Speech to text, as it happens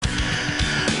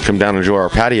come down and enjoy our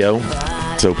patio.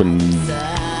 It's open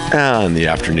in the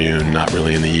afternoon, not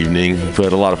really in the evening,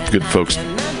 but a lot of good folks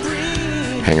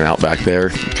hanging out back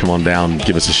there. Come on down,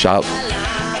 give us a shout,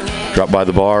 drop by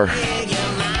the bar,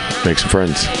 make some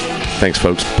friends. Thanks,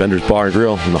 folks. Bender's Bar and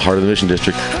Grill in the heart of the Mission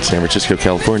District, San Francisco,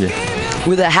 California.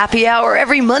 With a happy hour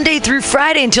every Monday through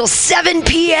Friday until 7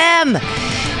 p.m.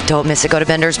 Don't miss it. Go to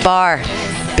Bender's Bar.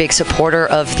 Big supporter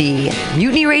of the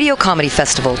Mutiny Radio Comedy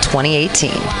Festival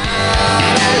 2018.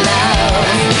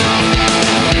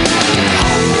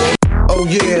 Oh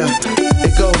yeah,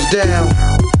 it goes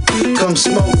down. Come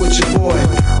smoke with your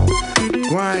boy.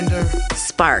 Grinder.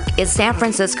 Spark is San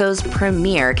Francisco's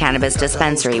premier cannabis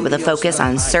dispensary with a focus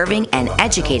on serving and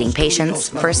educating patients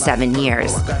for 7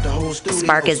 years.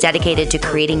 Spark is dedicated to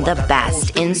creating the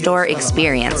best in-store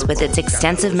experience with its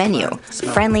extensive menu,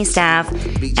 friendly staff,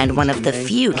 and one of the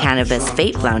few cannabis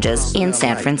vape lounges in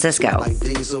San Francisco.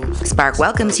 Spark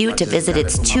welcomes you to visit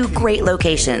its 2 great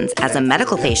locations as a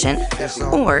medical patient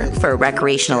or for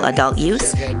recreational adult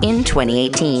use in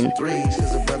 2018.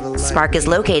 Spark is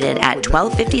located at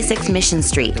 1256 Mission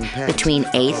Street between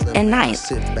 8th and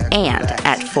 9th and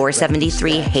at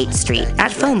 473 Haight Street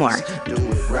at Fillmore.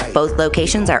 Both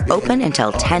locations are open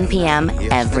until 10 p.m.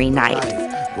 every night.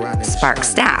 Spark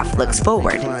staff looks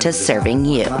forward to serving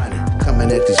you.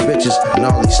 Coming at these bitches and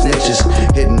all these snitches,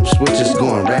 hitting them switches,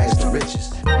 going rags to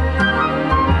riches.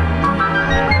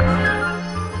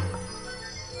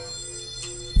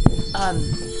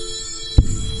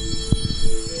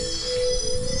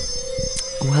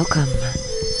 Welcome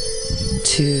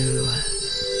to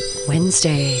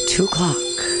Wednesday, 2 o'clock,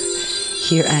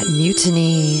 here at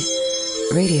Mutiny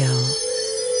Radio.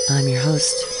 I'm your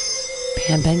host,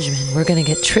 Pam Benjamin. We're going to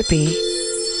get trippy.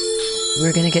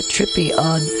 We're going to get trippy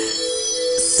on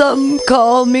Some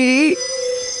Call Me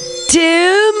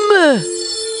Tim.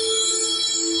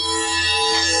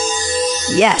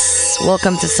 Yes,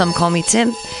 welcome to Some Call Me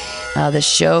Tim, the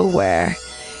show where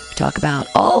we talk about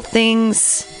all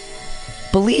things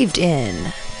believed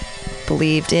in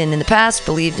the past,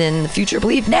 believed in the future,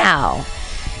 believed now,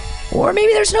 or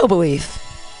maybe there's no belief.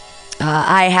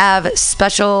 I have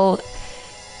special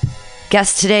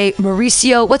guest today,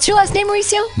 Mauricio. What's your last name,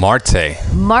 Mauricio?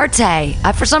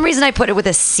 Marte. For some reason, I put it with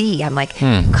a C. I'm like,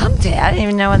 Comte. I didn't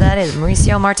even know what that is.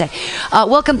 Mauricio Marte.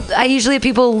 Welcome. I usually have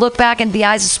people look back in the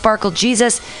eyes of Sparkle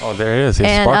Jesus. Oh, there it is. He's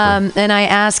and I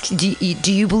ask,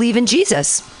 do you believe in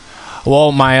Jesus?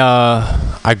 Well,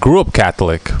 I grew up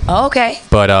Catholic. Oh, okay.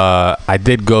 But I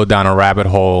did go down a rabbit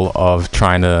hole of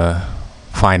trying to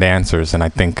find answers, and I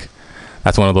think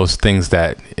that's one of those things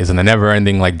that is a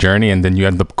never-ending journey, and then you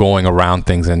end up going around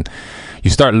things, and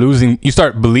you start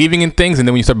believing in things, and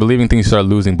then when you start believing things, you start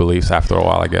losing beliefs after a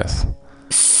while, I guess.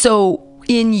 So,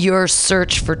 in your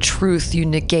search for truth, you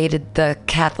negated the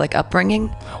Catholic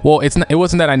upbringing? Well, it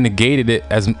wasn't that I negated it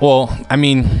as well. I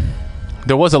mean,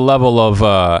 there was a level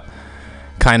of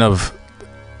kind of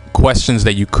questions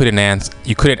that you couldn't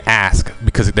ask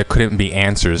because there couldn't be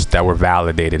answers that were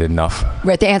validated enough.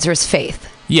 Right, the answer is faith.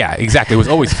 Yeah, exactly. It was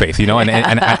always faith, and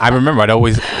I remember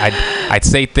I'd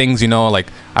say things, I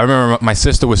remember my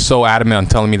sister was so adamant on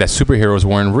telling me that superheroes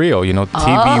weren't real,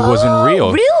 TV wasn't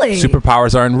real. Really?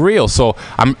 Superpowers aren't real. So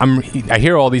I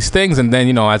hear all these things, and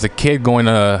then, as a kid going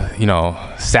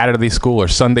to, Saturday school or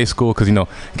Sunday school, because,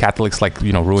 Catholics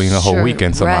ruining the whole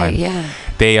weekend sometimes. Right,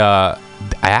 yeah.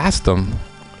 I asked them,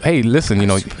 hey, listen,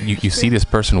 you see this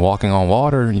person walking on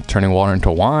water, turning water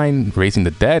into wine, raising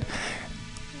the dead.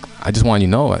 I just want you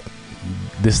to know it.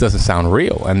 This doesn't sound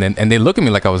real. And they look at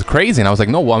me like I was crazy, and I was like,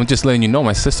 no, well, I'm just letting you know.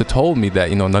 My sister told me that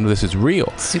none of this is real.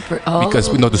 Because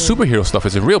the superhero stuff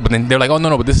isn't real. But then they're like, oh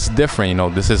no, but this is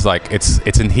different. This is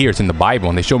it's in here. It's in the Bible.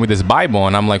 And they showed me this Bible,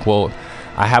 and I'm like, well,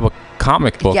 I have a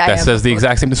comic book that says the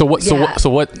exact same thing. So what? Yeah. So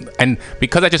what? And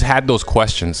because I just had those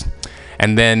questions,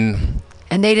 and then.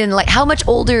 And they didn't how much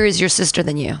older is your sister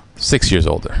than you? 6 years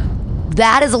older.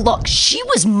 That is a lot. She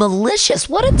was malicious.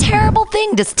 What a terrible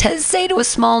thing to say to a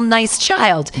small, nice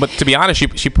child. But to be honest,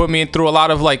 she put me through a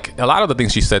lot of the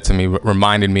things she said to me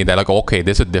reminded me that okay,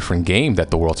 there's a different game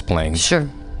that the world's playing. Sure.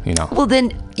 Well,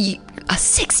 then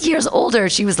 6 years older,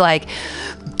 she was like,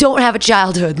 don't have a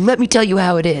childhood. Let me tell you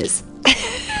how it is.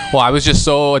 Well, I was just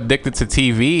so addicted to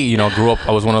TV, grew up,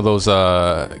 I was one of those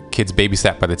kids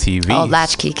babysat by the TV. Oh,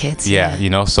 latchkey kids.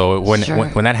 Yeah, so when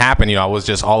that happened, I was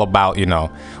just all about,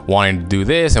 wanting to do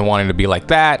this and wanting to be like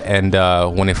that. And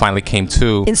when it finally came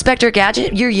to Inspector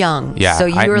Gadget, you're young. Yeah. So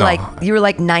you were like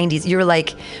 90s. You were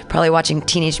like probably watching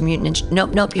Teenage Mutant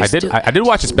Nope. I did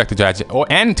watch Inspector Gadget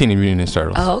and Teenage Mutant Ninja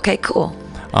Turtles. Oh, okay, cool.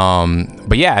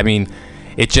 But yeah, I mean,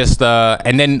 it just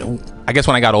and then I guess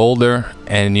when I got older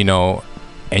and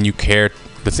and you cared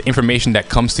the information that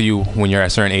comes to you when you're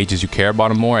at certain ages, you care about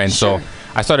them more. And Sure. so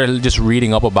I started just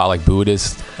reading up about like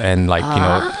Buddhist and like, you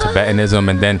know, Tibetanism.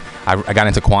 And then I got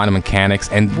into quantum mechanics.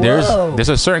 And there's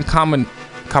a certain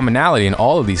commonality in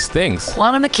all of these things.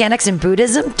 Quantum mechanics and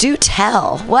Buddhism? Do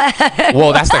tell. What?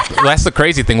 Well, that's the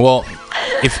crazy thing. Well,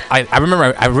 if I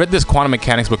remember I read this quantum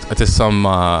mechanics book to some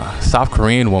South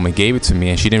Korean woman, gave it to me,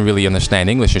 and she didn't really understand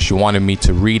English, and she wanted me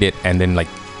to read it and then like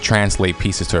translate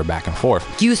pieces to her back and forth.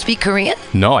 Do you speak Korean?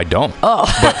 No, I don't. Oh.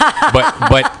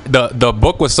 but the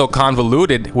book was so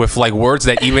convoluted with like words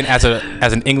that even as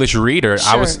an English reader,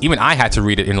 Sure. I had to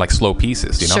read it in like slow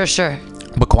pieces, you know? Sure.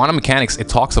 But quantum mechanics, it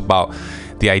talks about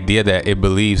the idea that it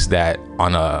believes that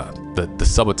on the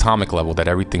subatomic level that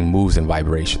everything moves in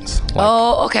vibrations. Like,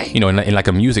 Oh, okay. you know, in like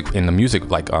the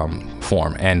music like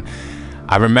form. And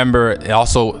I remember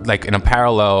also like in a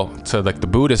parallel to like the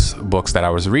Buddhist books that I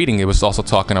was reading, it was also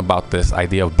talking about this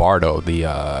idea of bardo, the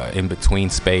in between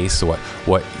space,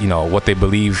 what you know, what they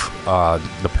believe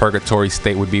the purgatory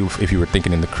state would be if you were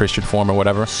thinking in the Christian form or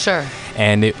whatever. Sure.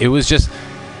 And it was just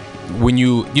when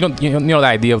you know the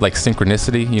idea of like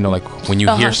synchronicity, you know, like when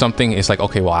you hear something, it's like,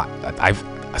 okay, well, I've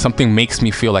something makes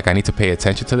me feel like I need to pay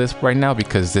attention to this right now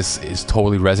because this is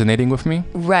totally resonating with me.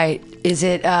 Right. Is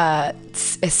it a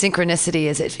synchronicity?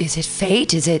 Is it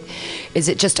fate? Is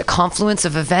it just a confluence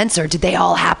of events, or did they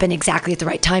all happen exactly at the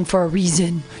right time for a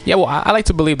reason? Yeah, well, I like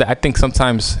to believe that. I think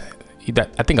sometimes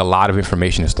I think a lot of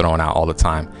information is thrown out all the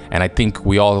time, and I think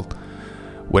we all,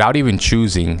 without even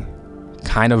choosing,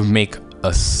 kind of make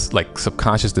a like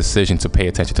subconscious decision to pay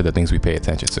attention to the things we pay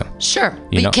attention to. Sure.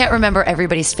 But you can't remember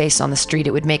everybody's face on the street.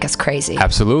 It would make us crazy.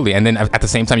 Absolutely. And then at the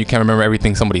same time, you can't remember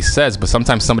everything somebody says, but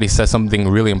sometimes somebody says something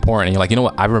really important and you're like, you know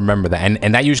what, I remember that.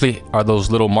 And that usually are those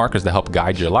little markers that help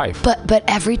guide your life. But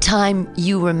every time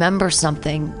you remember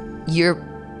something,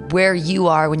 where you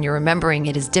are when you're remembering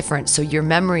it is different. So your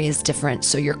memory is different.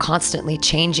 So you're constantly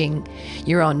changing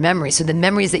your own memory. So the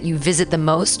memories that you visit the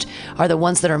most are the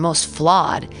ones that are most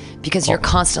flawed because you're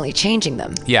constantly changing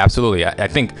them. Yeah, absolutely. I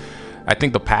think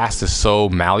the past is so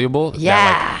malleable. Yeah.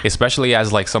 That, like, especially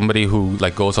as like somebody who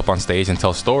like goes up on stage and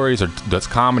tells stories or does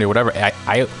comedy or whatever,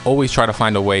 I always try to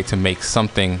find a way to make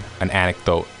something, an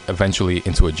anecdote, eventually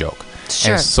into a joke.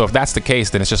 Sure. And so if that's the case,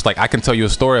 then it's just like I can tell you a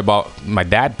story about my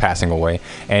dad passing away,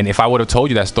 and if I would have told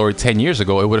you that story 10 years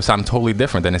ago, it would have sounded totally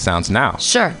different than it sounds now.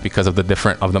 Sure. Because of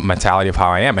the mentality of how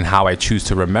I am and how I choose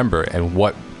to remember and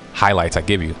what highlights I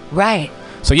give you. Right.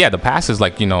 So yeah, the past is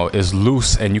like, you know, is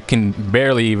loose and you can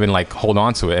barely even like hold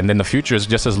on to it, and then the future is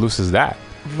just as loose as that.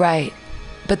 Right.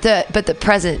 But the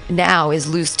present now is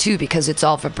loose too because it's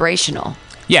all vibrational.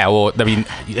 Yeah, well, I mean,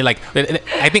 like,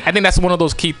 I think that's one of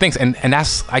those key things, and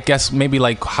that's, I guess, maybe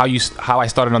like how I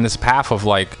started on this path of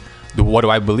like, what do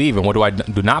I believe and what do I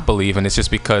do not believe, and it's just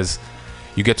because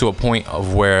you get to a point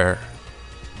of where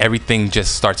everything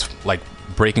just starts like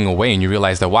breaking away, and you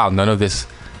realize that wow, none of this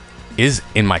is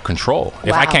in my control.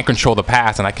 If I can't control the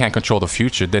past and I can't control the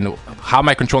future, then how am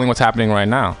I controlling what's happening right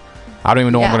now? I don't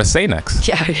even know what I'm going to say next.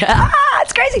 Yeah.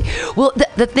 It's crazy. Well,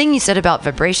 the thing you said about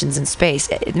vibrations in space,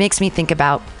 it makes me think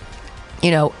about, you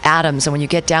know, atoms. And when you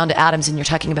get down to atoms and you're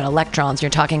talking about electrons,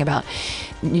 you're talking about,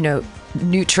 you know,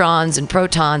 neutrons and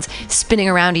protons spinning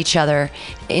around each other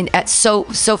at so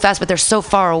fast, but they're so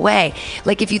far away.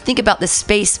 Like if you think about the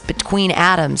space between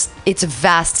atoms, it's a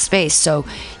vast space. So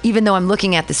even though I'm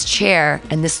looking at this chair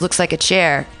and this looks like a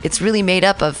chair, it's really made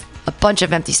up of a bunch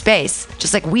of empty space,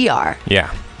 just like we are.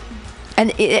 Yeah.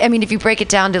 And I mean, if you break it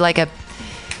down to like a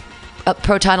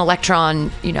proton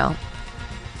electron, you know,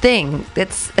 thing,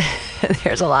 it's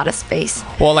there's a lot of space.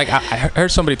 Well, like I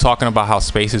heard somebody talking about how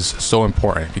space is so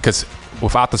important because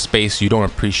without the space, you don't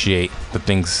appreciate the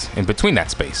things in between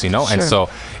that space, you know? Sure. And so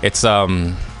it's,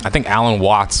 I think Alan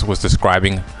Watts was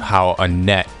describing how a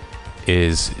net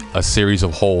is a series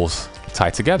of holes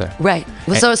tied together. Right.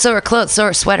 Well, so are clothes, so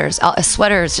are sweaters. A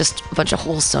sweater is just a bunch of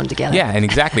holes sewn together. Yeah, and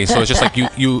exactly. So it's just like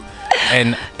you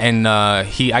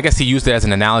I guess he used it as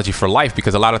an analogy for life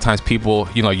because a lot of times people,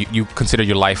 you know, you consider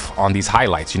your life on these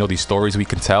highlights, you know, these stories we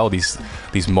can tell, these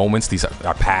moments, these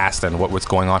are past and what's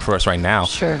going on for us right now.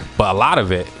 Sure. But a lot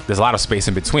of it, there's a lot of space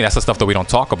in between. That's the stuff that we don't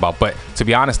talk about. But to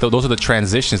be honest, those are the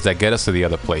transitions that get us to the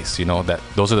other place, you know, that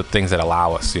those are the things that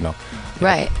allow us, you know.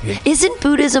 Right. Isn't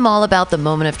Buddhism all about the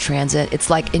moment of transit?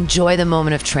 It's like enjoy the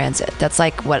moment of transit. That's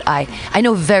like what I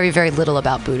know very, very little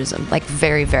about Buddhism, like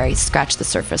very, very scratch the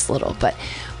surface little. But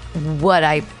what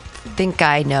I think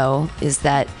I know is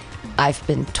that I've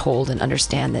been told and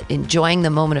understand that enjoying the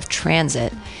moment of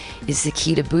transit is the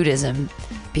key to Buddhism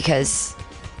because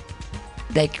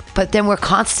but then we're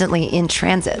constantly in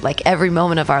transit. Like every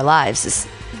moment of our lives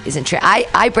is in transit.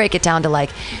 I break it down to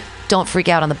like don't freak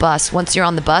out on the bus. Once you're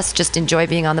on the bus, just enjoy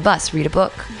being on the bus. Read a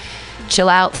book. Chill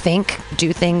out, think,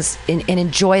 do things, and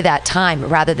enjoy that time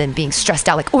rather than being stressed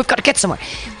out like, oh, we've got to get somewhere.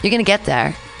 You're going to get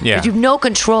there. Yeah. But you have no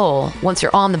control once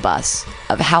you're on the bus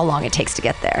of how long it takes to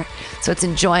get there. So it's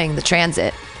enjoying the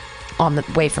transit on the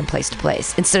way from place to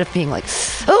place instead of being like,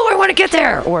 oh, I want to get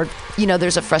there. Or,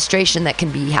 there's a frustration that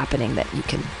can be happening that you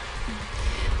can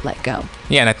let go.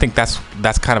 Yeah, and I think that's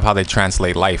kind of how they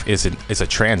translate life is a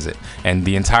transit, and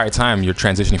the entire time you're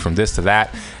transitioning from this to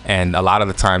that, and a lot of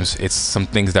the times it's some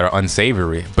things that are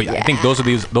unsavory. But I think those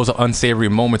are unsavory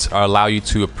moments allow you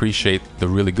to appreciate the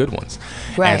really good ones.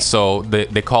 Right. And so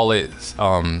they call it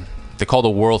they call the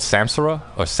world samsara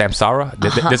or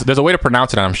samsara. There's a way to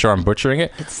pronounce it, and I'm sure I'm butchering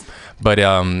it. But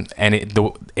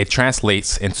it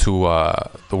translates into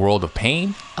the world of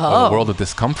pain, or the world of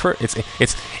discomfort.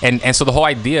 And so the whole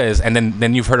idea is, and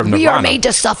then you've heard of nirvana. We are made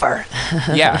to suffer.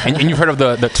 Yeah, and you've heard of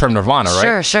the term nirvana,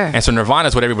 right? Sure. And so nirvana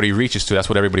is what everybody reaches to. That's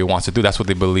what everybody wants to do. That's what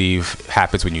they believe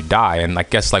happens when you die. And I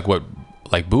guess like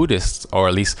Buddhists, or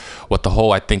at least what the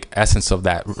whole, I think, essence of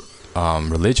that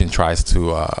religion tries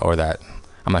to, or that.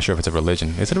 I'm not sure if it's a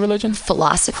religion. Is it a religion?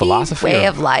 Philosophy way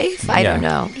of life? I don't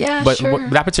know. Yeah, but sure.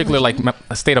 That particular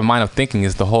state of mind of thinking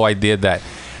is the whole idea that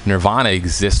nirvana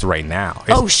exists right now.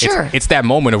 It's that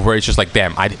moment of where it's just like,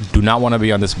 damn, I do not want to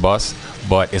be on this bus,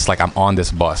 but it's like I'm on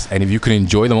this bus. And if you can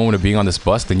enjoy the moment of being on this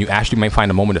bus, then you actually might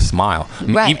find a moment to smile.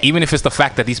 Right. Even if it's the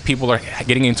fact that these people are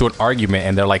getting into an argument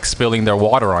and they're like spilling their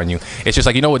water on you. It's just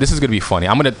like, you know what, this is going to be funny.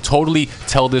 I'm going to totally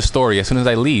tell this story as soon as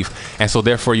I leave. And so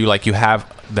therefore you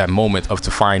have that moment of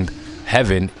to find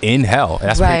heaven in hell.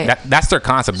 That's their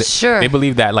concept. Sure. They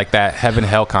believe that that heaven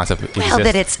hell concept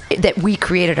exists. That we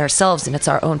created ourselves and it's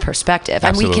our own perspective.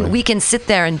 Absolutely. And we can sit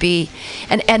there and be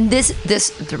and this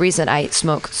the reason I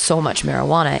smoke so much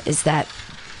marijuana is that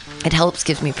it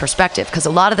gives me perspective, because a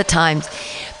lot of the times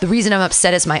the reason I'm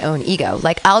upset is my own ego.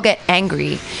 Like, I'll get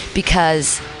angry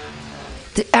because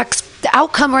the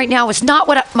outcome right now is not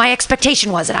what my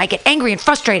expectation was, and I get angry and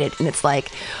frustrated, and it's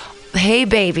like, hey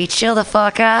baby, chill the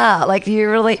fuck out. Like, you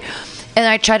really. And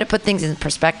I try to put things in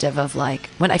perspective of, like,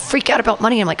 when I freak out about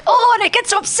money, I'm like, oh, and I get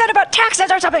so upset about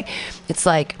taxes or something. It's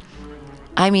like,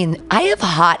 I mean, I have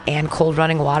hot and cold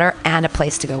running water and a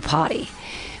place to go potty.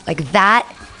 Like that,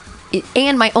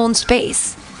 and my own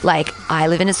space. Like, I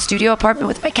live in a studio apartment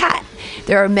with my cat.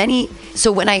 There are many.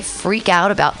 So when I freak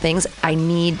out about things, I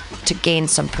need to gain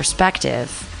some perspective.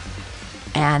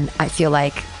 And I feel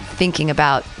like thinking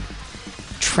about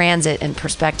transit and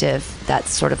perspective,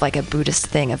 that's sort of like a Buddhist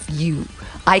thing of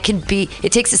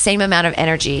it takes the same amount of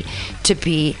energy to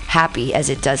be happy as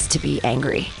it does to be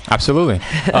angry. Absolutely.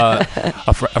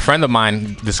 A friend of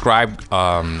mine described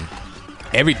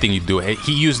everything you do.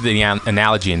 He used the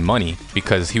analogy in money,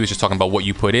 because he was just talking about what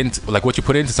you put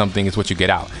into something is what you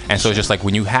get out. And so it's just like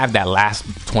when you have that last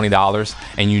 $20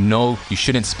 and you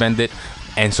shouldn't spend it,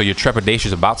 and so you're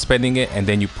trepidatious about spending it, and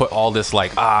then you put all this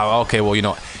like, okay,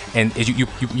 well, and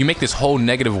you make this whole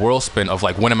negative world spin of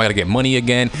like, when am I gonna get money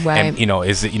again? Right. And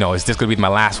is this gonna be my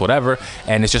last whatever?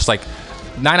 And it's just like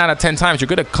 9 out of 10 times you're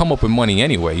gonna come up with money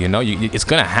anyway. It's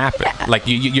gonna happen. Yeah. Like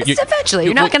eventually,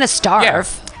 you're not gonna starve.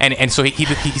 Yeah. And so he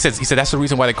said that's the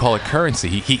reason why they call it currency.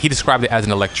 He described it as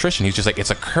an electrician. He's just like,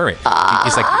 it's a current.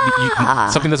 It's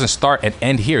like something doesn't start and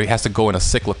end here. It has to go in a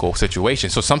cyclical situation.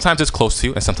 So sometimes it's close to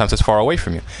you, and sometimes it's far away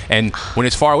from you. And when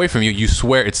it's far away from you, you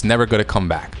swear it's never gonna come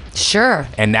back. Sure.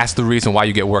 And that's the reason why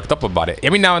you get worked up about it.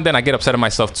 Every now and then I get upset at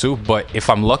myself too, but if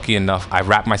I'm lucky enough, I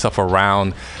wrap myself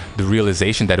around the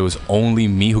realization that it was only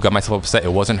me who got myself upset.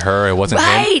 It wasn't her, it wasn't him.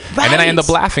 Right. And then I end up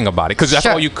laughing about it, because that's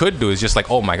all you could do, is just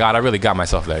like, oh my God, I really got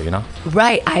myself there,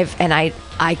 Right.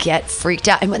 I get freaked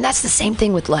out. And when that's the same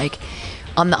thing with, like,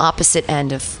 on the opposite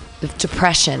end of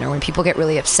depression, or when people get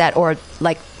really upset, or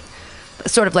like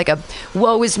sort of like a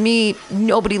woe is me,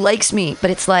 nobody likes me, but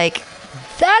it's like,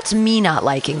 that's me not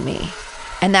liking me,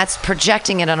 and that's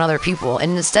projecting it on other people.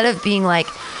 And instead of being like,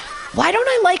 why don't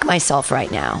I like myself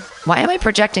right now? Why am I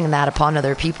projecting that upon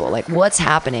other people? Like, what's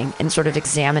happening? And sort of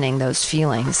examining those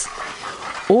feelings,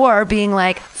 or being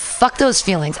like, fuck those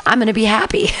feelings, I'm gonna be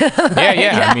happy.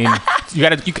 Yeah. I mean,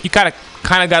 you kind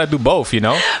of gotta do both, Like,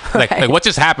 Right. like what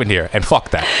just happened here, and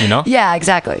fuck that, Yeah,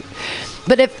 exactly.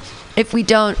 But if we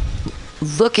don't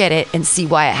look at it and see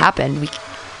why it happened,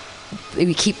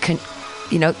 we keep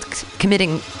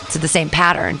committing to the same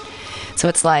pattern. So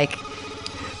it's like,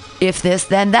 if this,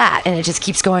 then that, and it just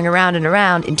keeps going around and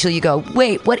around until you go,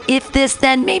 wait, what if this,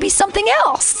 then maybe something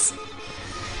else?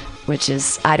 Which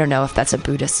is, I don't know if that's a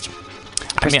Buddhist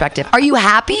perspective. Are you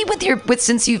happy with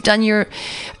since you've done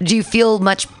do you feel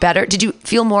much better? Did you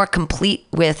feel more complete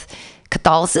with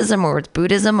Catholicism or it's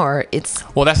Buddhism or it's...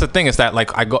 Well, that's the thing, is that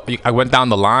like I went down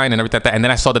the line and everything like that, and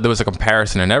then I saw that there was a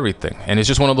comparison and everything, and it's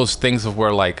just one of those things of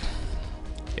where like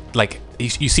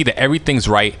you see that everything's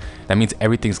right, that means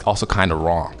everything's also kind of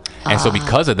wrong. And so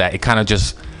because of that, it kind of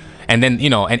just, and then, you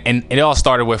know, and it all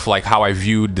started with like how I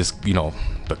viewed this, you know,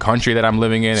 the country that I'm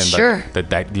living in, and Sure.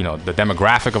 the you know, the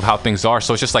demographic of how things are.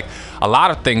 So it's just like a lot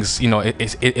of things, you know,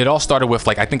 it all started with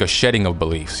like, I think, a shedding of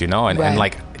beliefs, you know, and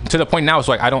like to the point now it's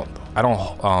like I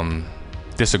don't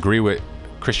disagree with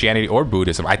Christianity or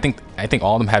Buddhism. I think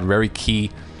all of them had very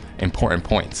key important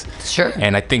points. Sure.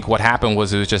 And I think what happened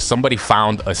was it was just somebody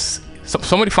found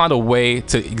a way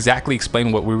to exactly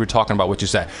explain what we were talking about, which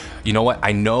is that, you know what,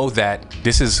 I know that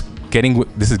this is getting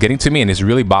to me and it's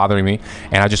really bothering me,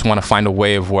 and I just want to find a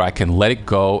way of where I can let it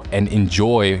go and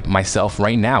enjoy myself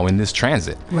right now in this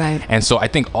transit. Right. And so I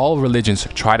think all religions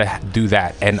try to do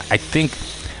that, and I think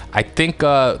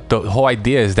the whole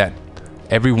idea is that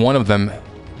every one of them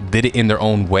did it in their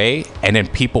own way, and then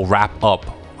people wrap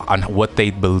up on what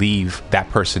they believe that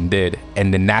person did,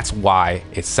 and then that's why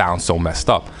it sounds so messed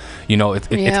up, you know. It's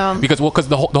because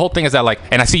the whole thing is that, like,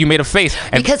 and I see you made a face,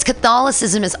 and because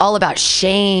Catholicism is all about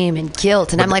shame and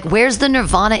guilt, and I'm like, where's the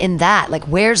nirvana in that? Like,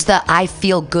 where's the I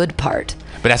feel good part?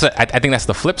 But I think that's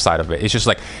the flip side of it. It's just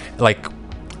like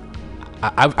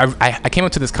I came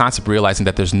up to this concept realizing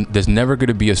that there's never going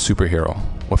to be a superhero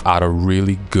without a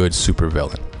really good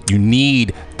supervillain. You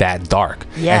need that dark.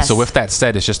 Yes. And so with that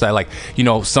said, it's just that, like, you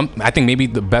know, I think maybe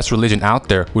the best religion out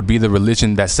there would be the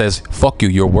religion that says, fuck you,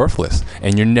 you're worthless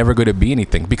and you're never going to be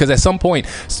anything. Because at some point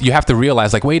you have to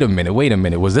realize, like, wait a minute,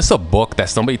 was this a book that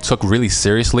somebody took really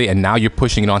seriously and now you're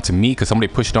pushing it onto me because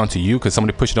somebody pushed it onto you because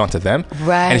somebody pushed it onto them?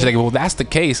 Right. And it's like, well, that's the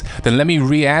case, then let me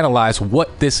reanalyze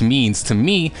what this means to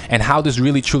me and how this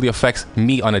really truly affects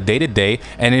me on a day-to-day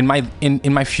and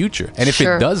in my future. And if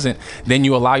Sure. it doesn't, then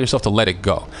you allow yourself to let it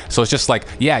go. So it's just like,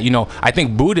 yeah, you know, I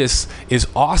think Buddhist is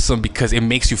awesome because it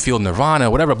makes you feel nirvana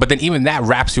or whatever, but then even that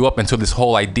wraps you up into this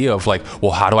whole idea of like,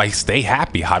 well, how do I stay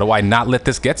happy? How do I not let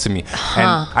this get to me? And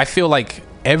I feel like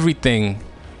everything,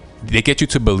 they get you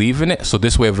to believe in it, so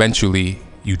this way eventually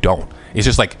you don't. It's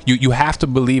just like you have to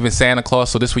believe in Santa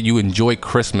Claus, so this way you enjoy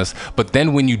Christmas. But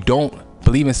then when you don't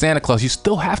believe in Santa Claus, you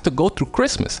still have to go through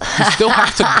Christmas. You still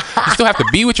have to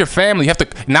be with your family. You have to,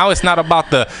 now it's not about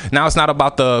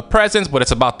the presents, but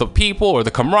it's about the people or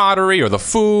the camaraderie or the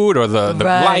food or the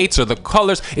Right. lights or the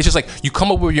colors. It's just like you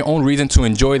come up with your own reason to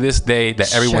enjoy this day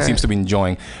that everyone Sure. seems to be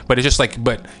enjoying. But it's just like,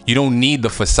 but you don't need the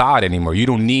facade anymore. You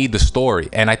don't need the story.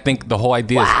 And I think the whole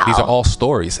idea is these are all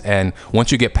stories. And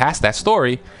once you get past that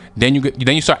story, then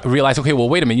you start to realize, okay, well,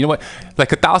 wait a minute, you know what? Like,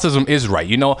 Catholicism is right.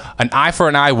 You know, an eye for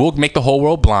an eye will make the whole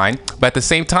world blind. But at the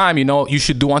same time, you know, you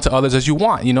should do unto others as you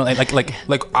want. You know, and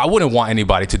like I wouldn't want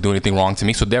anybody to do anything wrong to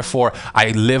me. So therefore,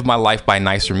 I live my life by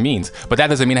nicer means. But that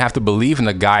doesn't mean I have to believe in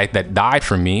the guy that died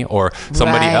for me or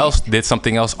somebody Right. else did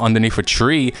something else underneath a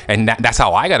tree, and that's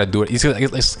how I got to do it.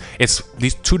 It's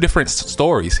these two different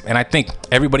stories, and I think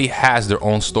everybody has their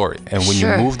own story. And when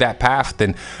Sure. you move that path,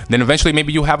 then eventually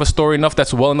maybe you have a story enough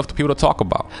that's well enough for people to talk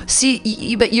about.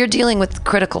 See, but you're dealing with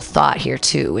critical thought here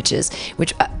too, which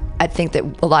I think that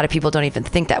a lot of people don't even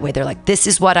think that way. They're like, this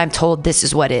is what I'm told, this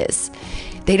is what is.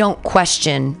 They don't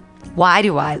question, why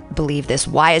do I believe this?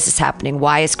 Why is this happening?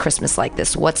 Why is Christmas like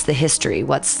this? What's the history?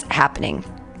 What's happening?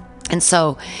 And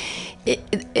so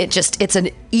it's an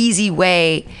easy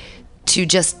way to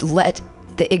just let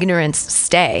the ignorance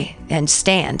stay and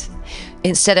stand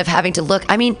instead of having to look.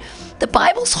 I mean, the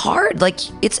Bible's hard. Like,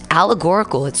 it's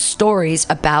allegorical. It's stories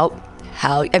about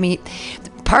how, I mean,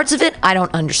 parts of it I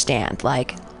don't understand.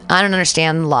 Like, I don't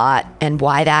understand Lot and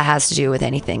why that has to do with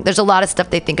anything. There's a lot of stuff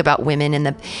they think about women in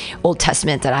the Old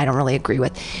Testament that I don't really agree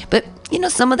with. But, you know,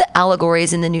 some of the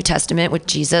allegories in the New Testament with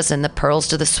Jesus and the pearls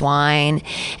to the swine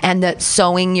and the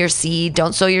sowing your seed,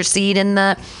 don't sow your seed in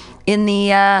the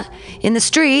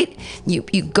street.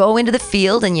 You go into the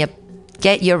field and you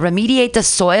remediate the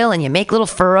soil and you make little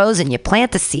furrows and you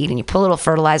plant the seed and you put a little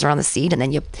fertilizer on the seed and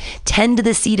then you tend to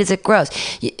the seed as it grows.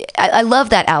 I love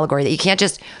that allegory that you can't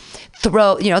just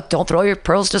don't throw your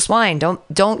pearls to swine.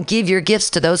 Don't give your gifts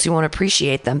to those who won't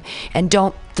appreciate them, and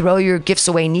don't throw your gifts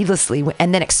away needlessly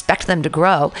and then expect them to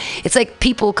grow. It's like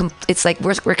it's like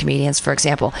we're comedians, for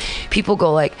example. People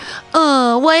go like,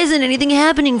 oh, why isn't anything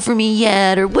happening for me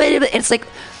yet? Or whatever. It's like,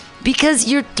 because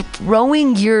you're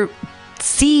throwing your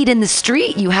seed in the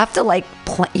street. You have to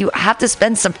you have to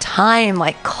spend some time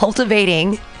like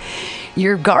cultivating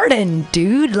your garden,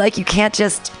 dude. Like, you can't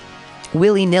just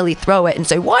willy-nilly throw it and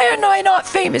say, why am I not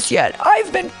famous yet?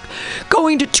 I've been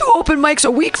going to 2 open mics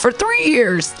a week for 3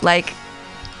 years. Like,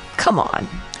 come on.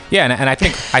 Yeah, and I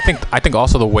think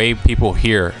also the way people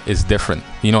hear is different.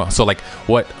 You know, so like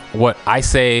what I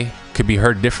say could be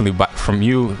heard differently from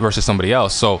you versus somebody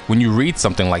else. So when you read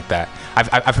something like that,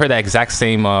 I've heard that exact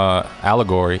same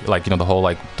allegory, like, you know, the whole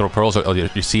like throw pearls or your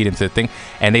seed into the thing,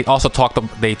 and they also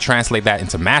they translate that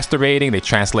into masturbating. They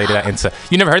translate that into,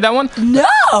 you never heard that one? No.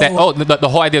 The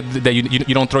whole idea that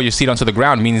you don't throw your seed onto the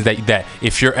ground means that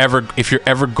if you're ever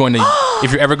going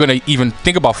to even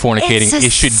think about fornicating,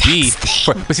 it should be.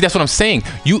 But see, that's what I'm saying.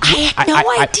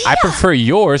 I prefer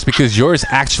yours because yours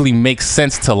actually makes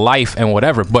sense to life and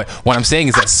whatever. But what I'm saying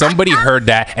is that somebody heard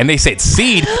that and they said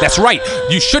seed. That's right.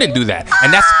 You shouldn't do that.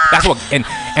 And that's what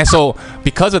and so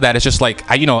because of that, it's just like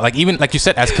you know, like even like you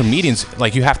said, as comedians,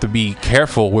 like you have to be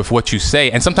careful with what you say.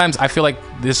 And sometimes I feel like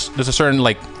there's a certain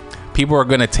like people are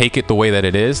gonna take it the way that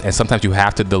it is, and sometimes you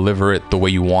have to deliver it the way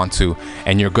you want to,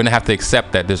 and you're gonna have to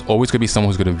accept that there's always gonna be someone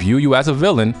who's gonna view you as a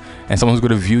villain and someone who's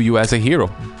gonna view you as a hero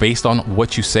based on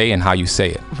what you say and how you say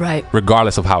it, right?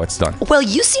 Regardless of how it's done. Well,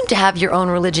 you seem to have your own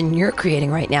religion you're creating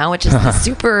right now, which is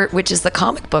the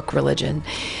comic book religion,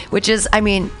 which is, I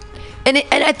mean. And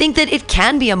I think that it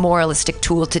can be a moralistic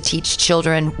tool to teach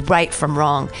children right from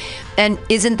wrong. And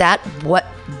isn't that what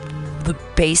the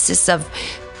basis of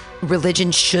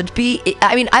religion should be?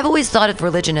 I mean, I've always thought of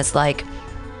religion as like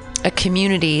a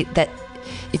community that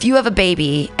if you have a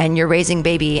baby and you're raising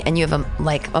baby and you have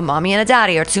a mommy and a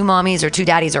daddy or two mommies or two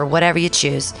daddies or whatever you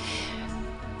choose,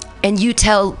 and you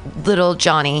tell little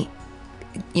Johnny,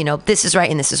 you know, this is right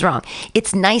and this is wrong.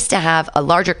 It's nice to have a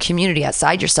larger community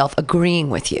outside yourself agreeing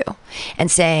with you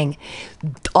and saying,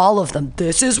 all of them,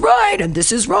 this is right and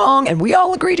this is wrong. And we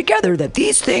all agree together that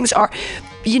these things are,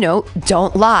 you know,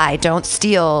 don't lie, don't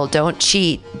steal, don't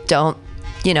cheat, don't,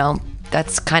 you know,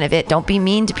 that's kind of it. Don't be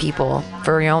mean to people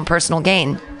for your own personal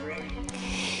gain.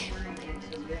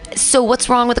 So what's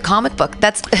wrong with a comic book?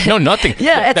 That's no, nothing.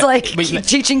 Yeah, it's like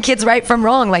teaching kids right from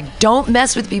wrong. Like, don't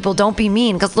mess with people. Don't be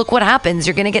mean, because look what happens.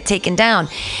 You're going to get taken down.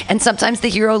 And sometimes the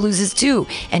hero loses too.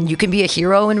 And you can be a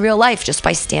hero in real life just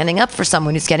by standing up for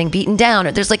someone who's getting beaten down.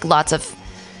 Or there's like lots of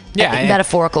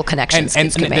metaphorical connections.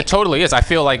 And it totally is. I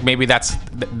feel like maybe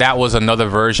that was another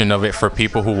version of it for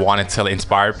people who wanted to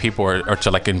inspire people or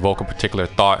to like invoke a particular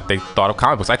thought. They thought of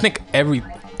comic books. I think every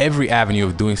avenue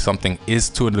of doing something is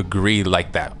to a degree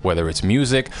like that, whether it's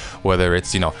music, whether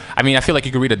it's, you know, I mean, I feel like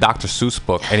you could read a Dr. Seuss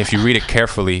book, and if you read it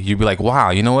carefully, you'd be like,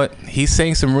 wow, you know what, he's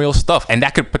saying some real stuff, and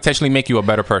that could potentially make you a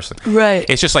better person. Right.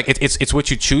 It's just like it's what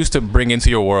you choose to bring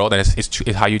into your world, and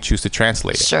it's how you choose to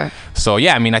translate it. Sure. So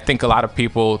yeah, I mean, I think a lot of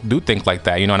people do think like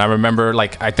that, you know. And I remember,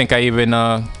 like, I think I even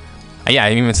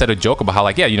said a joke about how,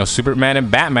 like, yeah, you know, Superman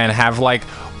and Batman have like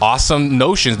awesome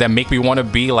notions that make me want to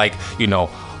be like, you know,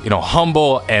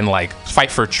 humble and like fight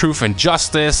for truth and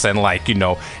justice, and like, you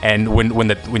know, and when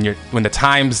the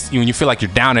times when you feel like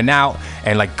you're down and out,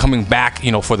 and like coming back,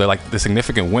 you know, for the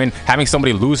significant win, having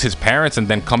somebody lose his parents and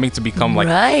then coming to become like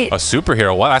a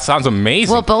superhero. Well, that sounds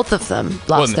amazing. Well, both of them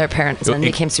lost their parents and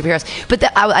became superheroes. But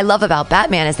I love about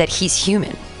Batman is that he's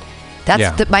human.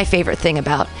 That's my favorite thing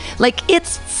about, like,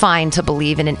 it's fine to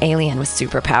believe in an alien with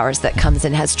superpowers that comes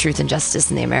and has truth and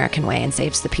justice in the American way and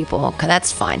saves the people.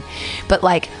 That's fine. But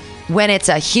like when it's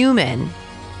a human,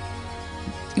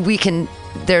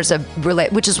 there's a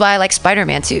which is why I like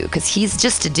Spider-Man too, because he's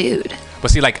just a dude. But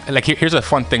see, like here's a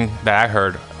fun thing that I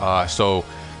heard. So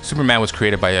Superman was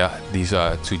created by these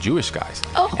two Jewish guys.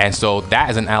 Oh. And so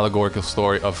that is an allegorical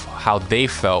story of how they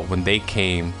felt when they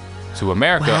came to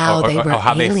America, wow, or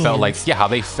how aliens. They felt like, how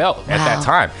they felt at that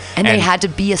time. And they had to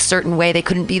be a certain way. They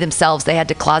couldn't be themselves. They had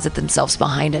to closet themselves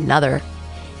behind another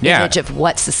image of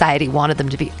what society wanted them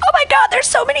to be. Oh my God, there's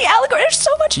so many allegories. There's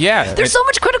so much. Yeah, there's so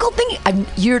much critical thinking.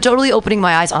 You're totally opening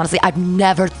my eyes. Honestly, I've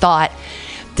never thought.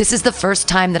 This is the first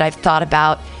time that I've thought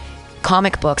about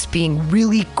comic books being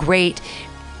really great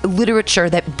literature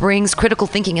that brings critical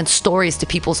thinking and stories to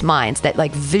people's minds. That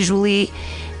like visually,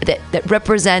 that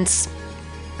represents,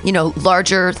 you know,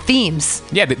 larger themes.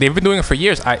 Yeah, they've been doing it for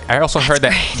years. I also heard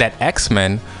that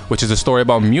X-Men, which is a story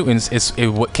about mutants,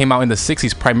 what came out in the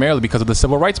 60s primarily because of the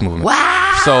civil rights movement.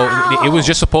 Wow! So it was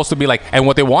just supposed to be like, and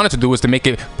what they wanted to do was to make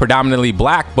it predominantly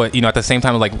black, but, you know, at the same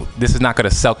time, like, this is not going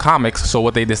to sell comics, so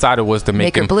what they decided was to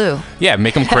make him blue. Yeah,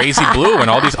 make him crazy blue and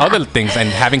all these other things, and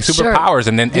having superpowers,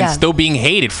 and then and still being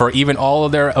hated for even all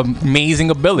of their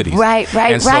amazing abilities. Right. Wow!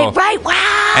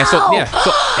 And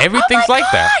so everything's like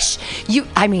that.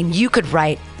 You could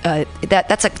write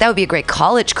that would be a great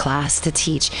college class to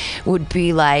teach. Would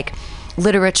be like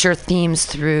literature themes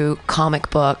through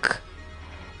comic book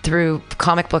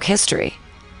history.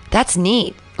 That's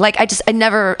neat. Like I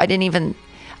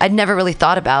I'd never really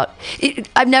thought about it.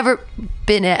 I've never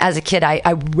been, as a kid,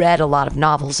 I read a lot of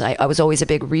novels. I was always a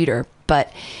big reader,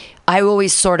 but I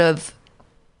always sort of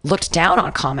looked down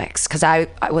on comics because I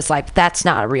was like, that's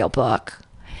not a real book.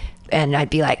 And I'd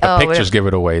be like, the pictures give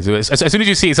it away. As soon as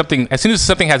you see something, as soon as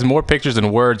something has more pictures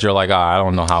than words, you're like, I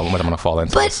don't know what I'm going to fall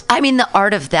into. But I mean, the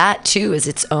art of that too is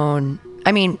its own.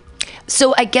 I mean,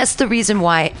 so I guess the reason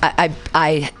why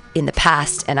I in the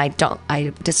past, and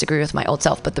I disagree with my old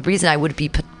self, but the reason I would be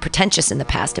pretentious in the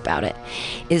past about it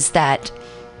is that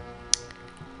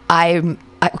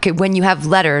okay, when you have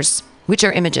letters, which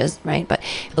are images, right? But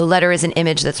a letter is an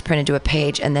image that's printed to a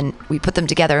page, and then we put them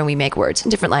together and we make words in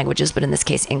different languages, but in this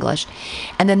case, English.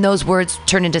 And then those words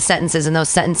turn into sentences, and those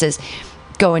sentences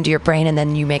go into your brain, and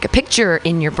then you make a picture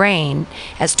in your brain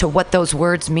as to what those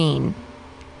words mean.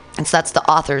 And so that's the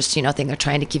author's, thing. They're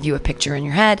trying to give you a picture in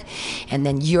your head, and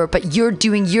then you're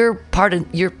doing your part of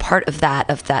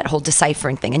that whole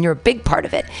deciphering thing, and you're a big part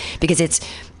of it because it's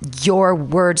your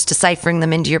words deciphering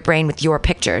them into your brain with your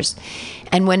pictures.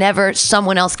 And whenever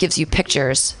someone else gives you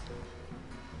pictures,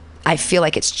 I feel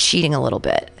like it's cheating a little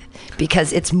bit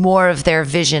because it's more of their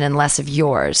vision and less of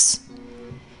yours.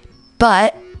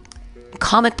 But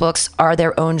comic books are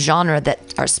their own genre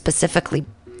that are specifically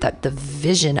that the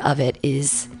vision of it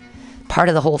is part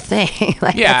of the whole thing.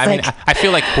 I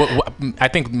feel like I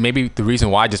think maybe the reason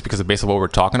why, just because of based on what we're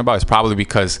talking about, is probably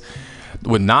because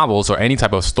with novels or any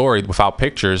type of story without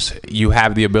pictures, you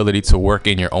have the ability to work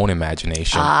in your own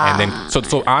imagination. And then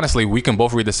so honestly, we can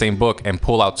both read the same book and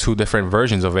pull out two different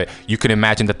versions of it. You could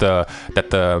imagine that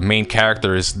the main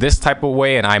character is this type of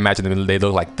way, and I imagine that they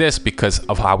look like this because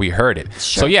of how we heard it.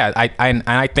 Sure. So yeah,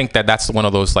 I think that's one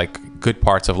of those like good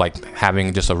parts of like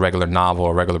having just a regular novel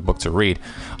or regular book to read.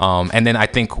 And then I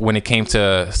think when it came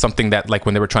to something that, like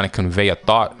when they were trying to convey a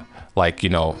thought, like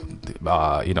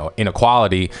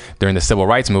inequality during the civil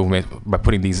rights movement by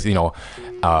putting these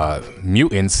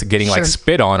mutants getting like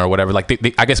spit on or whatever, like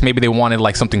they I guess maybe they wanted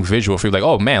like something visual for you, like,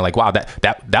 oh man, like wow,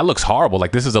 that looks horrible,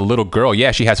 like this is a little girl,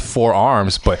 yeah, she has 4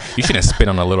 arms, but you shouldn't spit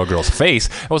on a little girl's face.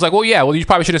 I was like, well, yeah, well, you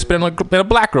probably shouldn't spit on a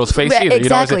black girl's face either,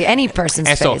 exactly, any person's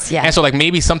face. Yeah. And so like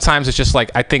maybe sometimes it's just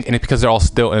like, I think, and it's because they're all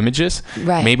still images,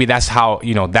 right? Maybe that's how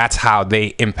they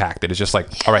impact it. It's just like,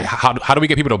 all right, how do we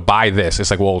get people to buy this?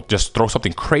 It's like, well, just throw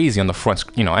something crazy on the front,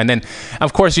 and then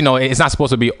of course it's not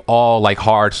supposed to be all like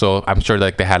hard, so I'm sure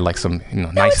like they had like some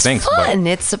nice things. Fun.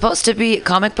 It's supposed to be,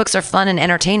 comic books are fun and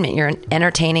entertainment. You're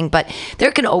entertaining, but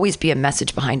there can always be a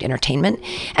message behind entertainment,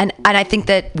 and I think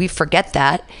that we forget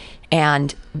that.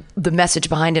 And the message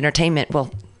behind entertainment,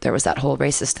 well, there was that whole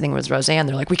racist thing with Roseanne.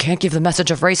 They're like, we can't give the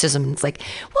message of racism. And it's like,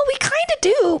 well, we kind of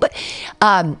do. But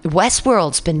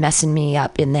Westworld's been messing me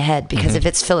up in the head because of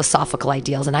its philosophical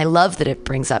ideals, and I love that it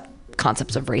brings up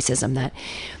concepts of racism, that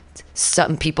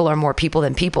some people are more people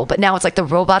than people, but now it's like the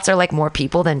robots are like more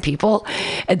people than people.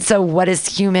 And so what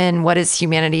is human? What is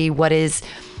humanity? What is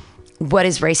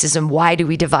racism? Why do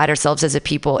we divide ourselves as a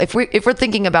people? If we're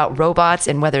thinking about robots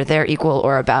and whether they're equal,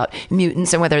 or about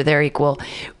mutants and whether they're equal,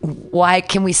 why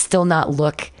can we still not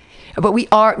look? But we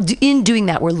are, in doing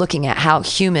that, we're looking at how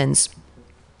humans,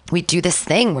 we do this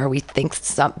thing where we think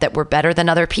that we're better than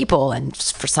other people, and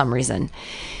for some reason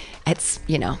it's,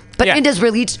 but it does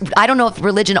really, I don't know if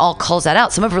religion all calls that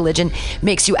out. Some of religion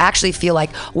makes you actually feel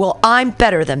like, well, I'm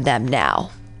better than them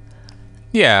now.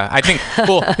 Yeah, I think,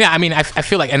 well, yeah, I mean, I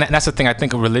feel like, and that's the thing, I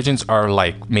think religions are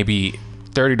like maybe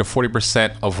 30 to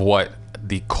 40% of what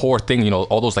the core thing,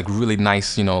 all those like really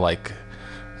nice, like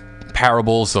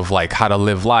parables of like how to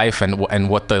live life and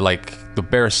what the like the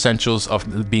bare essentials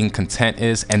of being content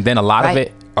is. And then a lot of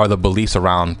it are the beliefs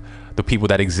around the people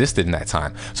that existed in that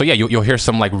time. So yeah, you'll hear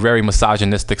some like very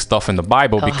misogynistic stuff in the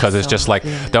Bible because it's just like,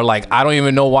 they're like, I don't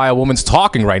even know why a woman's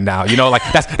talking right now. Like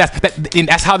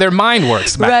that's how their mind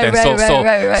works back then.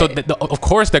 So of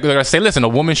course they're gonna say, listen, a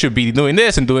woman should be doing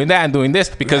this and doing that and doing this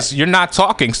because you're not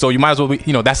talking. So you might as well be,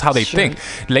 that's how they think.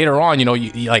 Later on, you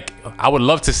like, I would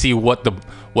love to see what the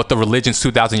religions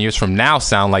 2,000 years from now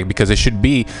sound like, because it should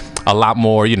be a lot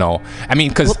more, I mean,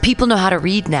 because people know how to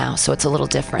read now, so it's a little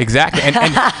different. Exactly.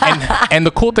 And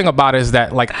the cool thing about it is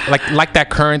that like that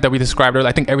current that we described earlier,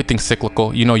 I think everything's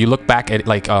cyclical. You look back at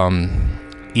like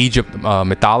Egypt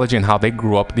mythology and how they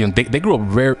grew up. They grew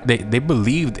up they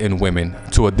believed in women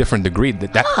to a different degree.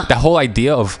 That whole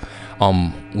idea of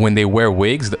when they wear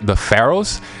wigs, the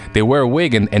pharaohs, they wear a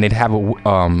wig and they'd have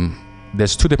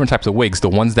there's 2 different types of wigs. The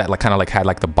ones that like kind of like had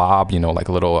like the bob, like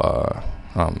a little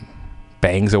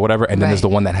bangs or whatever, and then there's the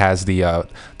one that has the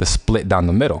split down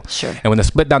the middle. Sure. And when the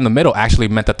split down the middle actually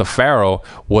meant that the pharaoh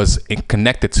was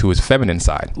connected to his feminine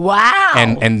side. Wow.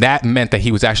 And that meant that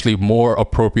he was actually more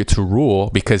appropriate to rule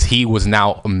because he was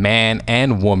now a man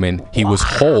and woman. He was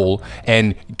whole.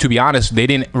 And to be honest, they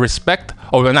didn't respect.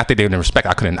 Oh, not that they didn't respect.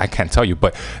 I can't tell you,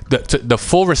 but the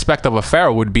full respect of a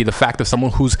pharaoh would be the fact of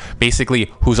someone who's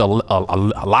a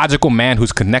logical man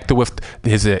who's connected with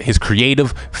his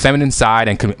creative feminine side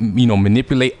and can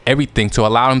manipulate everything to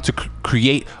allow him to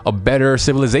create a better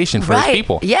civilization for his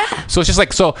people. Yeah. So it's just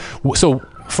like so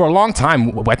for a long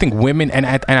time, I think women and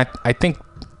I think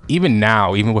even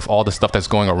now, even with all the stuff that's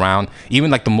going around,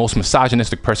 even like the most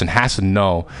misogynistic person has to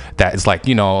know that it's like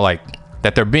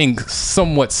that they're being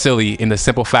somewhat silly in the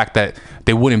simple fact that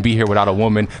they wouldn't be here without a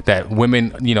woman, that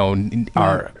women,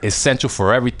 are essential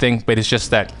for everything. But it's just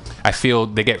that I feel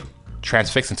they get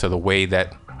transfixed into the way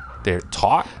that they're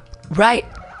taught. Right.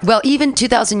 Well, even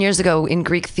 2,000 years ago in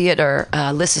Greek theater,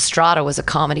 Lysistrata was a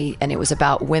comedy, and it was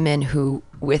about women who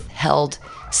withheld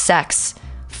sex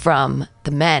from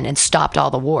the men and stopped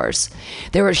all the wars.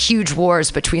 There were huge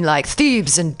wars between like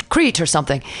Thebes and Crete or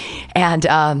something.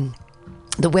 And,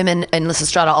 the women in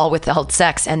Lysistrata all withheld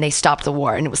sex and they stopped the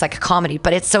war, and it was like a comedy.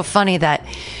 But it's so funny that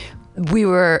we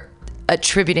were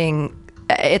attributing,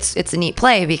 it's a neat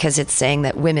play because it's saying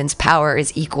that women's power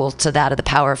is equal to that of the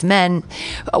power of men.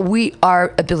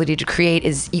 Our ability to create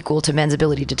is equal to men's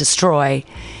ability to destroy,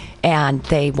 and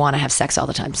they want to have sex all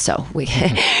the time. So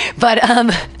but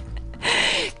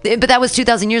that was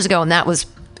 2,000 years ago, and that was,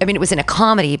 it was in a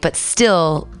comedy, but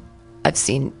still I've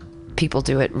seen people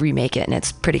do it, remake it, and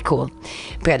it's pretty cool.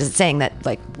 But it's saying that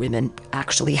like women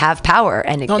actually have power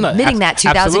and admitting that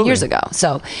 2,000 years ago.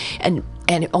 So, and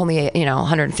only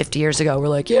 150 years ago, we're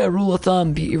like, yeah, rule of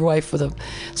thumb, beat your wife with a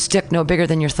stick no bigger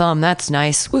than your thumb. That's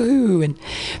nice, woohoo! And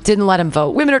didn't let them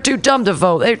vote. Women are too dumb to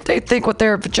vote. They think what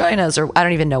their vaginas, or I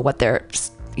don't even know what their,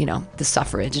 the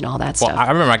suffrage and all that stuff. Well,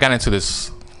 I remember I got into this,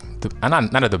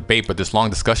 not a debate, but this long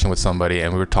discussion with somebody,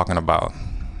 and we were talking about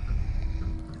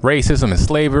racism and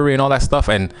slavery and all that stuff,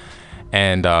 and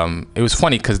it was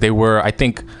funny because they were, I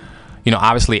think,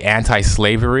 obviously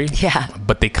anti-slavery,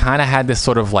 but they kind of had this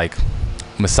sort of like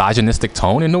misogynistic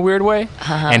tone in a weird way.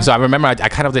 And so I remember I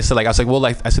kind of just said, like, I was like, well,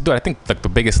 like I said, dude, I think like the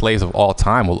biggest slaves of all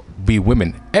time will be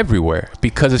women everywhere,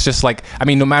 because it's just like,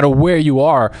 no matter where you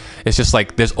are, it's just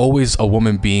like there's always a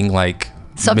woman being like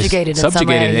subjugated in some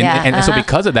way. And so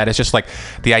because of that, it's just like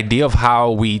the idea of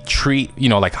how we treat,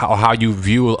 like how you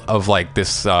view of like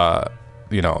this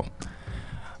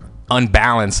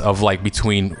unbalance of like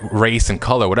between race and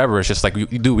color, whatever. It's just like we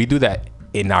do that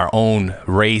in our own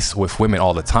race with women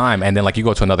all the time, and then like you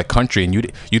go to another country and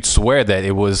you'd swear that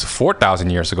it was 4,000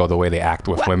 years ago the way they act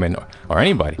with women or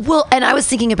anybody. Well, and I was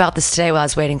thinking about this today while I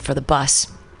was waiting for the bus,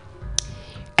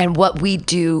 and what we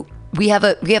do. We have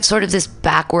sort of this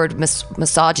backward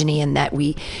misogyny in that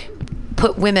we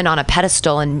put women on a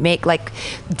pedestal and make like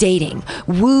dating,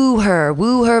 woo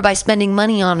her by spending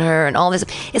money on her and all this.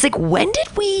 It's like, when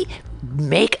did we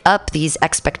make up these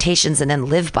expectations and then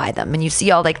live by them? And you see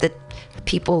all like the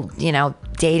people,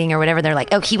 dating or whatever, they're like,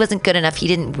 oh, he wasn't good enough, he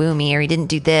didn't woo me, or he didn't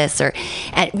do this, or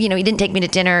he didn't take me to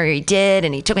dinner, or he did,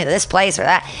 and he took me to this place or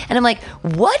that. And I'm like,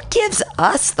 what gives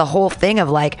us the whole thing of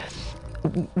like,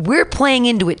 we're playing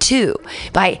into it too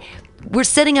we're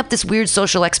setting up this weird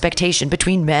social expectation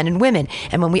between men and women,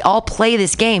 and when we all play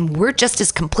this game, we're just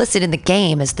as complicit in the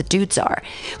game as the dudes are.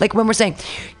 Like when we're saying,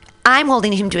 I'm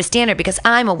holding him to a standard because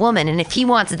I'm a woman, and if he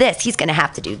wants this, he's gonna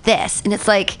have to do this, and it's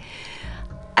like,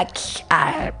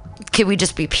 can we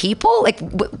just be people? Like,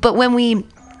 but when we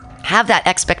have that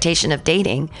expectation of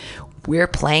dating, we're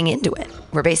playing into it.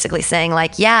 We're basically saying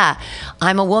like, yeah,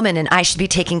 I'm a woman and I should be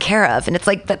taken care of. And it's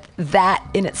like that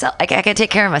in itself, like I can take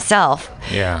care of myself.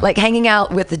 Yeah. Like hanging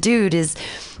out with the dude is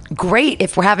great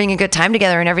if we're having a good time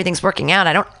together and everything's working out.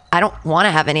 I don't want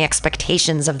to have any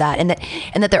expectations of that. And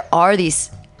that there are these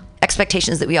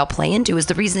expectations that we all play into is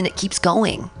the reason it keeps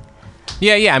going.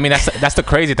 Yeah. That's the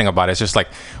crazy thing about it. It's just like,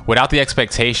 without the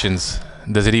expectations,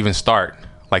 does it even start?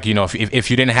 Like,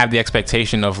 if you didn't have the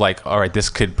expectation of like, all right, this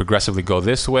could progressively go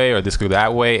this way or this could go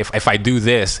that way. If I do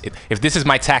this, if this is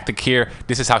my tactic here,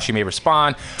 this is how she may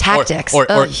respond. Tactics.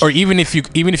 Or even if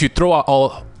you throw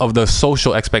out of the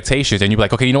social expectations, and you're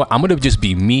like, okay, you know what, I'm gonna just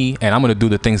be me, and I'm gonna do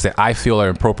the things that I feel are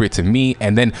appropriate to me,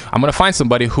 and then I'm gonna find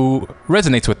somebody who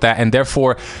resonates with that, and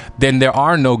therefore then there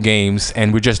are no games,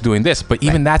 and we're just doing this. But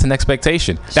even that's an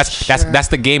expectation. That's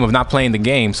the game of not playing the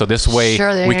game. So this way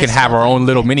we can have our own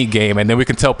little mini game, and then we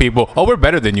can tell people, oh, we're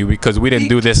better than you because we didn't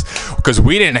do this, because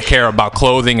we didn't care about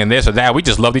clothing and this or that. We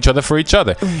just loved each other for each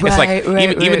other. It's like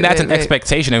even that's an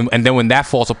expectation, and then when that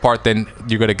falls apart, then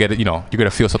you're gonna get it. You know, you're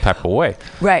gonna feel some type of way.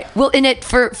 Right. Well, in it,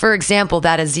 for example,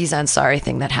 that Aziz Ansari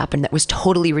thing that happened that was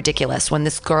totally ridiculous, when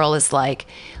this girl is like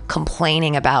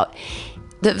complaining about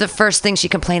the first thing she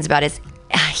complains about is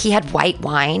he had white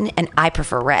wine and I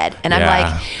prefer red. And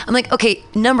I'm like, okay,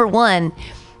 number one,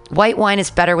 white wine is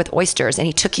better with oysters, and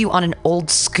he took you on an old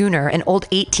schooner, an old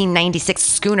 1896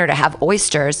 schooner to have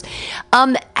oysters.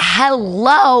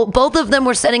 Hello, both of them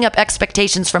were setting up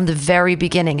expectations from the very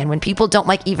beginning, and when people don't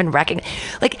like even recognize,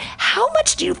 like, how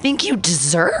much do you think you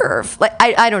deserve? Like,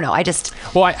 I don't know.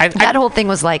 That whole thing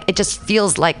was like, it just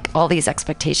feels like all these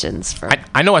expectations.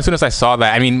 I know as soon as I saw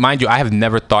that, I mean, mind you, I have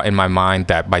never thought in my mind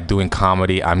that by doing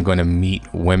comedy, I'm going to meet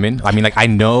women. I mean, like, I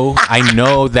know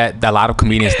that a lot of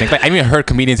comedians think, like, I even heard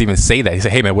comedians even say that. He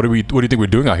said, hey man, what do you think we're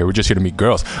doing out here? We're just here to meet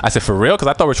girls. I said, for real? Because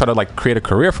I thought we were trying to like create a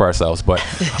career for ourselves. But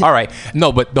all right,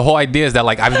 no. But the whole idea is that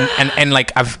like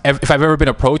if I've ever been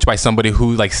approached by somebody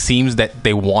who like seems that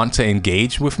they want to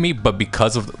engage with me, but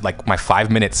because of like my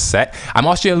 5-minute set, I'm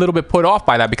actually a little bit put off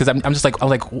by that, because I'm just like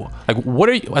what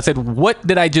are you? I said, what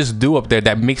did I just do up there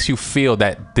that makes you feel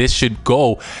that this should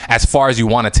go as far as you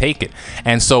want to take it?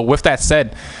 And so with that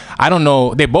said, I don't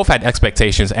know. They both had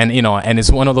expectations, and and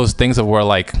it's one of those things of where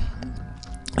like,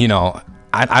 I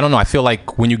don't know. I feel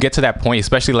like when you get to that point,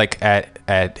 especially like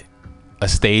at a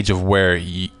stage of where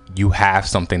you have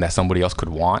something that somebody else could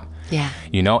want. Yeah.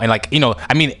 And like,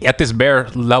 I mean, at this bare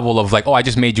level of like, oh, I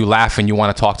just made you laugh and you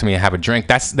want to talk to me and have a drink.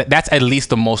 That's at least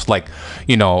the most like,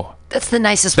 that's the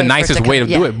nicest way to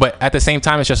do it. But at the same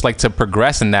time, it's just like to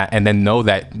progress in that, and then know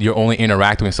that you're only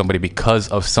interacting with somebody because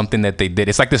of something that they did.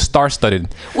 It's like this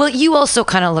star-studded. Well, you also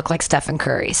kind of look like Stephen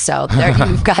Curry, so there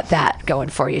you've got that going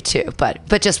for you too.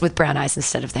 But just with brown eyes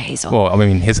instead of the hazel. Well, I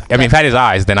mean, if I had his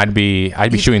eyes, then I'd be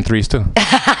shooting threes too.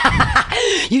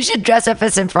 You should dress up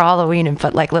as him for Halloween and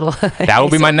put like little. That will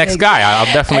be my next guy. I'll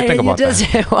definitely think about that.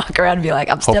 Just walk around and be like,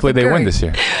 I'm Stephen Hopefully they Curry. win this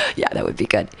year. Yeah, that would be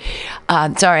good.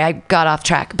 Sorry, I got off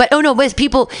track. But but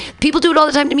people do it all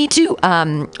the time to me too.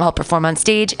 I'll perform on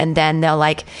stage, and then they'll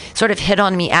like sort of hit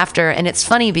on me after, and it's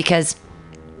funny because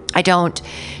I don't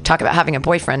talk about having a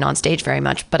boyfriend on stage very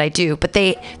much, but I do. But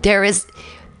there is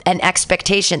an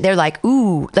expectation. They're like,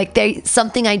 ooh, like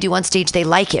something I do on stage, they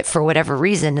like it for whatever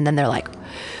reason, and then they're like,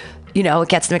 it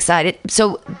gets them excited.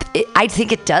 So I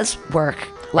think it does work.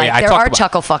 Like, there are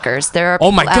chuckle fuckers. There are people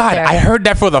oh my God, there. I heard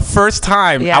that for the first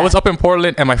time. Yeah. I was up in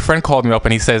Portland, and my friend called me up,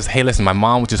 and he says, hey, listen, my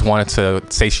mom just wanted to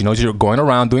say she knows you're going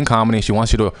around doing comedy, and she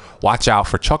wants you to watch out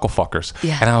for chuckle fuckers.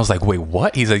 Yeah. And I was like, wait,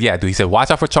 what? He said, yeah, dude. He said, watch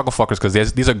out for chuckle fuckers, because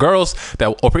these are girls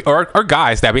that or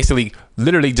guys that basically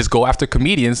literally just go after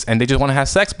comedians, and they just want to have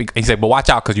sex. He said, but watch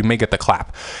out, because you may get the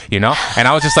clap, And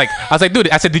I was like, dude,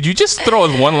 I said, did you just throw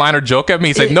a one-liner joke at me?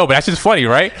 He said, no, but that's just funny,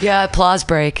 right? Yeah, applause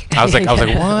break. I was like,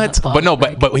 what? But no,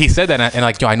 but he said that, and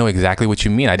like, I know exactly what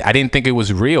you mean. I didn't think it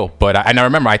was real, but I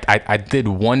remember I did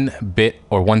one bit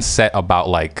or one set about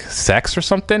like sex or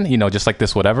something, just like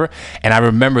this, whatever. And I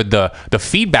remember the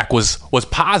feedback was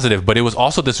positive, but it was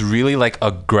also this really like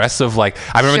aggressive, like,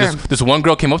 I remember this one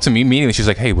girl came up to me immediately. She's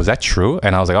like, hey, was that true?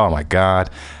 And I was like, oh my God.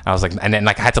 I was like, and then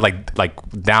like I had to like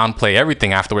downplay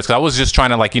everything afterwards, because I was just trying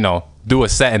to like, do a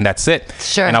set and that's it.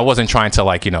 Sure. And I wasn't trying to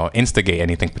like, instigate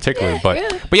anything particularly. But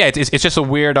yeah, it's just a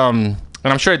weird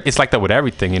and I'm sure it's like that with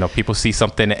everything. People see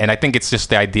something, and I think it's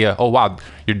just the idea, oh wow,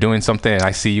 you're doing something and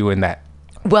I see you in that.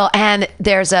 Well, and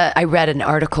I read an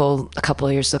article a couple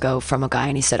of years ago from a guy,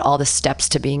 and he said all the steps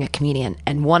to being a comedian,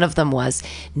 and one of them was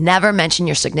never mention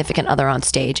your significant other on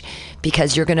stage,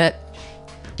 because your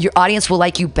audience will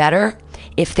like you better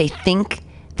if they think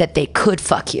that they could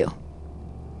fuck you.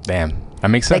 Damn, that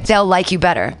makes sense. Like, they'll like you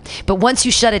better. But once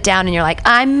you shut it down and you're like,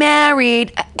 I'm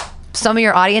married, some of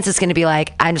your audience is going to be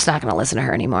like, I'm just not going to listen to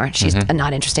her anymore. She's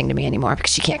not interesting to me anymore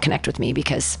because she can't connect with me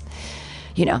because,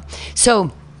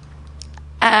 So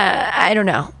I don't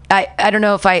know. I don't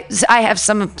know if I have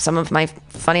some of my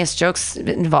funniest jokes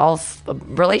involve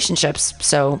relationships,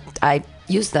 so I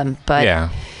use them. But yeah.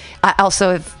 I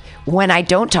also, when I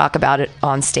don't talk about it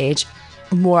on stage,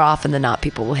 more often than not,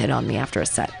 people will hit on me after a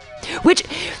set. Which,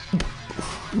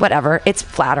 whatever. It's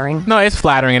flattering. No, it's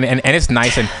flattering and it's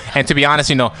nice. And to be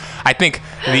honest, I think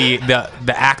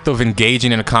the act of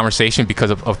engaging in a conversation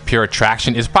because of pure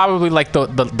attraction is probably like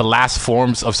the last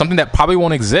forms of something that probably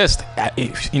won't exist,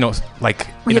 like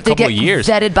in a couple of years.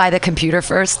 Vetted by the computer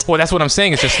first. Well, that's what I'm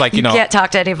saying. It's just like, you can't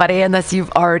talk to anybody unless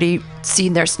you've already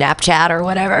seen their Snapchat or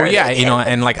whatever. Well, yeah,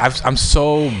 and like I'm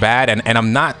so bad and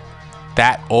I'm not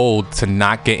that old to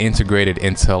not get integrated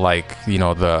into like,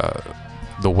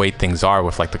 the way things are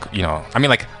with like I mean,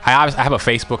 like I have a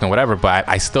Facebook and whatever, but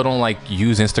I still don't like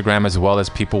use Instagram as well as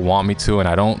people want me to, and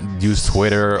I don't use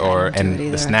Twitter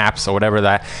and the snaps or whatever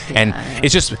that. Yeah, and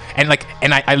it's just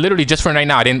and I literally just for right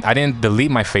now I didn't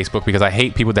delete my Facebook because I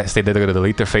hate people that say they're gonna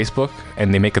delete their Facebook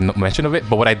and they make a mention of it.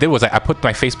 But what I did was I put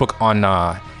my Facebook on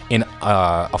in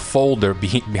a folder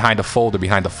behind a folder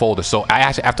behind the folder, so I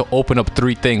actually have to open up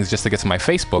 3 things just to get to my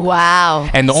Facebook. Wow.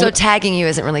 And so tagging you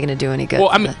isn't really going to do any good.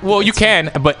 Well, you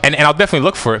can, but and I'll definitely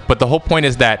look for it. But the whole point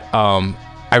is that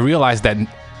I realized that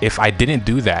if I didn't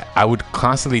do that, I would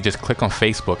constantly just click on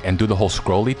Facebook and do the whole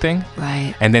scrolly thing.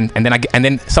 Right. And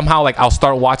then somehow like I'll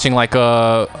start watching like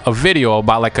a video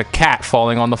about like a cat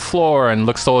falling on the floor and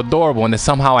looks so adorable, and then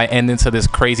somehow I end into this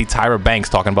crazy Tyra Banks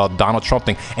talking about Donald Trump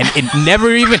thing, and it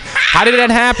never even. How did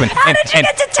that happen? How did you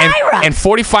get to Tyra? And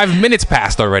 45 minutes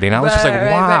passed already, and I was just like,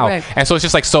 wow. Right. And so it's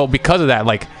just like, so because of that,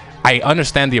 like, I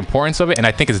understand the importance of it, and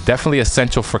I think it's definitely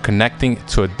essential for connecting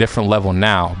to a different level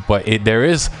now. But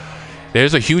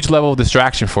there's a huge level of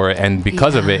distraction for it, and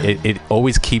because of it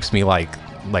always keeps me like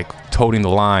toting the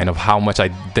line of how much I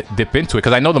dip into it,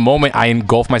 because I know the moment I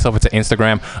engulf myself into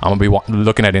Instagram, I'm gonna be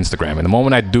looking at Instagram, and the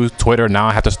moment I do Twitter, now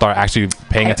I have to start actually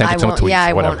paying attention to tweets. Yeah,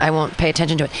 I won't pay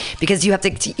attention to it because you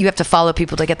have to follow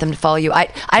people to get them to follow you. I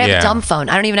have a dumb phone.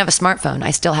 I don't even have a smartphone.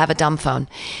 I still have a dumb phone.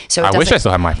 So I wish I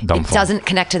still had my dumb phone. It doesn't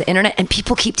connect to the internet, and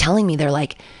people keep telling me, they're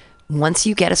like, once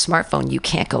you get a smartphone, you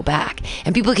can't go back.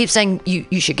 And people keep saying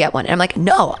you should get one. And I'm like,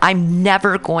 no, I'm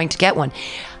never going to get one.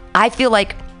 I feel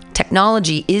like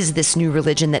technology is this new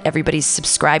religion that everybody's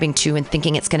subscribing to and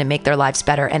thinking it's going to make their lives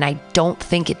better. And I don't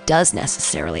think it does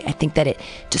necessarily. I think that it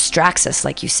distracts us,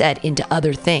 like you said, into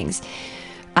other things.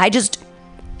 I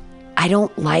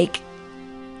don't like,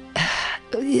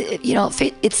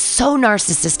 it's so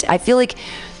narcissistic. I feel like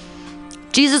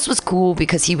Jesus was cool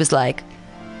because he was like,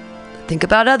 think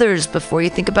about others before you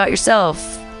think about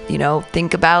yourself.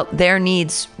 Think about their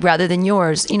needs rather than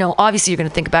yours. Obviously you're going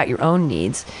to think about your own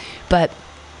needs, but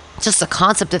just the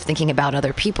concept of thinking about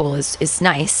other people is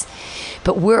nice.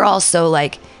 But we're also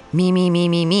like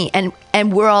me.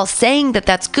 And we're all saying that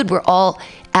that's good. We're all,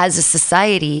 as a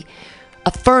society,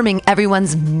 affirming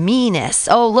everyone's meanness.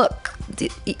 Oh, look,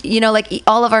 like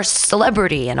all of our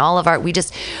celebrity and all of our, we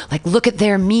just like, look at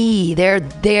their me,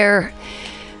 their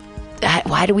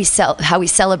why do we how we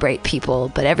celebrate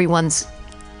people, but everyone's,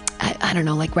 I don't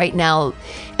know, like right now,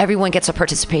 everyone gets a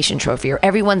participation trophy, or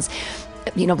everyone's,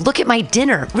 look at my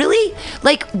dinner. Really?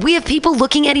 Like, we have people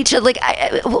looking at each other like,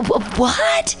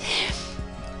 what?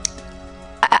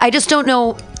 I just don't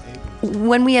know.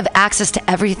 When we have access to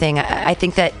everything, I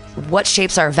think that what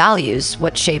shapes our values,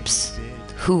 what shapes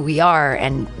who we are,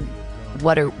 and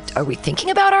what are we thinking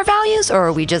about our values, or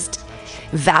are we just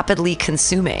vapidly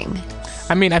consuming?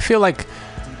 I mean, I feel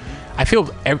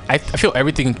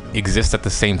everything exists at the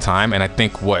same time, and I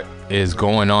think what is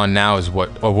going on now is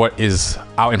what is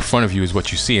out in front of you is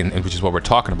what you see, and which is what we're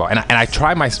talking about. And I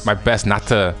try my best not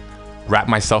to wrap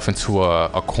myself into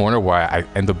a corner where I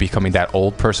end up becoming that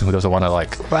old person who doesn't want to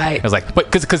like. Right. It's like,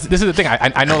 but because this is the thing,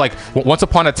 I know, like once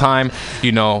upon a time,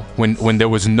 when there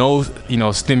was no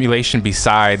stimulation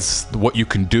besides what you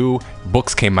can do,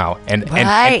 books came out, and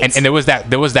there was that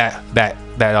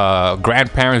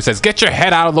grandparent who says, get your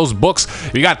head out of those books,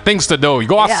 you got things to do, you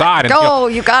go outside,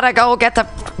 you gotta go get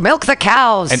milk the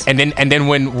cows, and then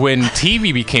when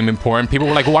TV became important, people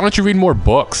were like, well, why don't you read more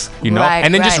books,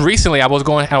 and then just recently I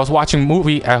was watching a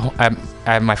movie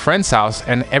at my friend's house,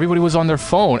 and everybody was on their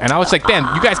phone, and I was like,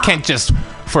 damn, you guys can't just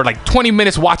for like 20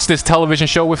 minutes watch this television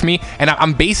show with me, and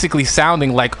I'm basically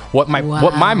sounding like what my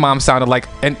mom sounded like,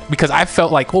 and because I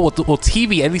felt like, well,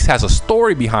 TV at least has a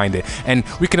story behind it, and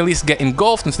we can at least get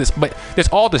engulfed into this, but there's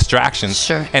all distractions.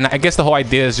 Sure. And I guess the whole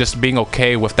idea is just being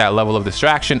okay with that level of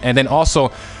distraction, and then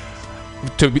also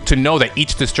to know that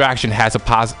each distraction has a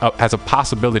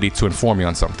possibility to inform you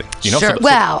on something. Sure.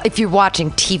 Well, if you're watching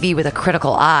TV with a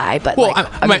critical eye, but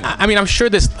I mean, I'm sure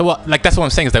this. Well, like that's what I'm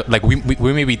saying is that like we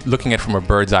may be looking at it from a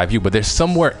bird's eye view, but there's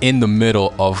somewhere in the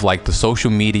middle of like the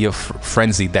social media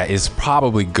frenzy that is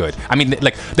probably good. I mean,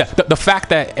 like the fact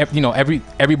that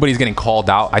everybody's getting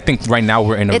called out. I think right now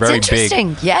we're in a very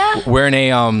big. Yeah. We're in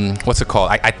a what's it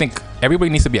called? I think everybody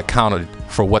needs to be accountable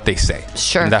for what they say.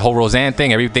 Sure. And that whole Roseanne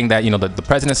thing, everything that, the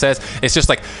president says, it's just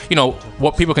like,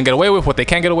 what people can get away with, what they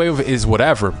can't get away with is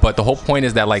whatever. But the whole point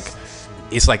is that, like,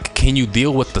 it's like, can you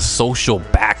deal with the social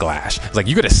backlash? It's like,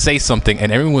 you got to say something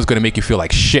and everyone's going to make you feel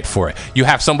like shit for it. You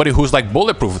have somebody who's like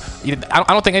bulletproof. I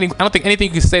don't think anything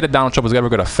you can say to Donald Trump is ever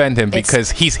going to offend him,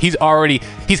 because he's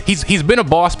been a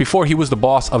boss before he was the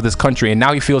boss of this country, and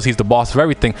now he feels he's the boss of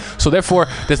everything. So therefore,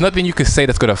 there's nothing you can say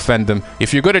that's going to offend him.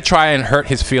 If you're going to try and hurt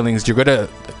his feelings,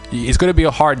 it's going to be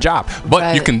a hard job.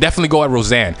 But you can definitely go at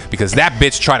Roseanne, because that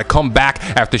bitch tried to come back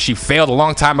after she failed a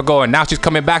long time ago, and now she's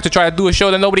coming back to try to do a show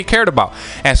that nobody cared about.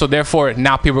 And so therefore,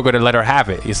 now people are going to let her have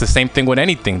it. It's the same thing with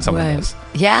anything someone does.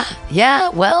 Yeah.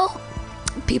 Well,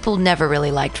 people never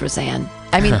really liked Roseanne.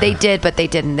 I mean, they did, but they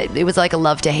didn't. It was like a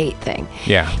love to hate thing.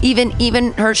 Yeah.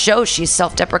 Even her show, she's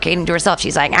self-deprecating to herself.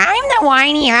 She's like, I'm the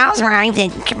whiny housewife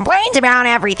that complains about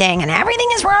everything, and everything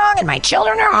is wrong, and my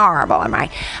children are horrible, and my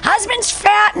husband's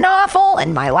fat and awful,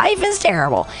 and my life is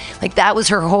terrible. Like, that was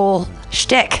her whole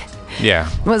shtick. Yeah.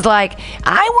 Was like,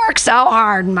 I work so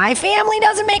hard, and my family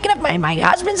doesn't make enough money. My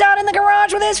husband's out in the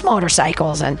garage with his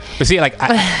motorcycles. But see, like,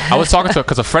 I was talking to her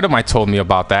because a friend of mine told me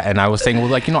about that, and I was saying, well,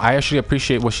 like, I actually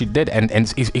appreciate what she did, and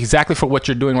exactly for what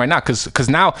you're doing right now, because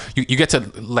now you get to,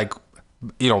 like,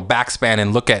 backspan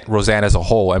and look at Roseanne as a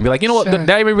whole and be like, what, did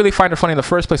I even really find her funny in the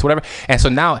first place, whatever. And so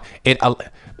now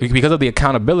because of the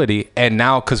accountability, and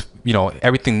now because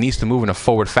everything needs to move in a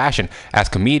forward fashion, as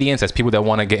comedians, as people that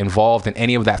want to get involved in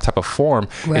any of that type of form,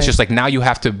 it's just like, now you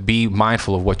have to be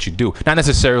mindful of what you do, not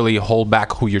necessarily hold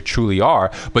back who you truly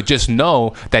are, but just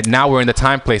know that now we're in the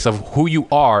time place of who you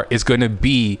are is going to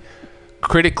be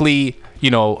critically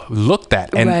looked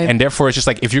at, and therefore it's just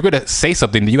like, if you're going to say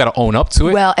something, you got to own up to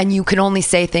it. Well, and you can only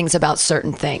say things about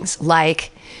certain things, like,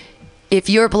 if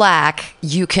you're black,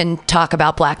 you can talk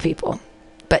about black people.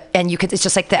 It's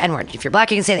just like the N-word. If you're black,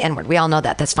 you can say the N-word. We all know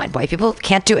that. That's fine. White people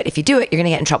can't do it. If you do it, you're going to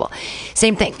get in trouble.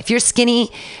 Same thing. If you're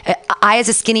skinny, I, as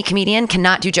a skinny comedian,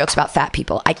 cannot do jokes about fat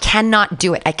people. I cannot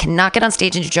do it. I cannot get on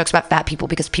stage and do jokes about fat people,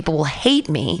 because people will hate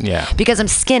me because I'm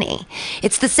skinny.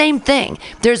 It's the same thing.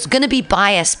 There's going to be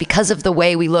bias because of the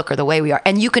way we look or the way we are.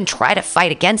 And you can try to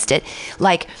fight against it.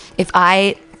 Like,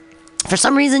 for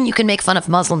some reason, you can make fun of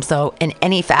Muslims, though, in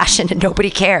any fashion, and nobody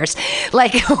cares.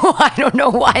 Like, I don't know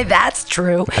why that's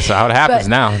true. That's how it happens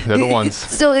now. They're the ones.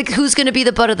 So, like, who's going to be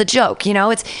the butt of the joke?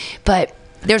 But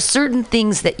there's certain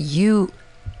things that you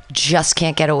just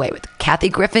can't get away with. Kathy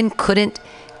Griffin couldn't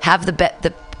have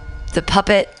the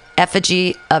puppet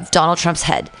effigy of Donald Trump's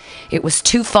head. It was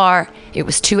too far. It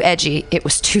was too edgy. It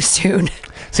was too soon.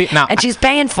 See, now, and she's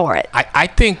paying for it. I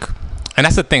think, and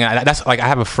that's the thing. That's like, I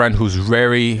have a friend who's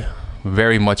very,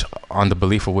 very much on the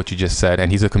belief of what you just said,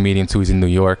 and he's a comedian too. He's in New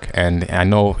York, and I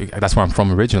know that's where I'm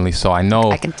from originally, so I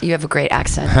know you have a great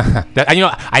accent.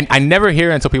 I never hear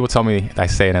it until people tell me I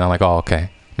say it, and I'm like, oh, okay,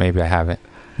 maybe I haven't.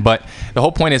 But the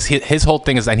whole point is, his whole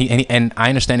thing is that and I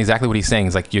understand exactly what he's saying.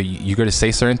 It's like, you're going to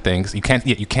say certain things. You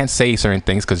can't say certain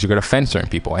things because you're going to offend certain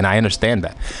people, and I understand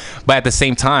that. But at the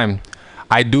same time,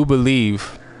 I do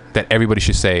believe that everybody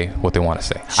should say what they want to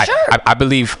say. Sure. I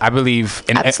believe, and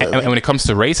when it comes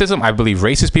to racism, I believe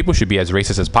racist people should be as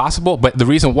racist as possible. But the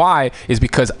reason why is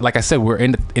because, like I said, we're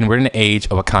in an age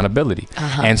of accountability,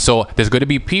 and so there's going to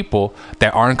be people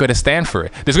that aren't going to stand for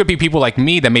it. There's going to be people like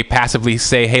me that may passively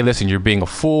say, "Hey, listen, you're being a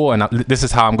fool, and this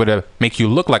is how I'm going to make you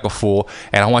look like a fool,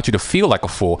 and I want you to feel like a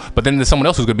fool." But then there's someone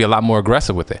else who's going to be a lot more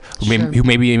aggressive with it, who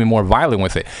may be even more violent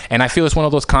with it. And I feel it's one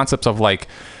of those concepts of like,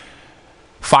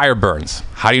 fire burns.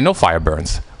 How do you know fire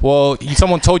burns? Well,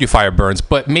 someone told you fire burns,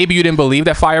 but maybe you didn't believe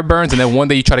that fire burns, and then one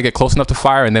day you try to get close enough to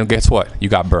fire, and then guess what? You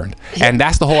got burned. And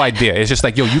that's the whole idea. It's just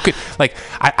like, you could, like,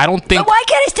 I don't think... But why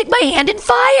can't I stick my hand in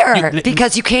fire?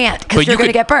 Because you can't, because you're going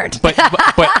to get burned.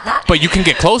 But you can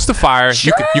get close to fire.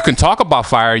 Sure. You can talk about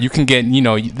fire. You can get,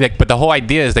 but the whole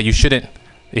idea is that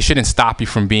it shouldn't stop you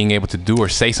from being able to do or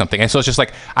say something. And so it's just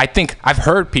like, I think I've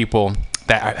heard people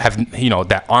that have,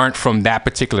 that aren't from that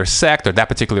particular sect or that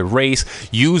particular race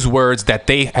use words that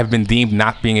they have been deemed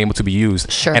not being able to be used.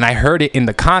 Sure. And I heard it in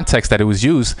the context that it was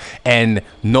used, and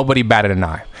nobody batted an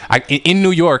eye. In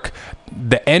New York,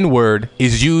 the N-word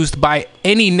is used by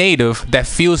any native that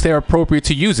feels they're appropriate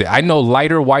to use it. I know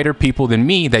lighter, whiter people than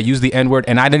me that use the N-word,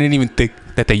 and I didn't even think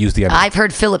that they use the N-word. I've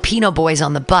heard Filipino boys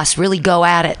on the bus really go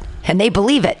at it, and they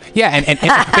believe it. Yeah, and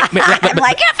I'm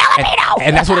like, you're Filipino.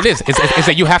 And that's what it is. It's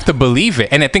that you have to believe it.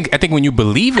 And I think when you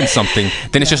believe in something,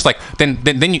 then it's just like then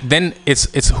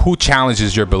it's who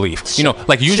challenges your belief.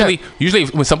 Like usually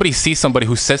when somebody sees somebody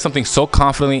who says something so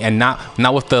confidently and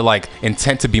not with the like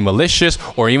intent to be malicious,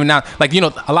 or even not like,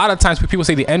 a lot of times people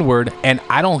say the N-word, and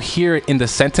I don't hear it in the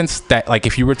sentence that, like,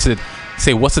 if you were to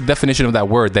say what's the definition of that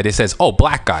word that it says, oh,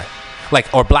 black guy,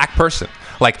 like, or black person.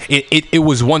 Like it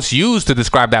was once used to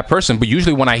describe that person, but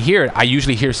usually when I hear it, I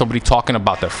usually hear somebody talking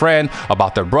about their friend,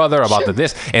 about their brother, about the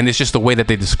this, and it's just the way that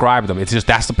they describe them. It's just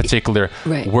that's the particular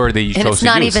word that you chose to use. And it's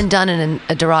not even done in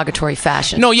a derogatory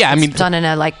fashion. No, yeah, it's done in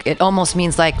a like it almost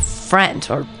means like friend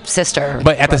or sister.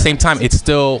 But at the same time, it's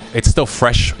still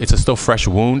fresh. It's a still fresh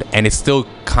wound, and it's still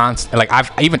constant. Like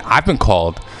I've been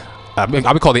called. I've been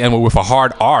called the N-word with a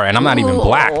hard R, and I'm not even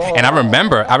black. And I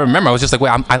remember, I was just like,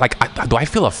 wait, I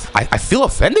feel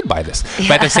offended by this? Yeah.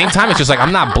 But at the same time, it's just like,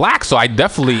 I'm not black, so I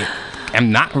definitely am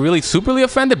not really superly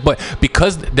offended. But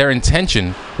because their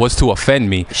intention was to offend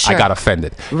me, I got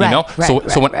offended. Right, you know?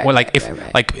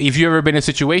 If you ever been in a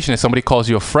situation and somebody calls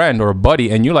you a friend or a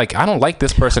buddy, and you're like, I don't like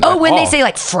this person. Oh, when they say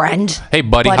like friend. Hey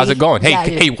buddy, how's it going?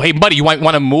 Hey buddy, you might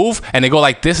want to move, and they go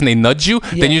like this and they nudge you.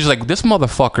 Then you're just like, this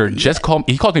motherfucker just called.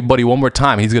 He called me buddy one more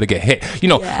time. He's gonna get hit. You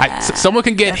know, someone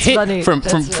can get hit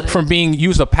from being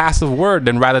used a passive word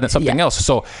than rather than something else.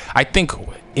 So I think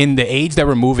in the age that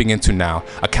we're moving into now,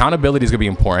 accountability is going to be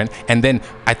important, and then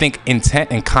I think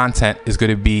intent and content is going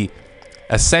to be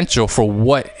essential for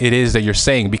what it is that you're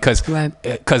saying, because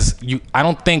I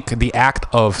don't think the act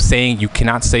of saying you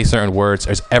cannot say certain words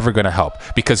is ever going to help,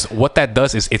 because what that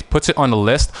does is it puts it on the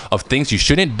list of things you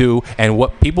shouldn't do, and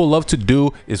what people love to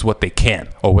do is what they can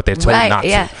or what they're told not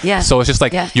to. So it's just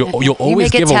like you'll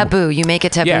always make it taboo. You make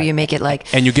it taboo. You make it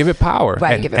like, and you give it power.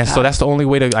 And so that's the only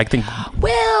way to, I think.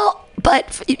 Well,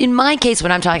 but in my case,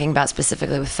 what I'm talking about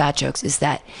specifically with fat jokes is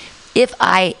that if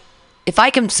I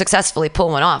can successfully pull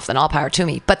one off, then all power to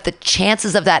me. But the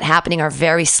chances of that happening are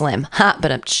very slim.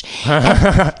 Because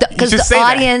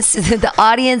the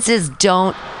audiences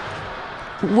don't.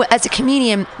 As a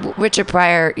comedian, Richard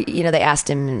Pryor, they asked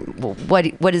him,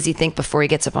 what does he think before he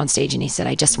gets up on stage? And he said,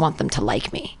 I just want them to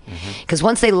like me. Because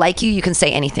once they like you, you can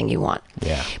say anything you want.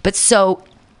 Yeah. But so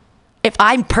if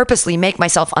I purposely make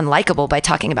myself unlikable by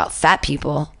talking about fat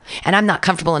people and I'm not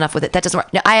comfortable enough with it, that doesn't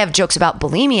work. Now, I have jokes about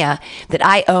bulimia that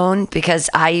I own because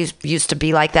I used to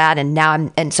be like that, and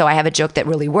now so I have a joke that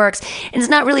really works. And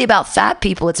it's not really about fat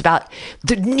people, it's about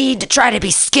the need to try to be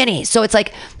skinny. So it's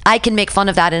like I can make fun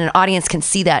of that and an audience can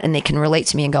see that and they can relate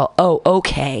to me and go, oh,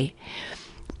 okay.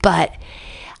 But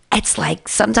it's like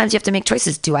sometimes you have to make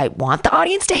choices. Do I want the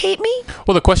audience to hate me?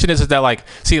 Well, the question is that like,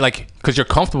 see, like, because you're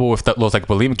comfortable with those like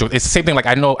bulimic jokes. It's the same thing. Like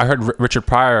I heard Richard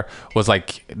Pryor was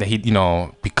like that he,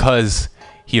 because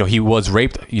he was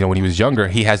raped, when he was younger,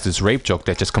 he has this rape joke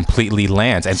that just completely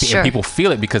lands, and people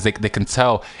feel it because they can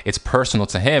tell it's personal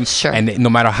to him. Sure. And no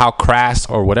matter how crass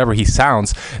or whatever he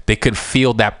sounds, they could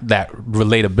feel that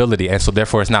relatability, and so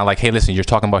therefore it's not like, hey, listen, you're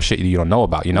talking about shit you don't know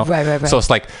about, Right. So it's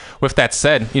like, with that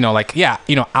said,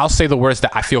 I'll say the words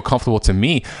that I feel comfortable to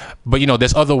me, but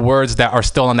there's other words that are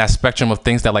still on that spectrum of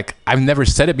things that like I've never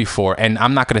said it before, and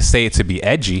I'm not gonna say it to be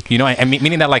edgy, and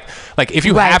meaning that like if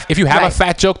you have a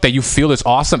fat joke that you feel is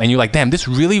awesome and you're like, damn, this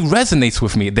really resonates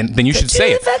with me, then you should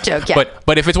say it. Fat joke, yeah.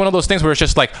 But if it's one of those things where it's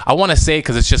just like, I want to say it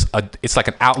because it's like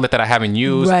an outlet that I haven't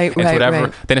used,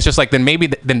 whatever, then it's just like, then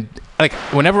maybe like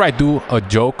whenever I do a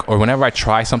joke or whenever I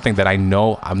try something that I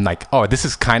know I'm like, oh, this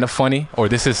is kind of funny, or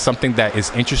this is something that is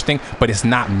interesting, but it's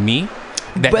not me.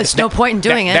 But there's no point in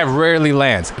doing it. That rarely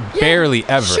lands, barely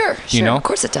ever. Sure. Of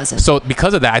course it doesn't. So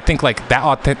because of that, I think like that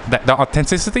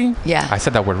authenticity. Yeah. I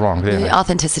said that word wrong. Didn't I?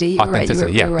 Authenticity.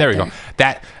 Authenticity. You're right. There we go.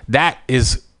 That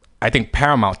is, I think,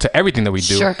 paramount to everything that we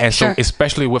do, and so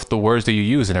especially with the words that you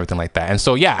use and everything like that. And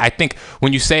so I think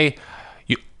when you say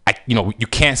you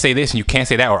can't say this and you can't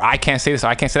say that, or I can't say this or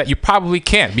I can't say that, you probably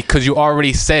can't because you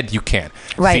already said you can't.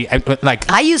 Right. See,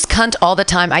 I use cunt all the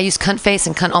time. I use cunt face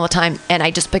and cunt all the time, and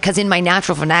because in my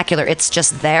natural vernacular it's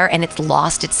just there and it's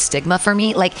lost its stigma for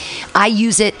me. Like I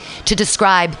use it to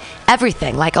describe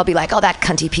everything. Like I'll be like, oh, that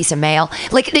cunty piece of mail.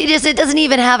 Like it doesn't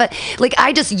even have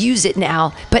I just use it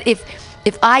now. But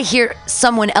if I hear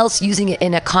someone else using it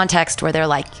in a context where they're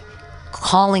like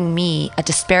calling me a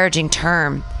disparaging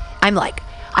term, I'm like,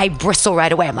 I bristle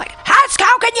right away. I'm like,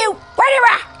 how can you?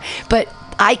 But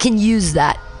I can use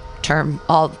that term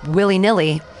all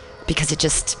willy-nilly because it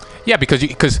just... Yeah, because you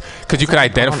could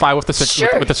identify with the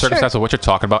circumstance of what you're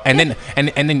talking about. And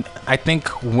then I think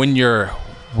when you're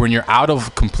out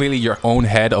of completely your own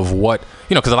head of what...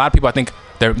 because a lot of people, I think,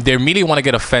 they immediately want to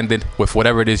get offended with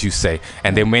whatever it is you say,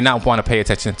 and they may not want to pay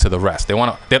attention to the rest. They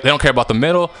don't care about the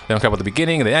middle, they don't care about the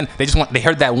beginning and the end. They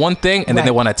heard that one thing and then they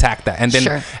want to attack that, and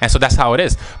then and so that's how it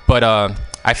is. But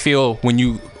I feel when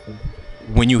you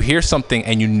hear something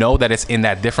and you know that it's in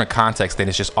that different context, then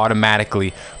it just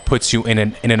automatically puts you in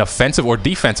an offensive or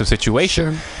defensive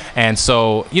situation. And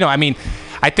so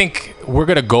I think we're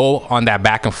gonna go on that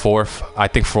back and forth. I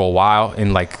think for a while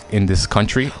in this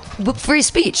country. But free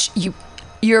speech,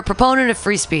 you're a proponent of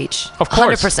free speech. Of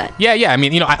course, 100%. Yeah. I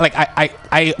mean,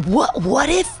 I What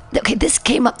if? Okay, this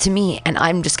came up to me, and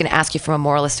I'm just going to ask you from a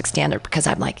moralistic standard because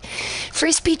I'm like,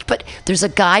 free speech. But there's a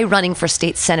guy running for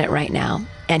state senate right now,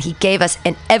 and he gave us,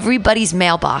 and everybody's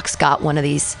mailbox got one of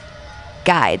these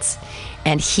guides,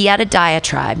 and he had a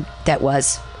diatribe that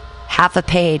was half a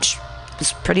page. It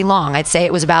was pretty long. I'd say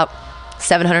it was about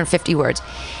 750 words,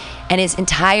 and his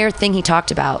entire thing he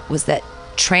talked about was that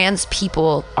trans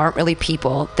people aren't really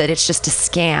people, that it's just a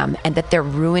scam, and that they're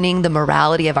ruining the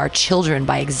morality of our children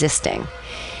by existing.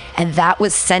 And that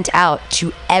was sent out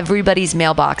to everybody's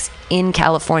mailbox in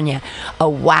California. A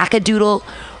wackadoodle,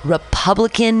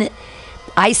 Republican,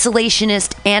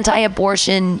 isolationist,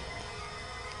 anti-abortion,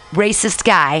 racist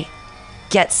guy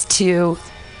gets to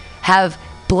have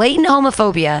blatant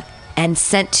homophobia and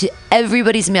sent to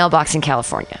everybody's mailbox in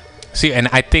California. See, and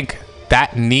I think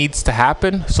that needs to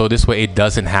happen so this way it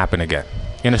doesn't happen again.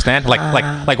 You understand?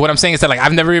 Like what I'm saying is that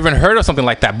I've never even heard of something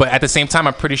like that, but at the same time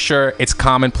I'm pretty sure it's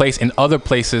commonplace in other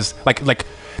places. Like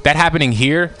that happening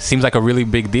here seems like a really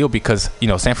big deal because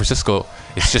San Francisco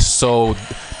is just so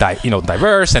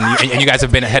diverse, and you guys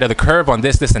have been ahead of the curve on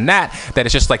this and that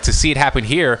it's just like to see it happen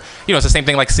here. It's the same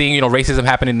thing like seeing racism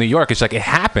happen in New York. It's like it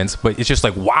happens, but it's just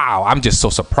like, wow, I'm just so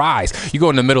surprised. You go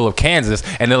in the middle of Kansas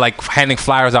and they're like handing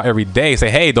flyers out every day, say,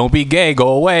 hey, don't be gay, go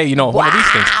away. Wow, all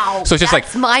these things. So it's just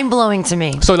that's mind blowing to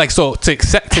me. So to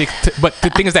accept, but the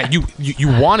thing is that you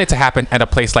want it to happen at a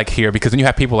place like here, because then you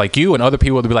have people like you and other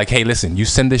people to be like, hey, listen, you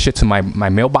send this shit to my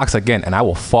mailbox again, and I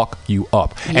will fuck you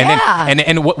up. Yeah.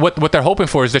 And what they're hoping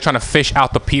for is they're trying to fish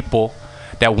out the people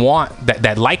that want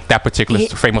that like that particular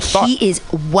frame of thought. He is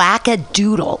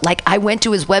wackadoodle. Like, I went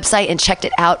to his website and checked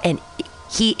it out, and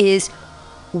he is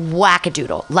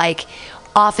wackadoodle. Like,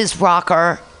 off his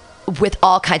rocker with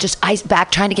all kinds,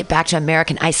 trying to get back to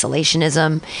American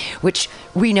isolationism, which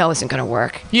we know isn't going to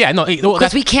work. Yeah, no,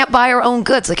 because we can't buy our own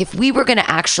goods. Like, if we were going to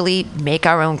actually make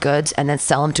our own goods and then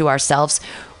sell them to ourselves,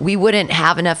 we wouldn't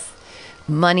have enough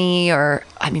money, or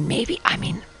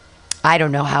I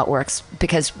don't know how it works,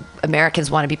 because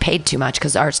Americans want to be paid too much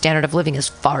because our standard of living is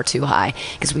far too high,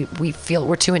 because we feel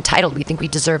we're too entitled. We think we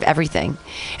deserve everything.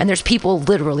 And there's people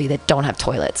literally that don't have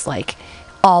toilets, like,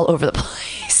 all over the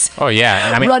place. Oh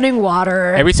yeah, and running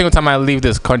water. Every single time I leave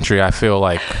this country, I feel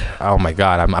like, oh my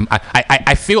God,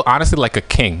 I feel honestly like a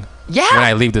king. Yeah. When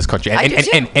I leave this country,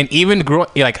 and even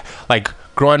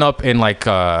growing up in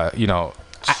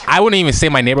I wouldn't even say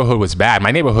my neighborhood was bad.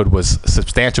 My neighborhood was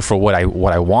substantial for what I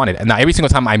wanted. And now every single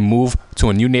time I move to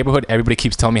a new neighborhood, everybody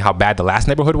keeps telling me how bad the last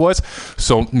neighborhood was.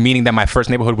 So meaning that my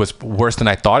first neighborhood was worse than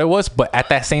I thought it was. But at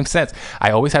that same sense,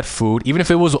 I always had food, even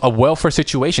if it was a welfare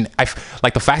situation.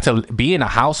 Like the fact to be in a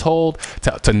household,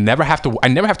 to never have to, I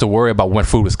never have to worry about when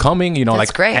food was coming.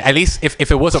 That's great. At least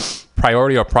if it was a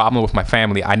priority or problem with my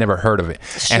family, I never heard of it.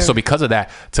 Sure. And so because of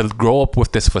that, to grow up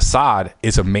with this facade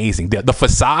is amazing. The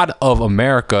facade of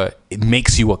America, it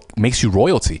makes you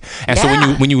royalty. And so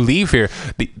when you leave here,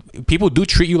 people do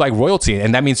treat you like royalty,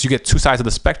 and that means you get two sides of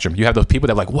the spectrum. You have those people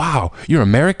that are like, wow, you're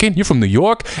American, you're from New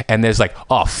York, and there's like,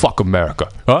 oh, fuck America,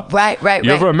 huh? Right.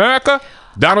 You're from America,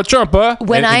 Donald Trump, huh?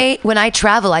 When I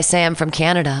travel, I say I'm from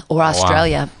Canada or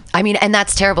Australia. Wow. I mean, and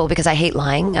that's terrible because I hate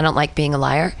lying. I don't like being a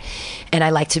liar, and I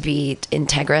like to be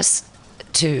integrous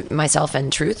to myself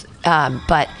and truth.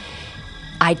 But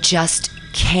I just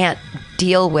can't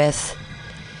deal with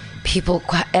people,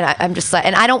 and I'm just like,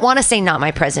 and I don't want to say not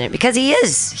my president, because he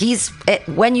is.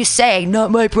 When you say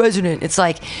not my president, it's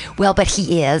like, well, but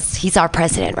he is. He's our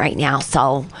president right now.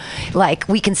 So, like,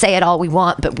 we can say it all we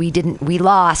want, but we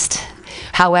lost.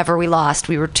 However, we lost.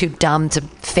 We were too dumb to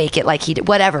fake it like he did.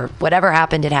 Whatever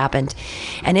happened, it happened,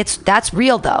 and that's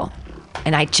real though.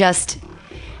 And I just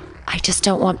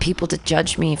don't want people to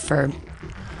judge me for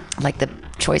like the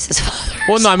choices of others.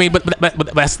 Well, no, I mean, but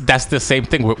that's the same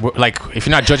thing. We're like, if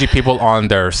you're not judging people on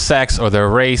their sex or their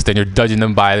race, then you're judging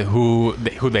them by who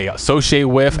they associate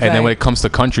with. Right. And then when it comes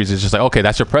to countries, it's just like, okay,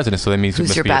 that's your president, so that means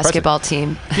who's your basketball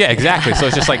team? Yeah, exactly. So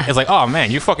it's like, oh man,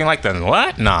 you fucking like them?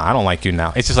 What? Nah, I don't like you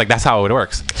now. It's just like that's how it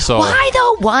works. So why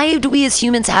though? Why do we as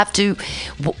humans have to?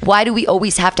 Why do we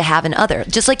always have to have an other?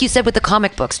 Just like you said with the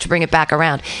comic books, to bring it back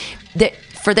around,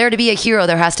 for there to be a hero,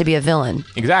 there has to be a villain.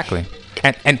 Exactly.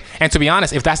 And to be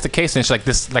honest, if that's the case, then it's like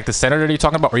this, like the senator you're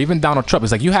talking about, or even Donald Trump,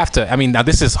 it's like you have to. I mean, now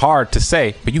this is hard to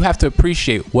say, but you have to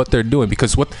appreciate what they're doing,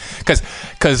 because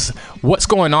what's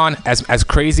going on, as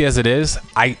crazy as it is,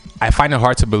 I find it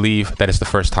hard to believe that it's the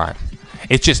first time.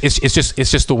 it's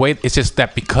just the way. It's just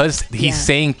that because he's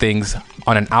saying things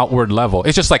on an outward level.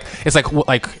 It's just like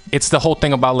it's the whole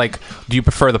thing about like, do you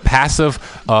prefer the passive,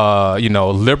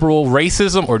 liberal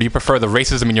racism, or do you prefer the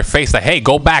racism in your face that, hey,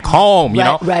 go back home, you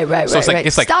know? Right. So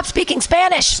it's like stop speaking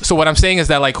Spanish. So what I'm saying is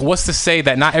that, like, what's to say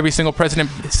that not every single president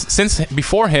since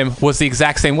before him was the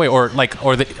exact same way, or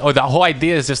the whole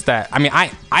idea is just that. I mean,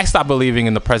 I stopped believing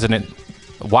in the president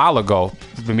a while ago,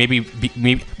 maybe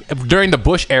during the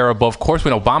Bush era, but of course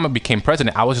when Obama became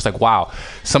president, I was just like, wow,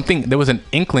 there was an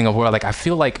inkling of where, like, I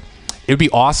feel like it would be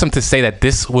awesome to say that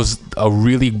this was a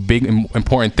really big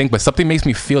important thing, but something makes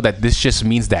me feel that this just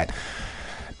means that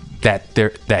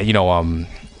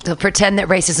So pretend that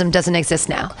racism doesn't exist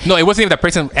now. No, it wasn't even that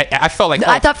person. I felt like...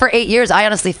 I thought for 8 years, I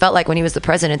honestly felt like when he was the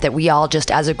president that we all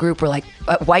just as a group were like,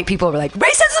 white people were like,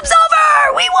 racism's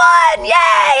over! We won!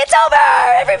 Yay! It's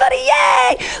over! Everybody,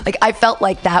 yay! Like, I felt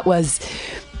like that was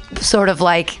sort of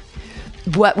like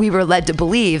what we were led to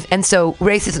believe. And so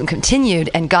racism continued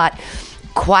and got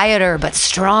quieter but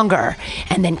stronger,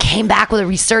 and then came back with a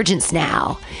resurgence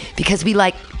now because we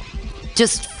like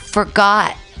just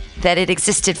forgot that it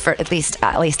existed. For at least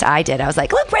I did. I was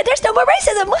like, look, there's no more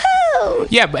racism. Woohoo!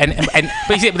 Yeah, but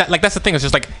you see, like, that's the thing. It's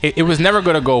just like it was never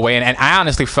going to go away. And I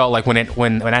honestly felt like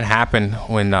when that happened,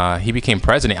 when he became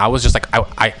president, I was just like,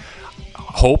 I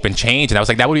hope and change, and I was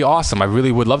like, that would be awesome. I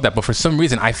really would love that. But for some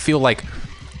reason, I feel like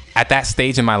at that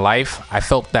stage in my life, I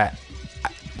felt that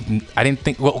I didn't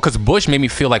think, well, because Bush made me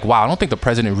feel like, wow, I don't think the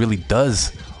president really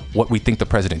does what we think the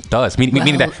president does.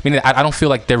 Meaning that I don't feel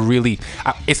like they're really.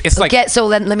 It's like. Okay, so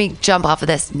let me jump off of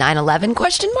this 9/11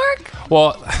 question mark.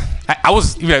 Well, I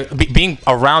was being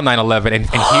around 9/11 and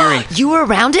hearing. You were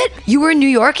around it? You were in New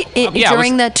York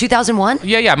during the 2001?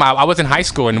 Yeah. I was in high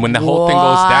school, and when the whole thing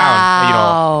goes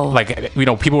down,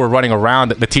 people were running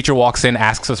around. The teacher walks in,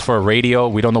 asks us for a radio.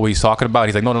 We don't know what he's talking about.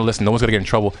 He's like, no, listen, no one's gonna get in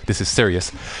trouble. This is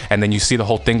serious. And then you see the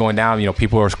whole thing going down.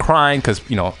 People were crying because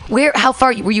Where? How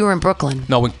far were you? Were in Brooklyn?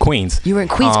 No, in Queens. You were in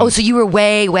Queens. So you were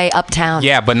way uptown.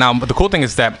 Yeah, but the cool thing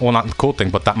is that, well, not the cool thing,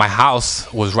 but that my house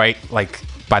was right like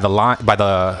by the line, by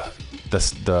the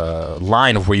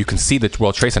line of where you can see the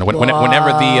World Trade Center.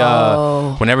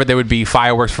 Whenever there would be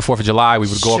fireworks for 4th of July, we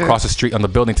would go across the street on the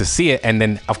building to see it. And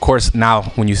then, of course, now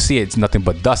when you see it, it's nothing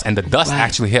but dust. And the dust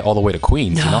actually hit all the way to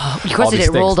Queens. Of course it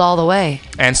rolled all the way.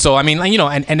 And so, I mean,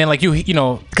 and then like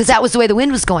because that was the way the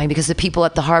wind was going. Because the people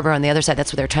at the harbor on the other side,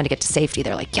 that's where they were trying to get to safety.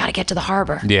 They're like, gotta get to the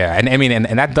harbor. Yeah, and I mean,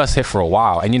 and that dust hit for a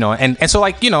while, and so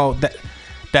like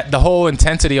that the whole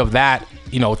intensity of that.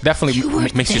 Definitely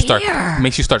makes you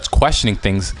start questioning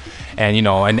things, and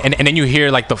and then you hear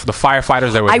like the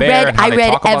firefighters that were there. And how they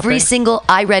talk about things.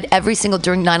 I read every single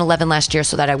during 9/11 last year,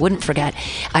 so that I wouldn't forget.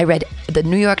 I read the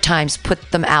New York Times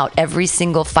put them out, every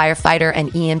single firefighter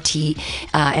and EMT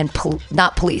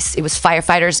not police. It was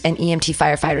firefighters and EMT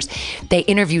firefighters. They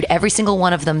interviewed every single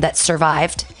one of them that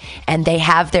survived, and they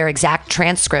have their exact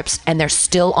transcripts, and they're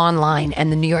still online.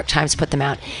 And the New York Times put them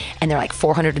out, and they're like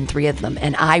 403 of them,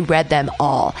 and I read them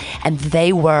all, and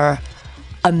they were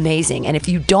amazing. And if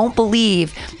you don't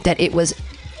believe that it was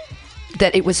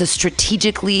a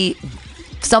strategically,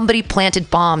 somebody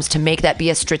planted bombs to make that be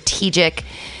a strategic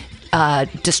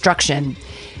destruction,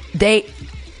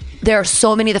 there are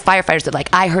so many of the firefighters that like,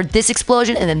 I heard this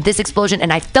explosion and then this explosion,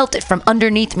 and I felt it from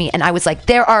underneath me, and I was like,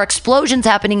 there are explosions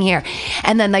happening here.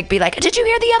 And then like be like, did you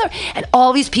hear the other? And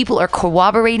all these people are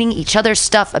corroborating each other's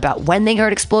stuff about when they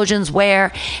heard explosions,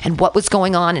 where, and what was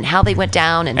going on, and how they went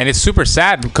down. And it's super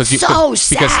sad because a lot of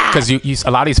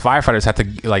these firefighters had to,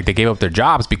 like, they gave up their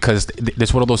jobs because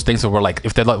it's one of those things that were like,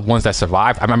 if they're the ones that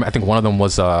survived. I think one of them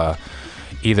was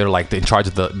either like in charge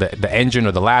of the engine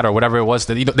or the ladder or whatever it was.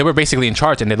 They were basically in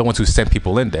charge, and they're the ones who sent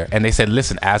people in there. And they said,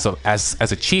 listen, as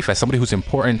a chief, as somebody who's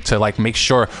important to like make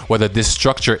sure whether this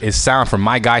structure is sound for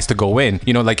my guys to go in,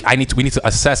 like we need to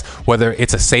assess whether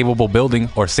it's a savable building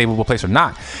or a savable place or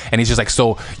not. And he's just like,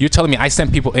 so you're telling me I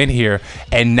sent people in here,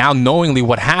 and now knowingly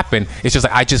what happened, it's just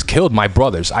like, I just killed my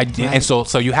brothers. And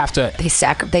so you have to.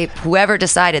 Whoever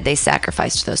decided, they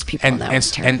sacrificed those people, and that was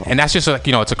terrible. And that's just like,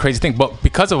 it's a crazy thing. But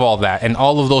because of all that and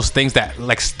all of those things that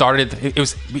like started,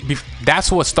 that's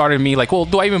what started me like, well,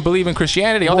 do I even believe in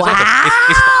Christianity? All this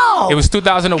it was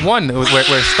 2001 where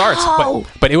it starts,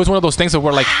 but it was one of those things that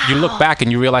were like, you look back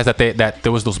and you realize that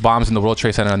there was those bombs in the World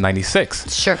Trade Center in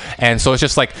 '96. Sure. And so it's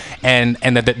just like, and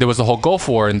that there was the whole Gulf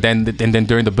War, and then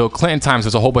during the Bill Clinton times,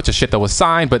 there's a whole bunch of shit that was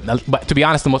signed. But to be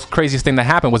honest, the most craziest thing that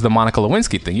happened was the Monica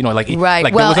Lewinsky thing. Right.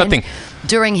 Like there was nothing.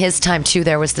 During his time too,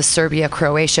 there was the Serbia,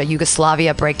 Croatia,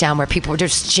 Yugoslavia breakdown where people were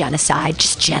just genocide.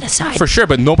 For sure,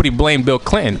 but nobody blamed Bill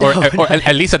Clinton, or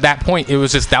at least at that point, it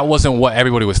was just that wasn't what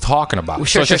everybody was talking about.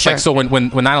 Sure. Sure. like, so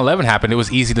when 9/11 happened, it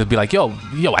was easy to be like, yo,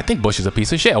 I think Bush is a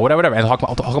piece of shit or whatever, and talk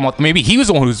about maybe he was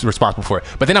the one who's responsible for it.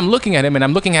 But then I'm looking at him and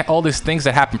I'm looking at all these things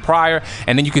that happened prior,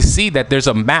 and then you can see that there's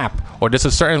a map or there's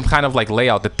a certain kind of like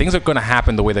layout that things are going to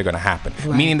happen the way they're going to happen.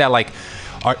 Right. Meaning that like,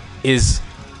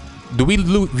 do we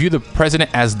view the president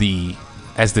as the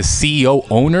CEO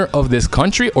owner of this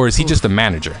country, or is he just a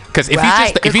manager? Because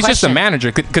if he's just a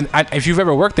manager, if you've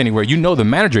ever worked anywhere, you know the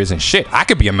manager isn't shit. I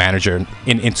could be a manager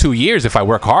in 2 years if I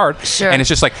work hard. Sure. And it's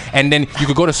just like, and then you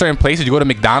could go to certain places, you go to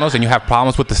McDonald's and you have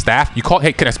problems with the staff. You call,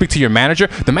 hey, can I speak to your manager?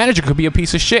 The manager could be a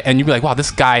piece of shit, and you'd be like, wow,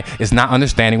 this guy is not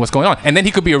understanding what's going on. And then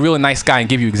he could be a really nice guy and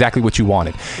give you exactly what you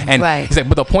wanted. And he's like,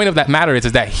 but the point of that matter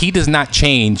is that he does not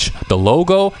change the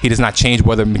logo. He does not change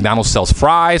whether McDonald's sells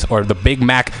fries or the Big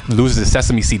Mac loses the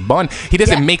sesame seed bun. He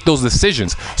doesn't make those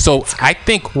decisions. So I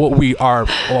think what our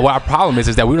problem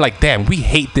is that we're like, damn, we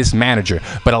hate this manager.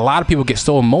 But a lot of people get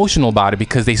so emotional about it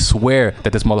because they swear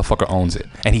that this motherfucker owns it,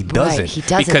 and he doesn't. Right, he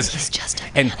doesn't. Because he's just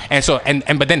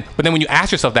but then when you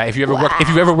ask yourself that, if you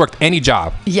ever worked any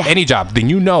job, then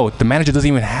you know the manager doesn't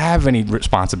even have any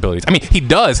responsibilities. I mean, he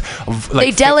does.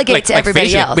 They delegate to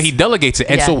everybody else, but he delegates it.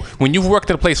 And so when you've worked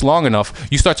at a place long enough,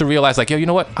 you start to realize like, yo, you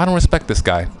know what? I don't respect this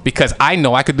guy because I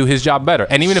know I could do his job better.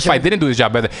 And even if I didn't do his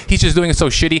job better, he's just doing it so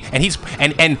shitty,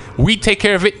 and we take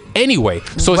care of it anyway.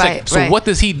 So it's what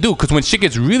does he do? Because when shit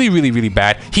gets really, really, really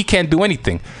bad, he can't do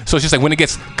anything. So it's just like when it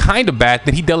gets kind of bad,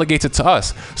 then he delegates it to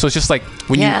us. So it's just like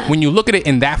when you look at it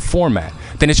in that format,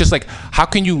 then it's just like, how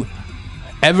can you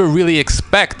ever really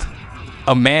expect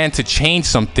a man to change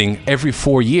something every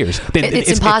 4 years?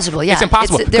 It's impossible. It's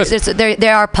impossible.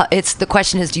 The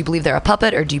question is, do you believe they're a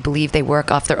puppet, or do you believe they work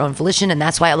off their own volition? And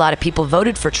that's why a lot of people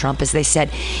voted for Trump, is they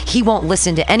said he won't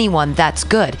listen to anyone. That's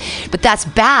good, but that's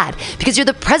bad because you're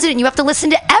the president. You have to listen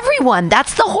to everyone.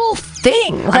 That's the whole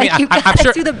thing. Like, you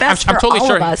gotta do the best for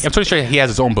all of us. I'm totally sure he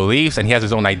has his own beliefs and he has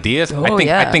his own ideas.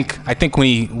 I think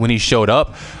when he showed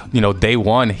up, day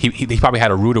one, he probably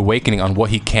had a rude awakening on what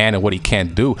he can and what he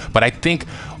can't do. But I think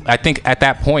at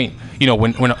that point,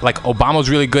 when like Obama's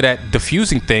really good at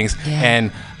diffusing things,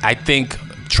 and I think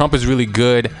Trump is really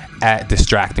good at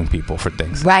distracting people for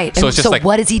things. Right. So it's just like,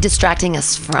 what is he distracting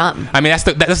us from? I mean, that's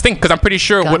the thing, because I'm pretty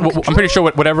sure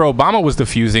whatever Obama was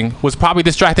diffusing was probably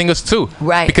distracting us too.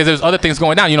 Right. Because there's other things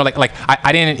going down. Like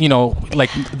I didn't, like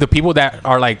the people that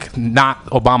are like not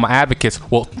Obama advocates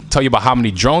will tell you about how many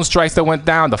drone strikes that went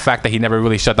down, the fact that he never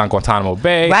really shut down Guantanamo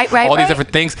Bay, all these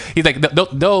different things. He's like,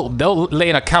 they'll lay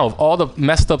an account of all the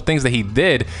messed up things that he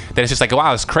did. That it's just like,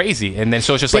 wow, it's crazy. And then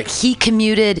so it's just like he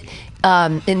commuted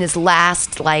in his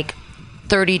last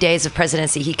 30 days of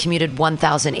presidency, he commuted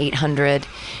 1,800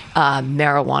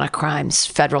 marijuana crimes,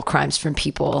 federal crimes from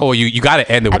people. Oh, you got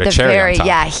to end it with a cherry on top.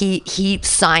 Yeah,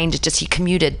 he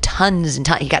commuted tons and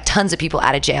tons. He got tons of people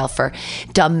out of jail for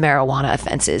dumb marijuana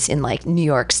offenses in like New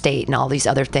York State and all these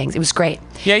other things. It was great.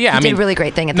 Yeah. He did a really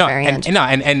great thing at the very end.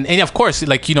 And of course,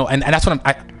 like, and that's what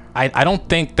I don't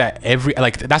think that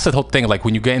that's the whole thing. Like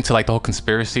when you get into like the whole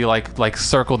conspiracy like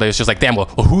circle, there's just like, damn, well,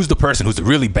 who's the person who's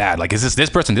really bad? Like, is this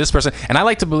person? And I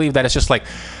like to believe that it's just like,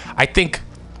 I think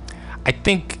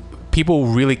people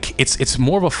really, it's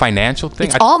more of a financial thing.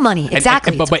 It's all money,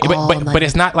 exactly. But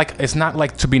it's not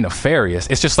like to be nefarious.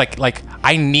 It's just like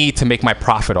I need to make my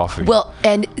profit off of you. Well,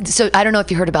 and so I don't know if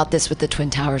you heard about this with the Twin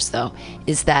Towers though,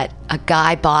 is that a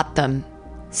guy bought them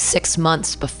 6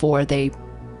 months before a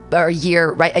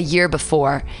year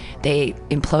before they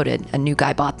imploded. A new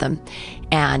guy bought them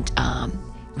and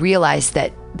realized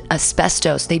that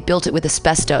asbestos, they built it with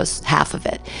asbestos, half of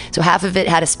it. So half of it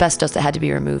had asbestos that had to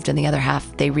be removed, and the other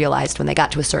half, they realized when they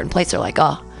got to a certain place, they're like,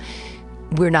 oh,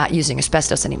 we're not using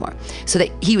asbestos anymore. So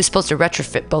that he was supposed to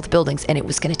retrofit both buildings, and it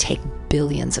was going to take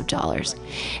billions of dollars.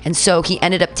 And so he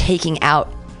ended up taking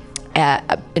out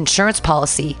an insurance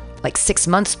policy like 6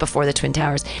 months before the Twin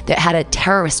Towers that had a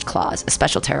terrorist clause, a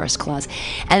special terrorist clause.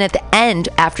 And at the end,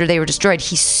 after they were destroyed,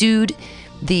 he sued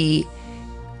the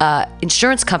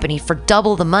insurance company for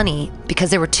double the money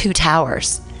because there were 2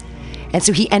 towers. And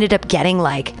so he ended up getting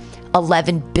like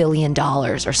 $11 billion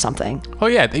or something. Oh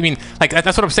yeah, I mean, like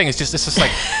that's what I'm saying. It's just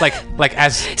like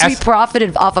as so he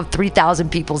profited off of 3,000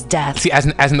 people's deaths. See,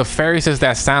 as nefarious as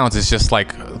that sounds, it's just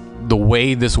like the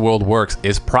way this world works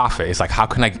is profit. It's like, how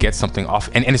can I get something off?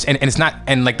 And it's not.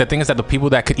 And like the thing is that the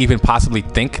people that could even possibly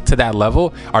think to that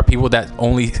level are people that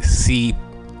only see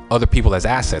other people as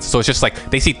assets. So it's just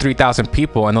like they see 3,000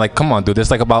 people and they're like, come on, dude,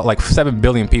 there's like about like 7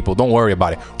 billion people. Don't worry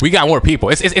about it. We got more people.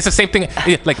 It's the same thing.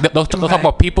 Like they'll talk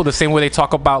about people the same way they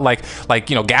talk about like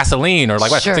gasoline or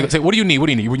like what? Sure. Say, what do you need? What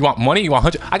do you need? You want money? You want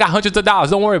hundreds? I got hundreds of dollars.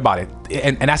 Don't worry about it.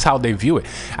 And that's how they view it.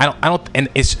 I don't. And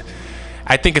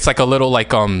I think it's like a little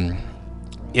like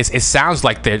it sounds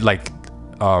like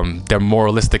they're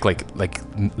moralistic, like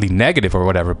negative or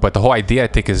whatever. But the whole idea, I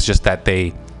think, is just that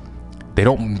they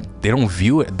don't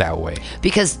view it that way,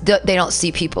 because they don't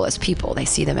see people as people. They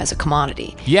see them as a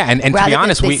commodity. Yeah, and to be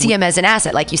honest, they see them as an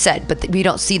asset, like you said, but we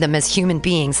don't see them as human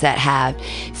beings that have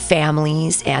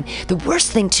families. And the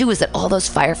worst thing too is that all those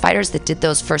firefighters that did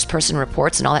those first person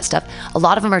reports and all that stuff, a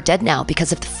lot of them are dead now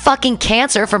because of the fucking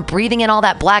cancer from breathing in all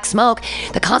that black smoke.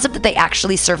 The concept that they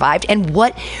actually survived and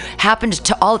what happened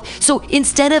to all. So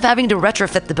instead of having to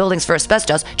retrofit the buildings for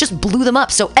asbestos, just blew them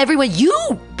up. So everyone,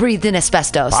 you breathed in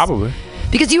asbestos. Probably.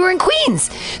 Because you were in Queens.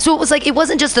 So it was like, it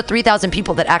wasn't just the 3,000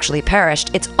 people that actually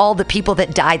perished. It's all the people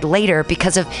that died later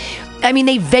because of, I mean,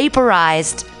 they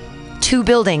vaporized 2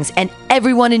 buildings and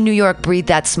everyone in New York breathed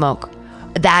that smoke,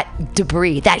 that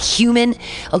debris, that human,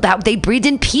 that they breathed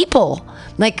in people.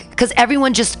 Like, because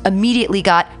everyone just immediately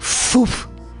got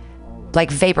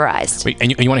like vaporized. Wait, and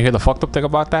you want to hear the fucked up thing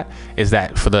about that? Is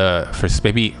that for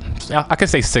maybe, I could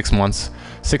say 6 months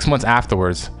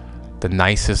afterwards, the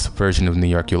nicest version of New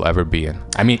York you'll ever be in.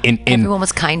 I mean, everyone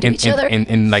was kind to each other.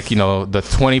 In like, you know, the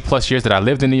 20 plus years that I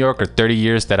lived in New York, or 30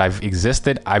 years that I've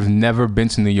existed, I've never been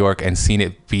to New York and seen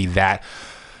it be that.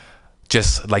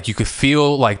 Just like you could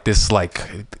feel like this, like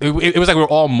it was like we were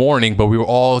all mourning, but we were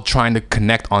all trying to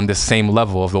connect on this same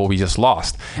level of what we just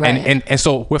lost. Right. And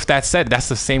so with that said, that's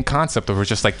the same concept of it's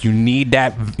just like you need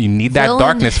that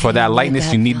darkness for that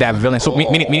lightness. You need that villain. So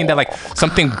meaning that like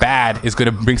something bad is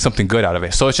gonna bring something good out of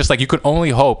it. So it's just like you could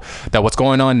only hope that what's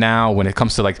going on now when it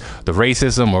comes to like the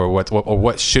racism or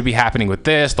what should be happening with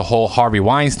this, the whole Harvey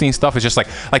Weinstein stuff, is just like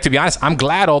to be honest, I'm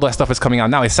glad all that stuff is coming out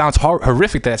now. It sounds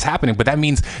horrific that it's happening, but that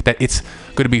means that it's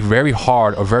going to be very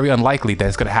hard or very unlikely that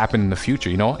it's going to happen in the future.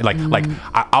 You know, like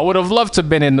I would have loved to have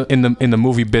been in the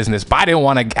movie business, but I didn't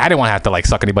want to have to like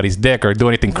suck anybody's dick or do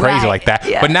anything crazy like that.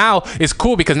 Yeah. But now it's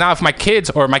cool because now if my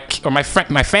kids or my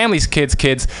family's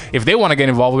kids, if they want to get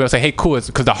involved, we'll say, hey, cool, it's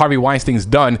because the Harvey Weinstein's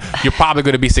done. You're probably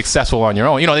going to be successful on your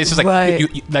own. You know, it's just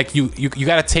like you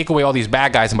got to take away all these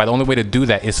bad guys, and by the only way to do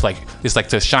that is like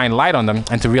to shine light on them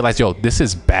and to realize, yo, this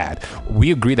is bad.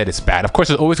 We agree that it's bad. Of course,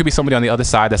 there's always going to be somebody on the other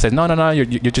side that says, no, you're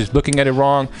just looking at it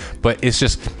wrong. But it's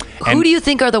just, who do you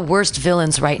think are the worst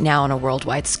villains right now on a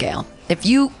worldwide scale? If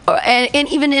you, and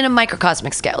even in a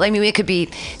microcosmic scale, I mean, it could be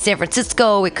San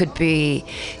Francisco, it could be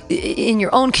in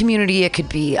your own community, it could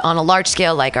be on a large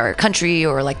scale like our country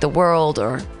or like the world,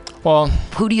 or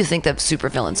who do you think the super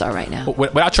villains are right now?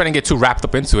 Without trying to get too wrapped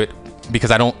up into it,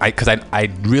 because I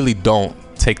really don't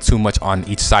take too much on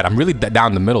each side. I'm really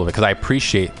down the middle of it because I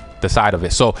appreciate the side of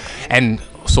it. So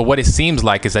what it seems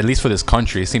like is, at least for this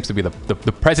country, it seems to be the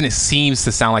president seems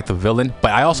to sound like the villain,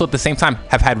 but I also at the same time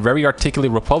have had very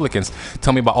articulate Republicans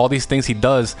tell me about all these things he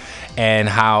does and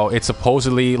how it's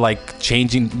supposedly like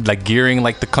changing, like gearing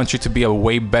like the country to be a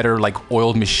way better like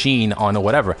oiled machine on or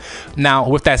whatever. Now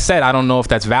with that said, I don't know if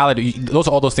that's valid. Those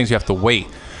are all those things you have to wait.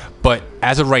 But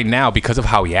as of right now, because of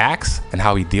how he acts and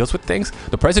how he deals with things,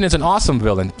 the president's an awesome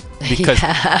villain. Because,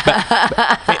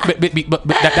 but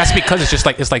that's because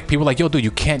it's like people are like, yo, dude,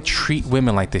 you can't treat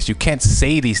women like this. You can't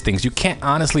say these things. You can't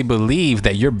honestly believe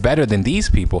that you're better than these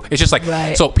people. It's just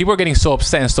like, so people are getting so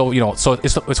upset, and so, you know, so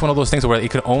it's one of those things where it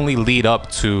could only lead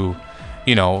up to,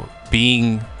 you know,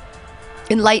 being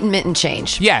enlightenment and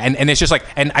change. Yeah, and it's just like,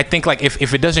 and I think like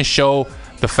if it doesn't show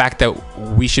the fact that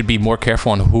we should be more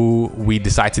careful on who we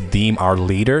decide to deem our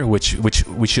leader, which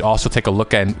we should also take a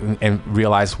look at and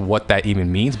realize what that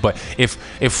even means. But if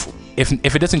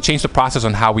it doesn't change the process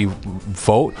on how we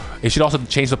vote, it should also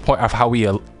change the point of how we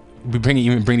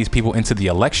bring these people into the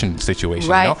election situation.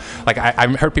 Right. You know, like I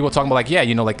heard people talking about like, yeah,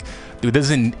 you know, like it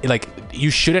doesn't, like you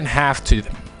shouldn't have to.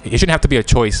 It shouldn't have to be a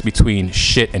choice between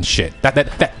shit and shit.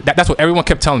 That's what everyone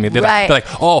kept telling me. They're like,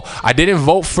 oh, I didn't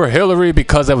vote for Hillary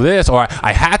because of this, or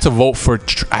I had to vote for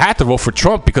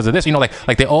Trump because of this. You know,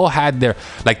 like they all had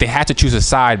they had to choose a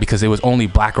side because it was only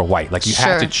black or white. Like you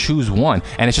had to choose one,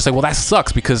 and it's just like, well, that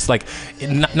sucks because like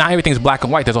not everything's black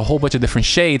and white. There's a whole bunch of different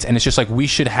shades, and it's just like we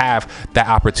should have that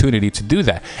opportunity to do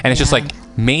that. And it's just like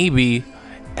maybe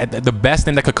the best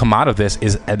thing that could come out of this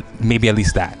is maybe at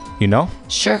least that, you know?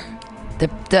 Sure.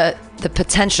 The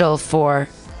potential for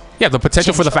the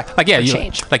potential for the fact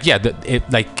change.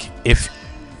 If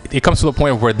it comes to the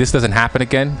point where this doesn't happen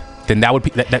again, then that would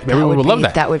be that everyone would love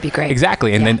that. That would be great.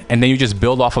 Exactly, and then you just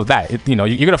build off of that. You know,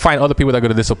 you're gonna find other people that are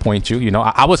gonna disappoint you. You know,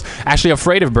 I was actually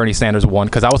afraid of Bernie Sanders won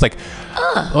because I was like,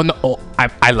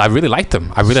 I really liked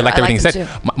him. I really liked everything he said.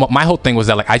 My whole thing was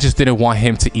that like I just didn't want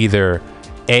him to either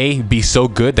A, be so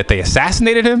good that they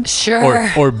assassinated him,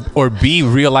 Sure. or B,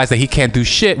 realize that he can't do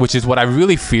shit, which is what I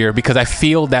really fear, because I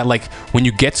feel that like when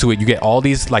you get to it, you get all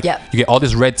these you get all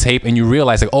this red tape, and you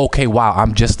realize like, okay, wow,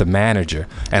 I'm just a manager,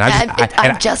 and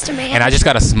I'm just a manager, and I just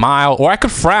gotta smile, or I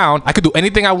could frown, I could do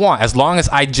anything I want as long as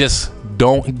I just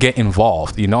don't get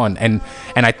involved, you know, and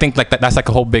I think like that's like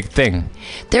a whole big thing.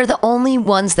 They're the only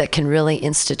ones that can really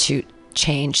institute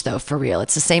change, though, for real.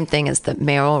 It's the same thing as the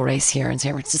mayoral race here in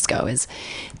San Francisco. Is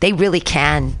they really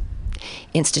can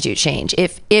institute change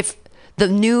if the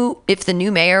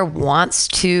new mayor wants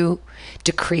to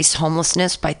decrease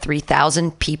homelessness by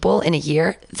 3,000 people in a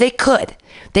year. They could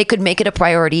make it a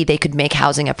priority. They could make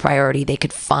housing a priority. They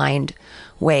could find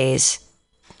ways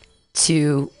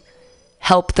to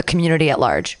help the community at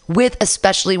large,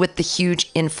 especially with the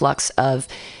huge influx of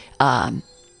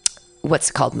what's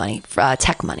it called, money,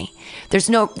 tech money. There's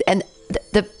no, and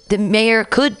the mayor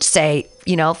could say,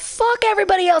 you know, fuck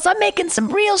everybody else, I'm making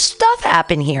some real stuff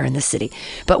happen here in the city.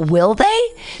 But will they?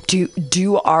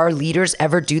 Do our leaders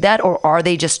ever do that, or are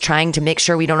they just trying to make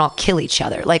sure we don't all kill each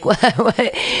other? Like what?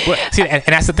 Well, see, and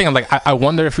that's the thing. I'm like, I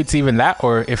wonder if it's even that,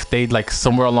 or if they like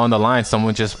somewhere along the line,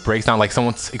 someone just breaks down, like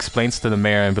someone explains to the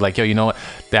mayor and be like, yo, you know what,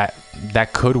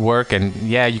 that could work, and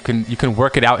yeah, you can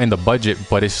work it out in the budget,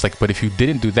 but it's like, but if you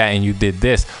didn't do that and you did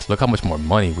this, look how much more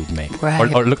money we'd make,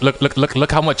 right? Or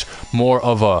look how much more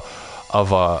of a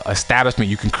establishment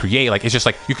you can create. Like, it's just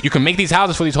like you can make these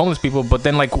houses for these homeless people, but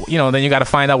then, like, you know, then you got to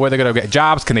find out where they're gonna get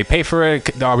jobs. Can they pay for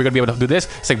it? Are we gonna be able to do this?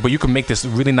 It's like, but you can make this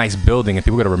really nice building, and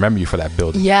people are gonna remember you for that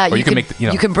building. Yeah, or you can make, you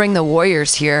know, you can bring the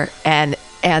Warriors here and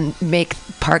make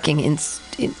parking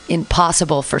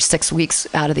impossible for 6 weeks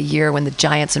out of the year when the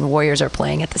Giants and Warriors are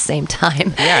playing at the same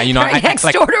time. Yeah, you know, right next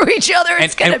door to each other.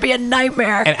 It's gonna be a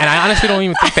nightmare. And I honestly don't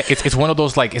even think that it's one of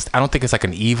those, like, I don't think it's like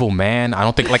an evil man. I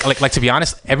don't think like to be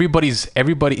honest, everybody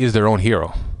is their own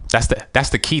hero. That's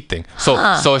the key thing.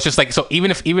 So it's just like, so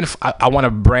even if I want to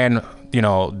brand, you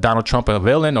know, Donald Trump a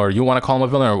villain, or you want to call him a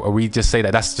villain, or we just say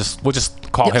we'll just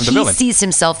call him the villain. He sees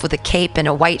himself with a cape and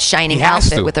a white shining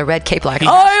outfit with a red cape, like,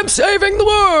 I am saving the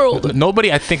world.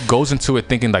 Nobody, I think, goes into it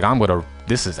thinking like, I'm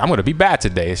gonna be bad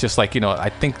today. It's just like, you know, I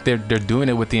think they're doing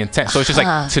it with the intent. So it's just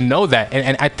like, to know that,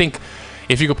 and I think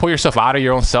if you could pull yourself out of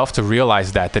your own self to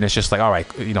realize that, then it's just like, all right,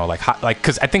 you know, like,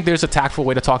 because I think there's a tactful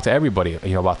way to talk to everybody,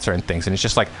 you know, about certain things. And it's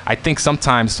just like, I think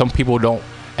sometimes some people don't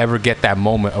ever get that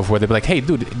moment of where they're like, hey,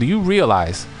 dude, do you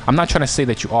realize, I'm not trying to say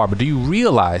that you are, but do you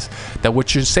realize that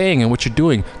what you're saying and what you're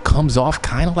doing comes off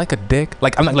kind of like a dick?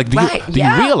 Like, I'm not like, do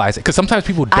you realize it? Because sometimes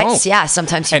people don't.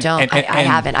 Sometimes you don't. I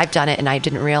haven't. I've done it, and I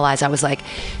didn't realize. I was like,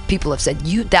 people have said,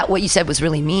 what you said was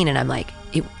really mean, and I'm like,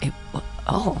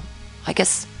 I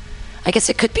guess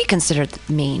it could be considered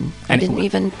mean. I didn't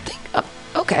even think.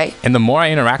 Okay. And the more I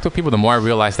interact with people, the more I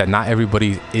realize that not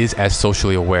everybody is as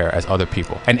socially aware as other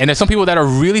people. And there's some people that are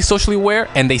really socially aware,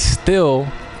 and they still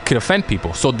could offend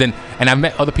people. So then, and I've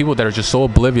met other people that are just so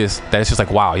oblivious that it's just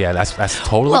like, wow, yeah, that's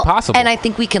totally possible. And I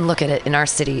think we can look at it in our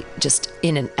city just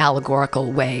in an allegorical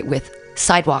way with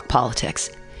sidewalk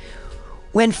politics.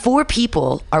 When 4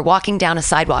 people are walking down a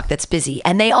sidewalk that's busy,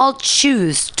 and they all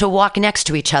choose to walk next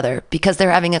to each other because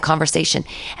they're having a conversation,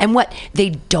 and they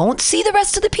don't see the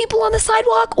rest of the people on the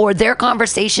sidewalk, or their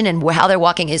conversation and how they're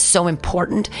walking is so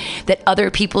important that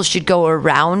other people should go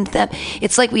around them.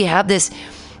 It's like we have this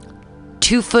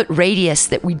 2-foot radius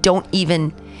that we don't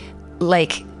even,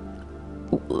 like,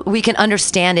 we can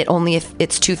understand it only if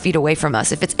it's 2 feet away from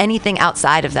us. If it's anything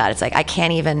outside of that, it's like, I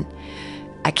can't even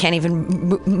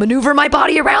maneuver my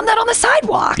body around that on the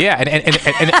sidewalk. Yeah,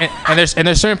 and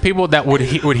there's certain people that would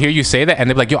hear you say that, and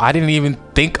they're like, yo, I didn't even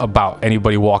think about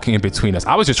anybody walking in between us.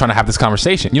 I was just trying to have this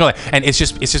conversation, you know, like, and it's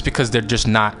just because they're just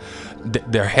not,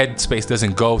 their head space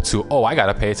doesn't go to, oh, I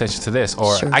gotta pay attention to this,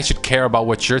 or sure, I should care about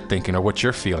what you're thinking or what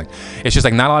you're feeling. It's just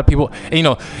like, not a lot of people, and, you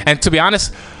know, and to be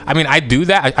honest, I mean, I do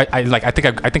that. I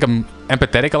think I'm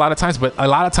empathetic a lot of times, but a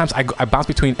lot of times I bounce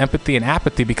between empathy and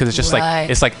apathy, because it's just right,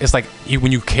 it's like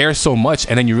when you care so much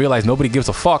and then you realize nobody gives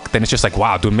a fuck, then it's just like,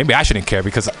 wow, dude, maybe I shouldn't care,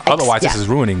 because otherwise this is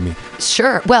ruining me.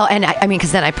 Sure. Well, and I mean,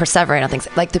 because then I perseverate on things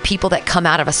like the people that come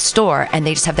out of a store and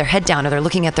they just have their head down or they're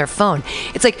looking at their phone.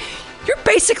 It's like, you're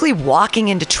basically walking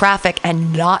into traffic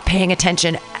and not paying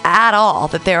attention at all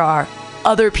that there are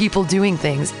other people doing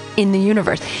things in the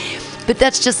universe. But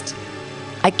that's just,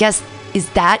 I guess, is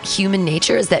that human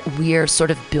nature? Is that we're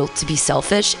sort of built to be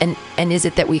selfish? And is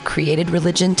it that we created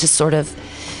religion to sort of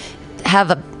have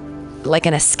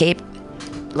an escape,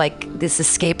 like this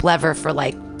escape lever for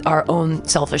like our own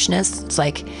selfishness? It's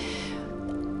like,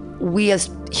 we as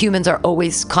humans are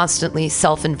always constantly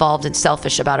self-involved and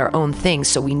selfish about our own things.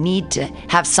 So we need to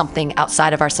have something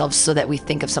outside of ourselves so that we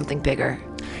think of something bigger.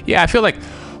 Yeah, I feel like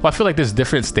there's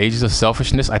different stages of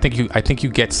selfishness. I think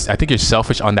you're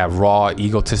selfish on that raw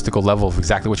egotistical level of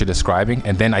exactly what you're describing,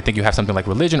 and then I think you have something like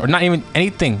religion, or not even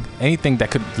anything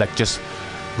that could like just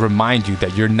remind you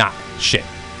that you're not shit.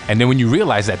 And then when you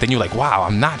realize that, then you're like, wow,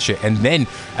 I'm not shit. And then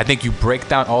I think you break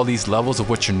down all these levels of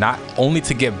what you're not, only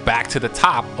to get back to the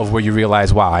top of where you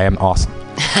realize, wow, I am awesome.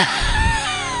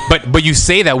 But you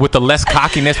say that with the less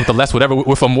cockiness, with the less whatever,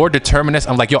 with a more determinedness.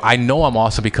 I'm like, yo, I know I'm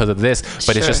awesome because of this.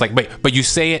 But It's just like, but you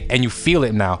say it and you feel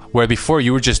it now, where before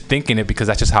you were just thinking it because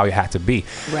that's just how you had to be.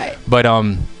 Right. But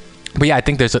yeah, I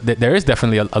think there is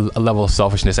definitely a level of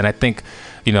selfishness. And I think,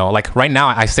 like right now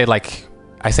I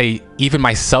say even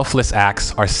my selfless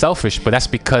acts are selfish, but that's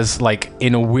because like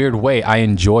in a weird way, I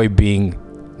enjoy being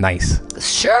nice.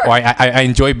 Sure. Or I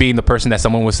enjoy being the person that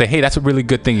someone would say, hey, that's a really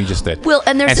good thing you just did. Well,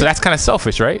 and so that's kind of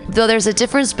selfish, right? Though there's a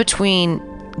difference between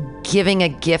giving a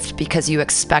gift because you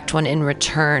expect one in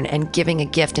return and giving a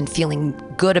gift and feeling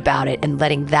good about it and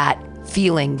letting that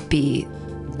feeling be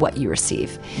what you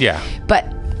receive. Yeah.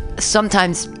 But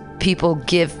sometimes people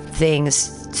give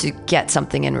things to get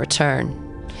something in return.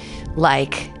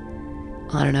 Like,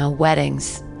 I don't know,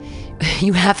 weddings.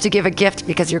 You have to give a gift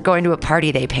because you're going to a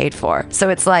party they paid for. So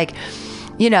it's like,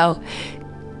 they're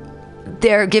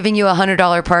giving you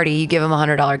 $100 party, you give them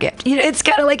 $100 gift. It's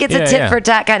kind of like it's a tit for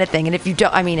tat kind of thing. And if you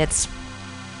don't, I mean, it's,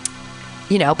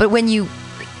 but when you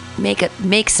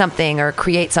make something or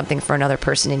create something for another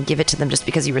person and give it to them just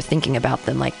because you were thinking about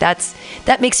them, like that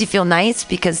makes you feel nice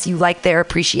because you like their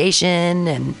appreciation,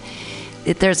 and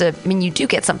you do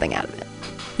get something out of it.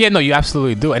 Yeah, no, you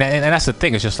absolutely do. And that's the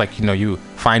thing. It's just like, you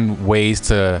find ways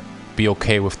to be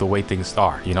okay with the way things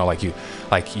are. You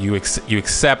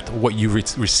accept what you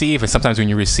receive. And sometimes when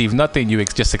you receive nothing, you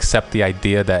just accept the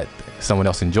idea that someone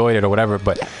else enjoyed it or whatever.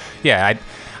 But yeah, I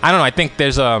don't know. I think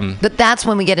there's But that's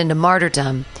when we get into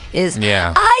martyrdom.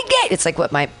 I gave. It's like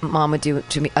what my mom would do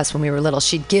to us when we were little.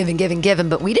 She'd give and give and give,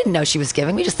 but we didn't know she was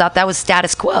giving. We just thought that was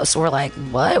status quo. So we're like,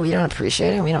 what? We don't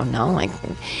appreciate it. We don't know.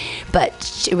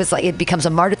 But it was like it becomes a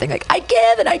martyr thing. Like I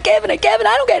give and I give and I give and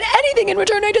I don't get anything in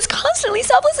return. I just constantly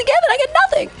selflessly give and I get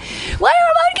nothing. Why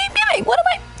am I keep giving? What am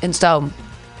I? And so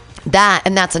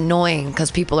that's annoying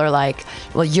because people are like,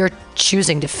 well, you're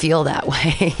choosing to feel that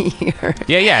way.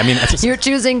 You're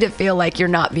choosing to feel like you're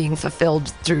not being fulfilled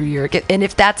through your, and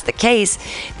if that's the case,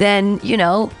 then beat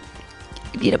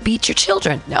your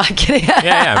children. No, I'm kidding.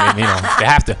 They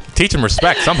have to teach them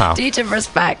respect somehow. Teach them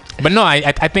respect. But no,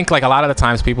 I think like a lot of the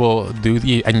times people do,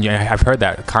 and I've heard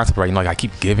that concept, right? Like I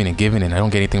keep giving and giving and I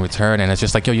don't get anything in return, and it's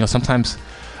just like, sometimes.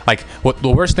 Like what the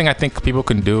worst thing I think people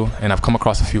can do, and I've come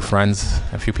across a few friends,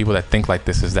 a few people that think like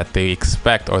this, is that they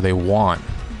expect or they want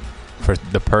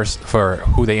for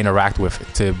who they interact with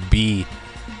to be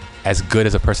as good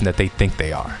as a person that they think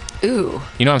they are. Ooh.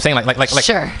 You know what I'm saying? Like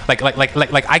sure. Like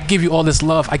I give you all this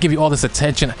love, I give you all this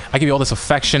attention, I give you all this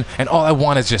affection, and all I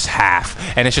want is just half.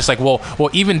 And it's just like, well,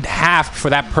 even half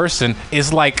for that person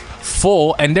is like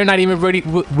full, and they're not even really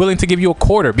willing to give you a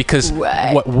quarter because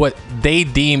what they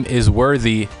deem is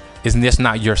worthy is just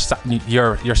not your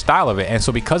style of it. And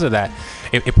so because of that,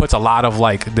 it puts a lot of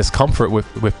like discomfort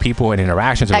with people and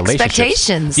interactions and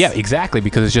expectations. Relationships. Yeah, exactly,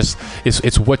 because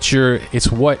it's what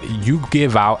you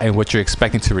give out and what you're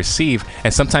expecting to receive.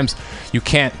 And sometimes you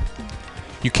can't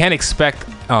expect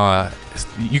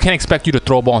you to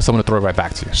throw a ball and someone to throw it right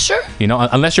back to you. Sure.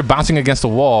 Unless you're bouncing against a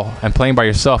wall and playing by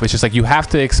yourself, it's just like you have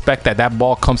to expect that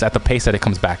ball comes at the pace that it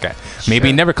comes back at. Maybe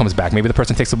it never comes back. Maybe the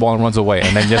person takes the ball and runs away,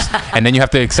 and then you have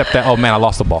to accept that, oh man, I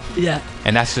lost the ball. Yeah.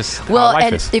 And that's just how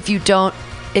life is. If you don't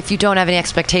have any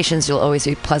expectations, you'll always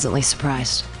be pleasantly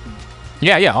surprised.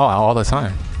 Yeah, all the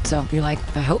time. So you're like,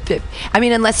 I hope it. I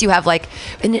mean, unless you have like,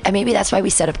 and maybe that's why we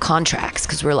set up contracts,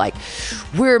 because we're like,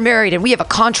 we're married and we have a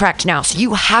contract now, so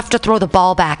you have to throw the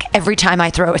ball back every time I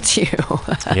throw it to you.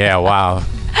 Yeah, wow.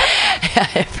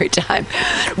 Every time.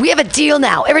 We have a deal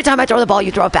now. Every time I throw the ball,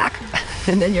 you throw it back.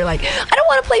 And then you're like, I don't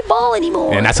want to play ball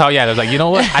anymore. And that's how, they're like, you know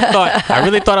what? I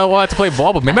really thought I wanted to play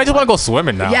ball, but maybe I just want to go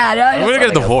swimming now. Yeah, no, I'm going to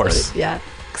get a divorce. Yeah,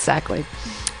 exactly.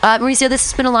 Mauricio,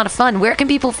 this has been a lot of fun. Where can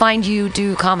people find you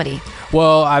do comedy?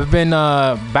 Well, I've been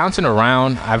bouncing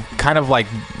around. I've kind of like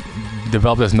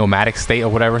developed this nomadic state or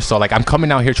whatever. So like I'm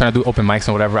coming out here trying to do open mics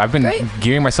and whatever. I've been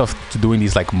gearing myself to doing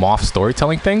these like moth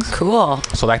storytelling things. Cool.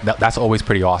 So that's always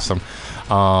pretty awesome.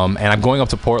 And I'm going up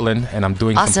to Portland and I'm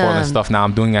doing some Portland stuff now.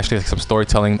 I'm doing actually like some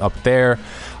storytelling up there,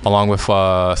 along with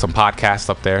some podcasts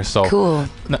up there. So cool.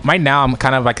 Right now I'm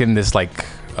kind of like in this like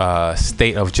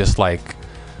state of just like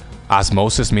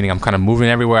osmosis, meaning I'm kind of moving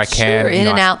everywhere I can. Sure, in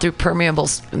and out through permeable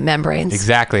membranes.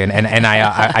 Exactly, and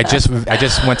I just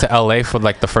went to LA for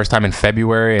like the first time in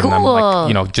February, and Cool.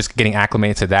 I'm like, just getting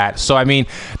acclimated to that. So I mean,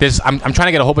 I'm trying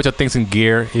to get a whole bunch of things in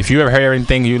gear. If you ever hear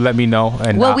anything, you let me know,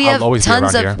 and Well, I'll always be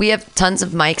around here. we have tons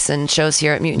of mics and shows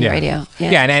here at Mutiny Radio.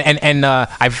 Yeah, and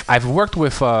I've worked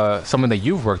with someone that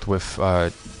you've worked with,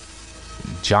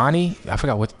 Johnny. I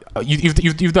forgot what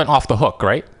you've done Off the Hook,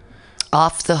 right?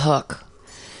 Off the Hook.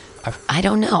 I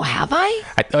don't know. Have I?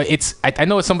 I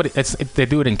know it's somebody. They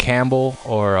do it in Campbell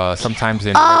or sometimes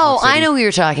in. Oh, Redwood City. I know who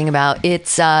you're talking about.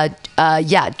 It's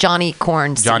Johnny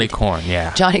Corn. Johnny Corn,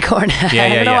 yeah. Johnny Corn. I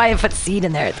don't know why I put seed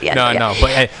in there at the end. No,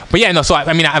 but yeah, no. So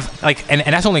I mean, I've like, and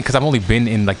that's only because I've only been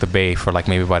in like the Bay for like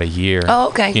maybe about a year. Oh,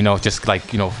 okay. Just like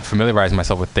familiarizing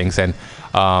myself with things, and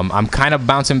I'm kind of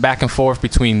bouncing back and forth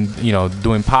between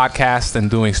doing podcasts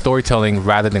and doing storytelling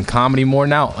rather than comedy more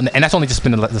now, and that's only just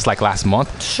been this like last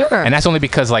month. Sure. And that's only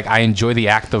because like I enjoy the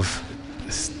act of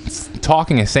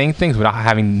talking and saying things without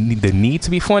having the need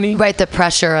to be funny. Right, the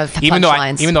pressure of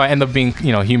punchlines. Even though I end up being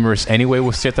humorous anyway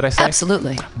with shit that I say.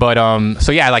 Absolutely. But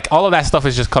so yeah, like all of that stuff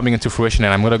is just coming into fruition,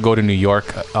 and I'm gonna go to New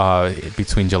York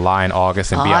between July and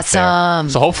August and be out there.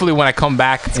 So hopefully when I come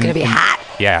back, it's gonna be hot.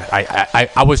 Yeah,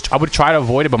 I would try to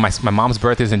avoid it, but my mom's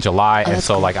birthday is in July, and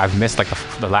so cool. like I've missed like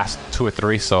the last 2 or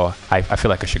 3, so I feel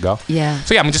like I should go. Yeah.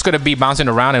 So yeah, I'm just gonna be bouncing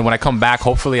around, and when I come back,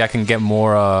 hopefully I can get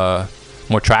more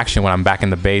traction when I'm back in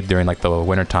the Bay during like the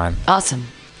winter time. Awesome.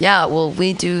 Yeah, well,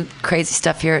 we do crazy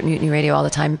stuff here at Mutiny Radio all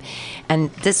the time. And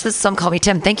this was Some Call Me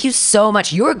Tim. Thank you so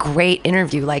much. You're a great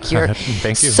interview. Like, you're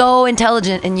Thank you. So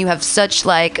intelligent, and you have such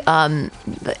like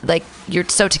you're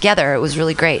so together. It was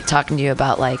really great talking to you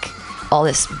about like all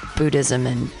this Buddhism,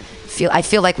 and I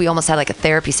feel like we almost had like a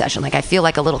therapy session. Like I feel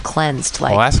like a little cleansed.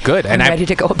 Like, well, that's good. I'm ready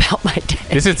to go about my day.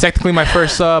 This is technically my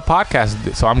first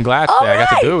podcast, so I'm glad that I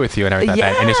got to do it with you and everything like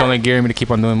that. And it's only gearing me to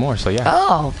keep on doing more. So yeah.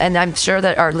 Oh, and I'm sure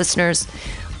that our listeners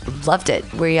loved it.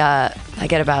 I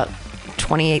get about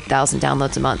 28,000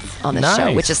 downloads a month on this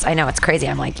show, which is, I know it's crazy.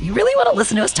 I'm like, you really want to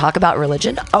listen to us talk about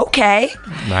religion? Okay.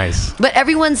 Nice. But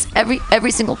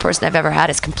every single person I've ever had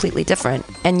is completely different,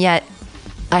 and yet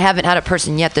I haven't had a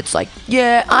person yet that's like,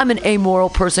 yeah, I'm an amoral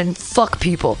person. Fuck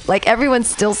people. Like, everyone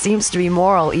still seems to be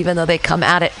moral, even though they come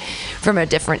at it from a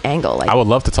different angle. Like, I would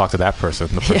love to talk to that person.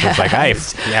 The person's like, hey,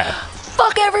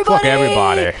 fuck everybody. Fuck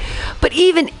everybody. But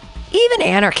even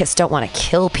anarchists don't want to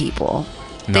kill people.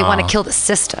 They want to kill the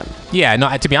system. Yeah,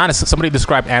 no, to be honest, somebody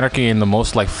described anarchy in the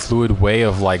most like fluid way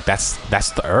of like, that's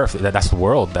the earth, that's the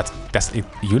world, that's the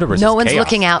universe. No one's chaos.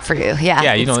 looking out for you.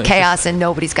 Yeah, it's chaos, and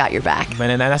nobody's got your back.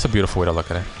 And that's a beautiful way to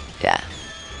look at it. Yeah.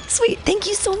 Sweet. Thank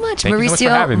you so much, Thank you so much for Mauricio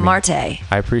having me. Marte.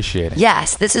 I appreciate it.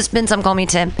 Yes, this has been Some Call Me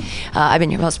Tim. I've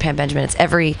been your host, Pam Benjamin. It's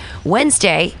every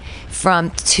Wednesday from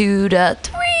 2 to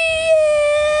 3.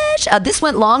 This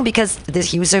went long because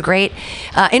he was a great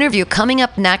interview. Coming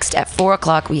up next at 4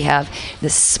 o'clock, we have the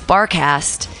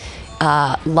Sparkcast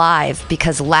live,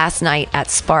 because last night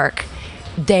at Spark,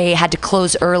 they had to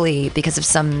close early because of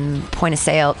some point of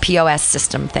sale POS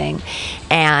system thing.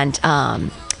 And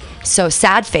so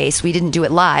sad face, we didn't do it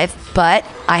live, but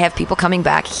I have people coming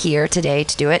back here today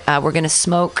to do it. We're going to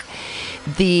smoke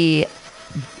the,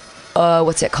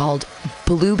 what's it called?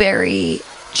 Blueberry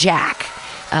Jack.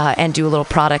 And do a little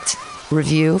product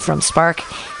review from Spark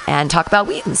and talk about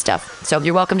weed and stuff. So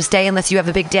you're welcome to stay unless you have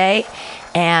a big day.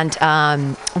 And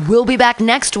we'll be back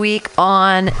next week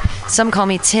on Some Call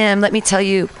Me Tim. Let me tell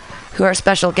you who our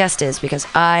special guest is, because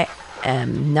I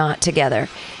am not together.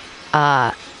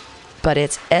 But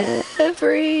it's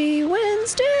every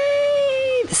Wednesday.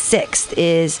 The 6th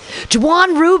is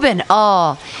Juwan Rubin.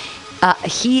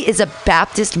 He is a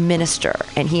Baptist minister,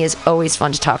 and he is always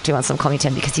fun to talk to on Some Call Me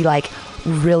Tim, because he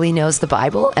really knows the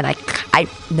Bible, and I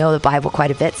know the Bible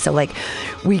quite a bit. So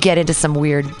we get into some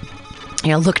weird,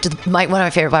 look to one of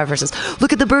my favorite Bible verses.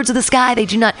 Look at the birds of the sky; they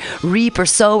do not reap or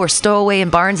sow or stow away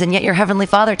in barns, and yet your heavenly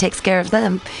Father takes care of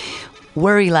them.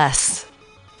 Worry less.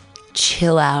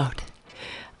 Chill out.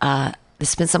 This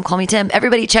has been Some Call Me Tim.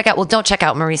 Everybody don't check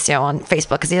out Mauricio on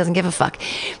Facebook, because he doesn't give a fuck.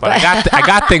 But I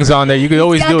got things on there. You can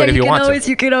always do it if you want to.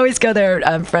 You can always go there,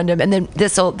 friend him. And then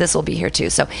this will be here too.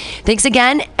 So thanks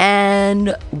again,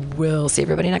 and we'll see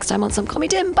everybody next time on Some Call Me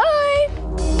Tim. Bye.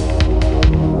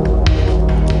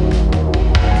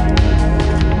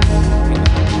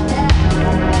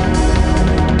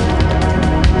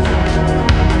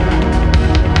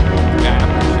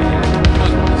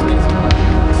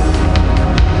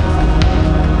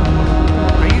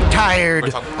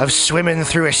 Of swimming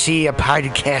through a sea of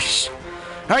podcasts?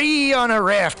 Are ye on a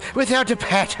raft without a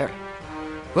paddle?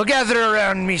 Well, gather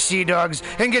around me, sea dogs,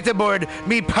 and get aboard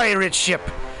me pirate ship,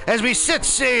 as we set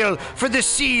sail for the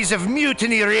seas of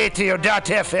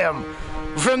MutinyRadio.fm.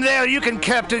 From there, you can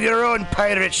captain your own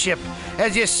pirate ship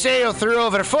as you sail through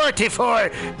over 44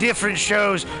 different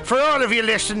shows for all of your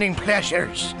listening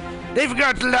pleasures. They've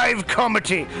got live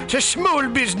comedy to small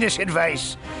business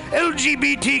advice,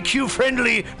 LGBTQ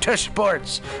friendly to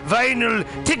sports, vinyl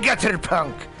to gutter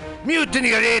punk.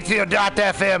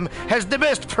 MutinyRadio.fm has the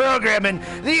best programming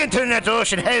the internet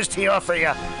ocean has to offer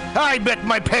you. I bet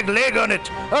my peg leg on it,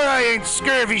 or I ain't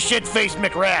scurvy shit-faced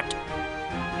McRat.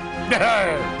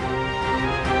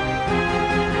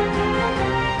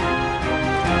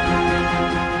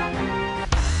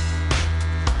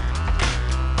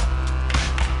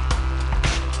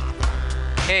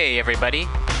 Hey everybody,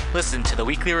 listen to the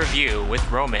Weekly Review with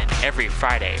Roman every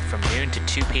Friday from noon to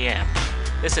 2 p.m.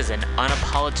 This is an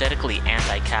unapologetically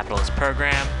anti-capitalist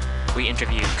program. We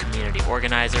interview community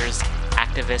organizers,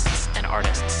 activists, and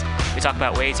artists. We talk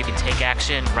about ways you can take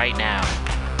action right now.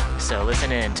 So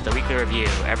listen in to the Weekly Review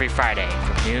every Friday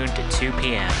from noon to 2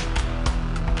 p.m.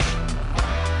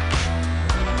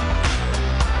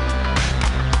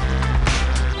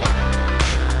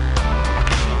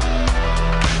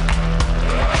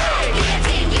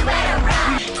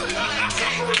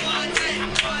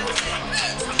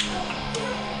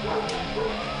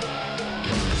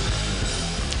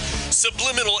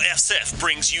 Subliminal SF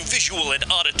brings you visual and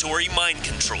auditory mind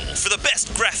control. For the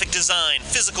best graphic design,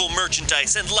 physical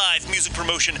merchandise, and live music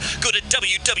promotion, go to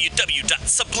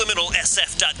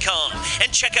www.subliminalsf.com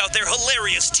and check out their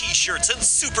hilarious t-shirts and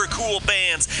super cool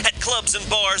bands at clubs and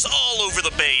bars all over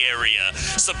the Bay Area.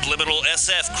 Subliminal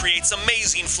SF creates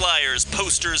amazing flyers,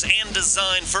 posters, and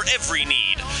design for every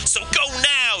need. So go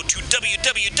now to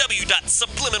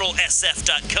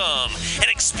www.subliminalsf.com and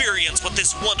experience what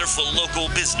this wonderful local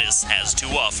business has to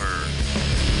offer.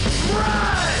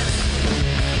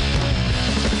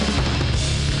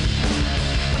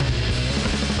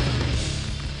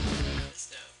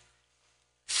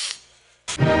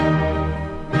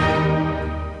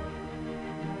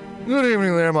 Good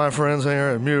evening there, my friends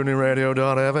here at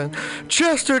MutinyRadio.fm.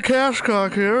 Chester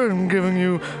Cashcock here, and giving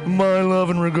you my love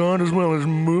and regard as well as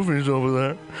movies over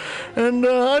there. And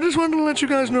I just wanted to let you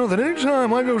guys know that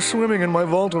anytime I go swimming in my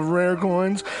vault of rare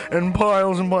coins and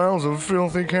piles of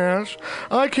filthy cash,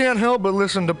 I can't help but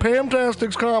listen to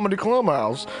Pamtastic's Comedy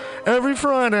Clubhouse every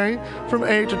Friday from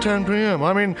 8 to 10 p.m.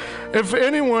 I mean, if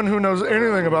anyone who knows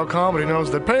anything about comedy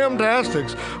knows that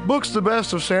Pamtastic's books the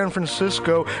best of San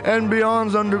Francisco and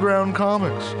beyond's underground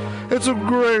comics. It's a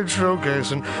great showcase,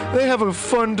 and they have a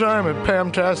fun time at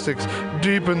Pamtastic's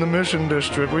deep in the Mission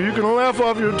District, where you can laugh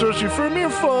off your tushy for a mere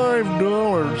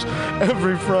 $5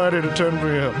 every Friday to 10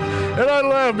 p.m. And I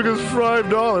laugh because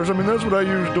 $5, I mean, that's what I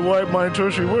use to wipe my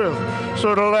tushy with.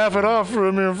 So to laugh it off for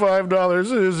a mere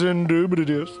 $5 is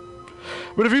indubitious.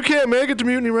 But if you can't make it to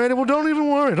Mutiny Radio, well, don't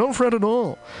even worry. Don't fret at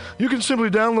all. You can simply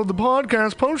download the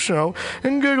podcast post-show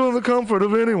and giggle in the comfort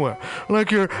of anywhere,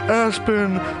 like your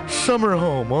Aspen summer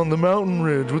home on the mountain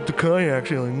ridge with the kayak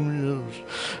feeling.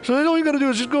 So all you got to do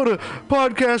is just go to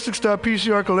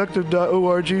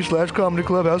podcastics.pcrcollective.org/comedy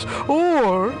clubhouse,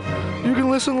 or you can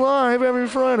listen live every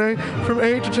Friday from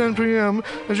 8 to 10 p.m.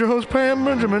 as your host Pam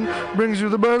Benjamin brings you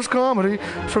the best comedy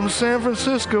from San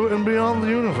Francisco and beyond the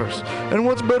universe. And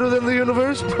what's better than the universe?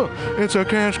 It's a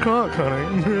cash cock, honey.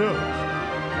 Yeah.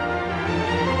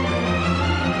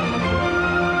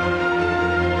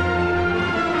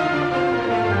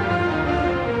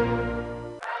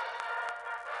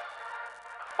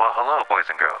 Well, hello, boys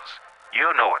and girls.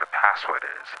 You know what a password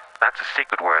is. That's a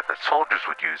secret word that soldiers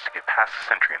would use to get past the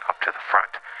sentry and up to the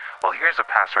front. Well, here's a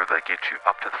password that gets you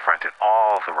up to the front in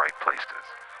all the right places.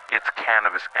 It's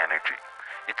cannabis energy.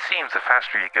 It seems the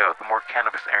faster you go, the more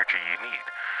cannabis energy you need.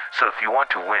 So if you want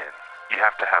to win, you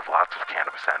have to have lots of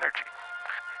cannabis energy.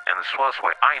 And the swellest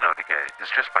way I know to get it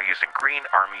is just by using Green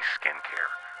Army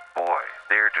Skincare. Boy,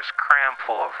 they're just crammed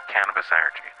full of cannabis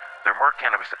energy. There are more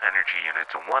cannabis energy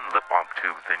units in one lip balm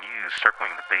tube than you use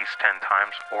circling the base 10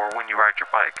 times or when you ride your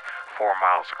bike 4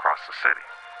 miles across the city.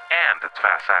 And it's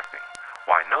fast acting.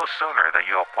 Why, no sooner than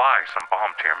you apply some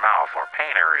balm to your mouth or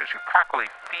pain areas, you practically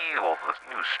feel the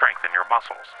new strength in your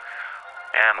muscles.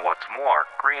 And what's more,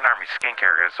 Green Army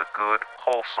Skincare is a good,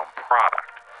 wholesome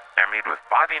product. They're made with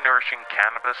body-nourishing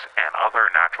cannabis and other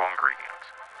natural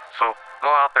ingredients. So go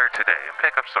out there today and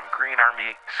pick up some Green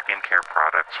Army Skincare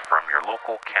products from your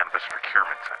local cannabis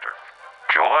procurement center.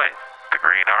 Join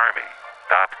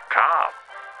thegreenarmy.com.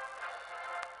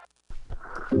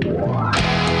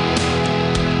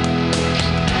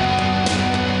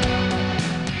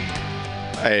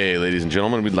 Hey, ladies and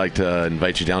gentlemen, we'd like to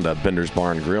invite you down to Bender's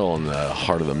Bar and Grill in the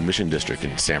heart of the Mission District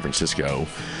in San Francisco.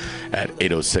 at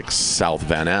 806 South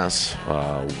Van Ness.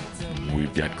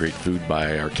 We've got great food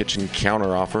by our kitchen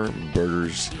counter offer: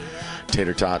 burgers,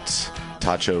 tater tots,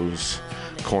 tachos,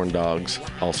 corn dogs,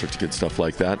 all sorts of good stuff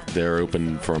like that. They're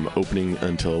open from opening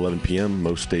until 11 p.m.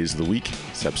 most days of the week,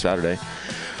 except Saturday.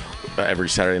 Every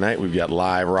Saturday night, we've got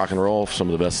live rock and roll, some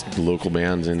of the best local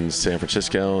bands in San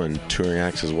Francisco and touring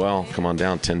acts as well. Come on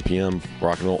down, 10 p.m.,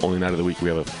 rock and roll, only night of the week. We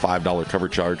have a $5 cover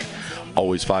charge,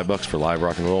 always $5 for live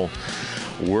rock and roll.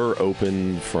 We're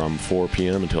open from 4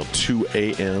 p.m. until 2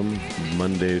 a.m.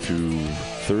 Monday through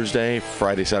Thursday,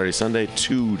 Friday, Saturday, Sunday,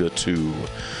 2 to 2.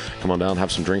 Come on down,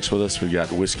 have some drinks with us. We've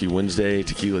got Whiskey Wednesday,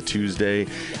 Tequila Tuesday,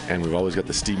 and we've always got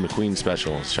the Steve McQueen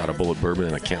special, shot of bullet bourbon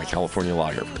and a can of California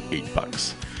lager for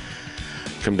 $8.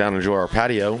 Come down and enjoy our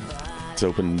patio. It's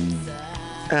open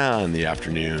in the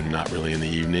afternoon, not really in the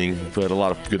evening, but a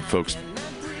lot of good folks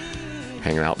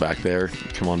hanging out back there.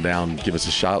 Come on down, give us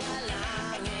a shout.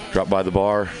 Drop by the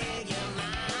bar,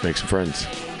 make some friends.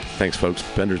 Thanks, folks.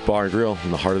 Bender's Bar and Grill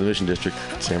in the heart of the Mission District,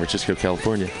 San Francisco,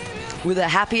 California. With a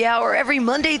happy hour every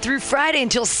Monday through Friday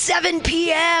until 7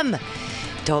 p.m.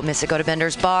 Don't miss it. Go to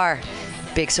Bender's Bar.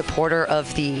 Big supporter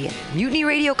of the Mutiny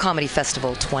Radio Comedy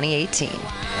Festival 2018.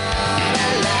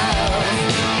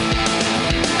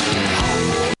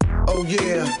 Oh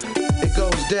yeah, it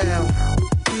goes down.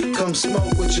 Come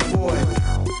smoke with your boy.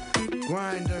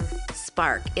 Grinder.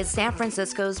 Spark is San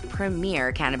Francisco's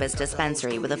premier cannabis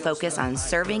dispensary with a focus on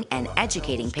serving and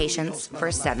educating patients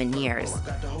for 7 years.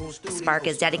 Spark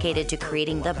is dedicated to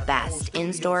creating the best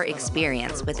in-store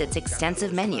experience with its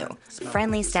extensive menu,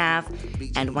 friendly staff,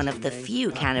 and one of the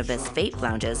few cannabis vape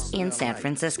lounges in San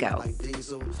Francisco.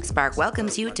 Spark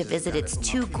welcomes you to visit its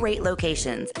 2 great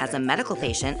locations as a medical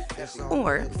patient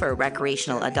or for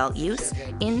recreational adult use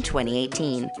in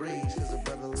 2018.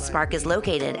 Spark is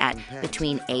located at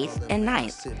between 8th and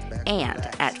 9th and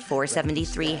at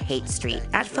 473 Haight Street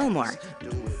at Fillmore.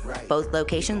 Both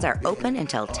locations are open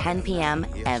until 10 p.m.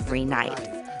 every night.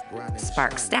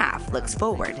 Spark staff looks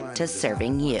forward to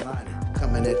serving you.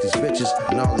 Coming at these bitches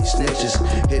and all these snitches,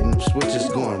 hitting switches,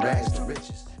 going rags to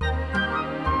riches.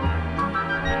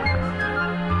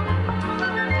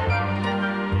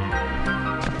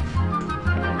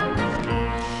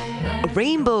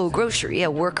 Rainbow Grocery,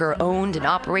 a worker-owned and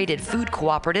operated food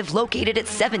cooperative located at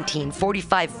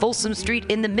 1745 Folsom Street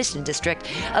in the Mission District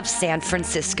of San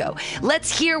Francisco.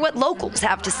 Let's hear what locals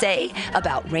have to say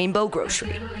about Rainbow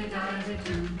Grocery.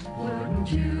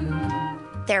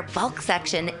 Their bulk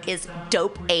section is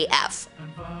dope AF.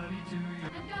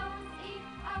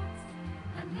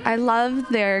 I love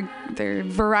their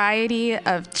variety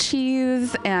of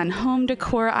cheese and home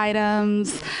decor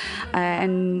items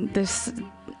and this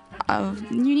of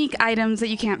unique items that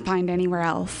you can't find anywhere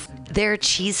else. Their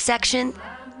cheese section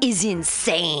is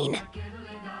insane.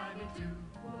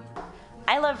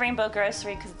 I love Rainbow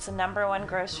Grocery because it's the #1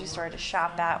 grocery store to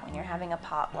shop at when you're having a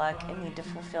potluck and need to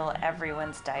fulfill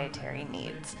everyone's dietary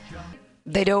needs.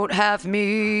 They don't have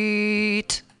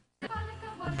meat.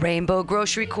 Rainbow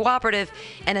Grocery Cooperative,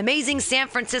 an amazing San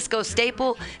Francisco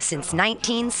staple since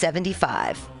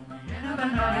 1975.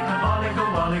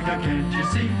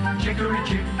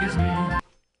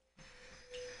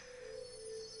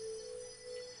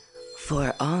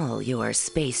 For all your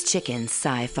space chicken,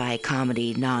 sci-fi,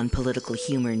 comedy, non-political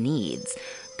humor needs,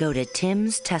 go to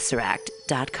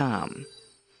timstesseract.com.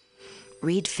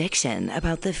 Read fiction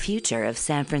about the future of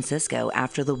San Francisco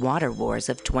after the water wars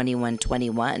of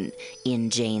 2121 in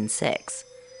Jane 6.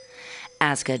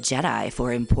 Ask a Jedi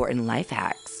for important life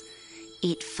hacks.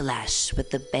 Eat flesh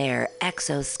with the bare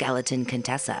exoskeleton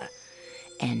Contessa.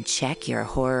 And check your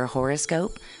horror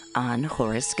horoscope on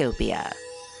Horoscopia.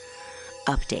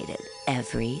 Updated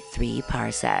every 3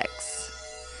 parsecs.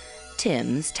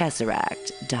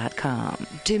 TimsTesseract.com.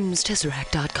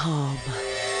 TimsTesseract.com.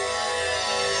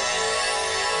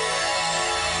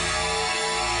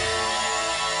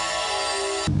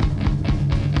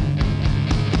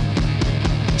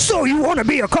 So you want to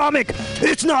be a comic?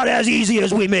 It's not as easy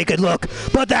as we make it look,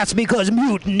 but that's because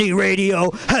Mutiny Radio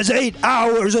has 8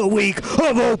 hours a week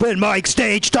of open mic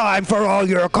stage time for all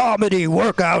your comedy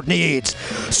workout needs.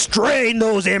 Strain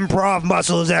those improv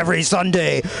muscles every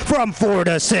Sunday from 4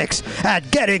 to 6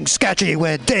 at Getting Sketchy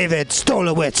with David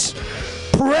Stolowitz.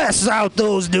 Press out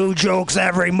those new jokes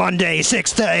every Monday,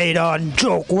 6 to 8 on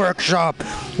Joke Workshop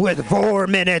with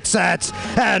 4-minute sets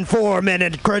and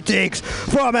 4-minute critiques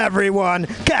from everyone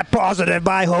kept positive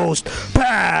by host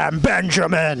Pam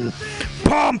Benjamin.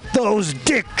 Pump those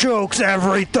dick jokes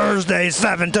every Thursday,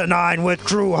 7 to 9 with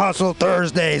True Hustle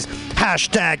Thursdays.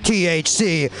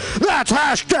 #THC. That's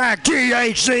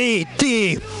 #THC.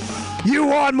 You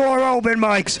want more open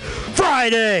mics?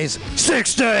 Fridays,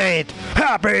 6 to 8.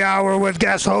 Happy hour with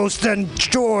guest host and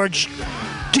George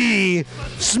D.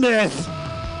 Smith.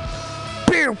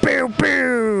 Pew, pew,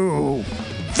 pew.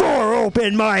 4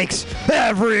 open mics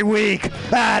every week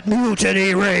at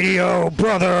Mutiny Radio,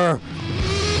 brother.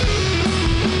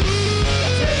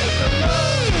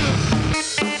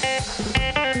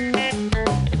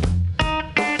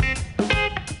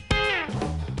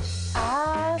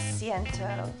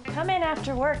 Asiento. Come in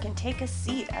after work and take a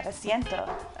seat at Asiento,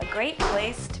 a great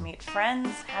place to meet friends,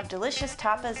 have delicious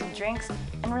tapas and drinks,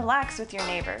 and relax with your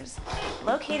neighbors.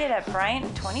 Located at Bryant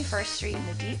and 21st Street in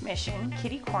the Deep Mission,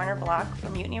 kitty corner block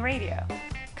from Mutiny Radio.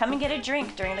 Come and get a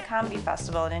drink during the comedy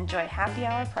festival and enjoy happy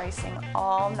hour pricing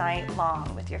all night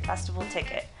long with your festival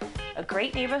ticket. A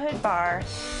great neighborhood bar.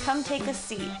 Come take a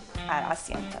seat at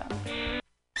Asiento.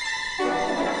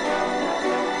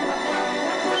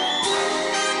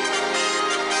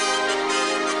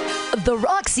 The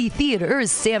Roxy Theater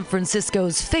is San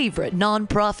Francisco's favorite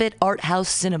nonprofit art house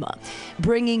cinema,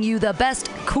 bringing you the best,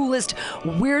 coolest,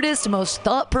 weirdest, most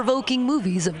thought-provoking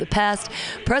movies of the past,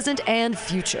 present, and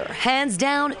future. Hands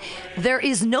down, there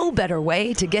is no better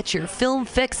way to get your film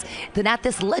fix than at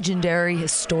this legendary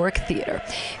historic theater.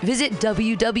 Visit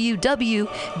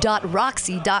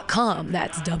www.roxy.com.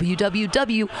 That's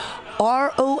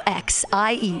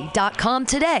www.roxie.com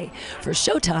today for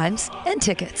showtimes and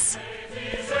tickets.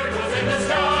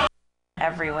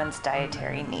 Everyone's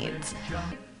dietary needs.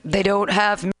 They don't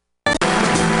have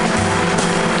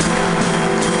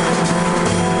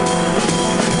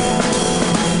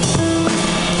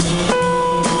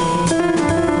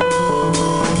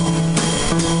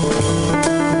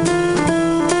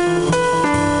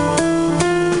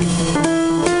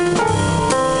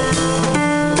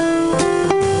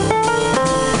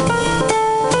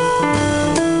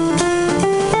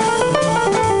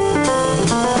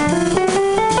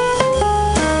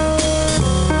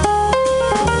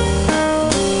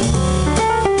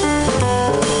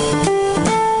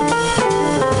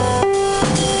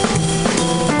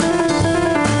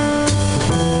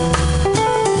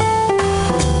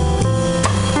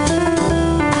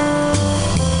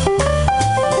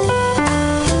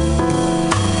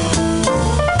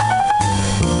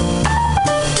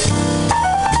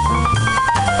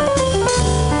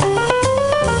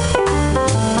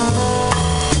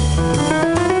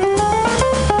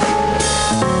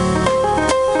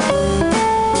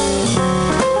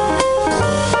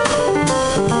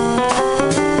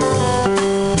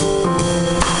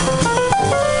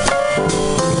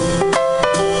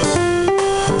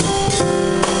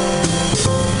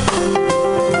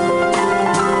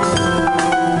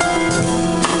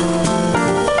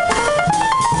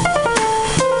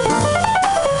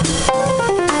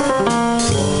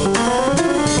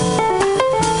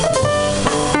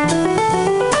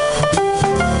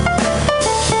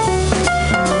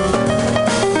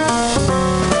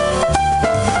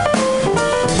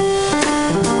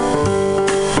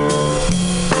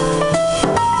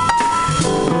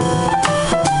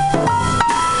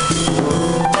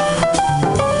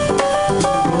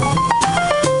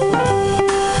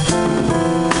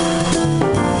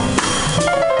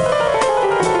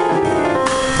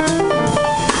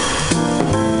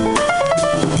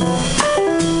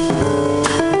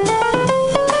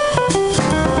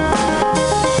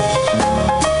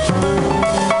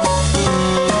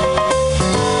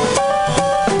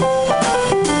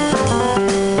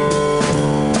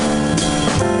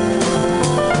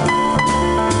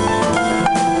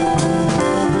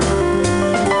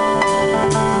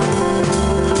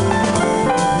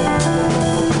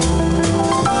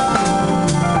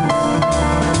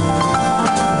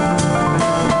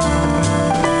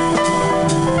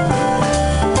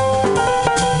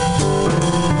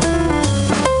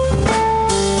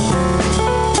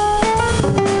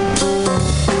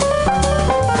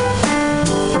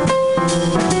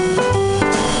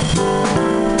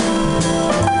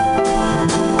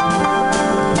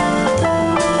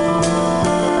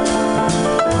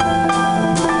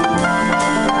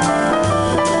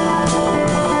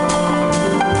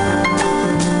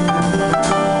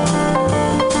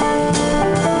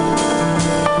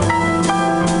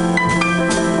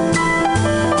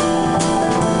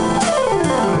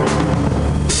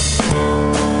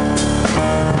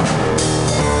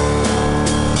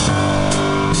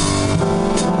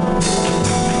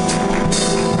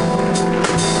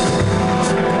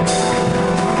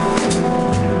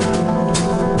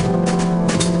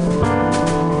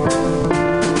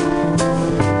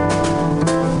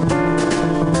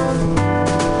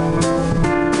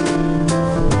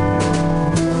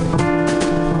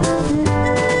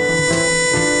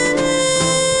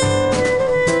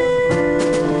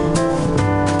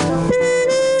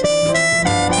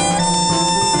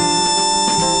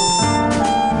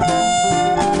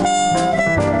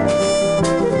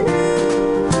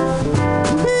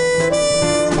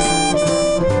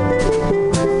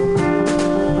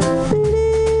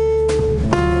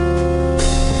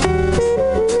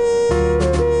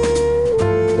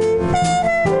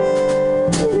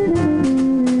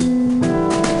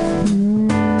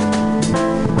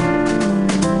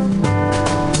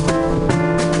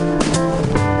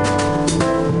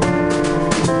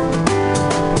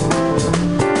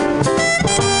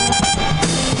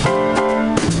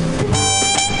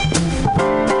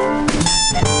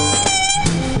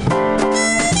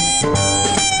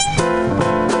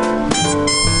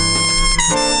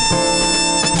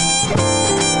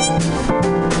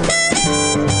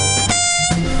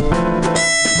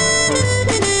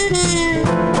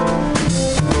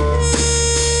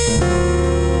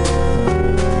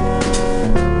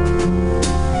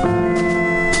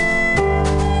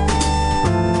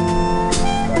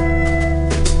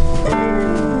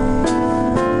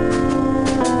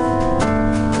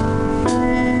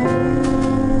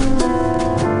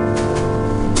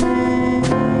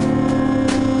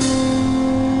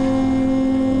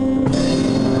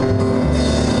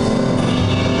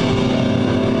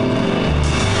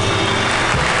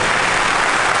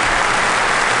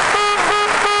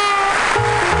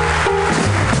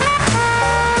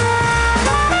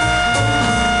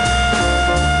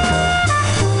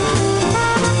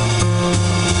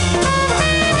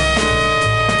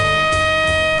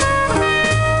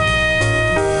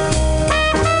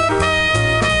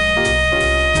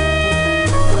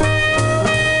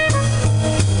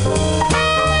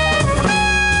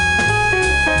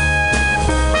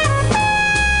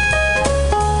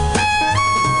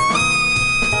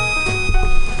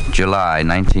July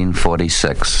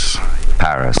 1946,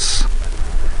 Paris.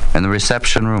 In the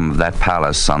reception room of that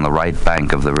palace on the right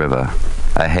bank of the river,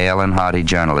 a hale and hearty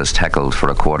journalist heckled for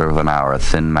a quarter of an hour a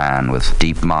thin man with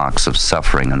deep marks of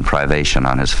suffering and privation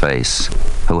on his face,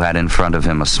 who had in front of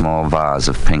him a small vase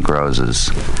of pink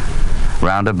roses.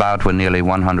 Round about were nearly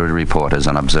 100 reporters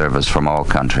and observers from all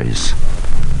countries.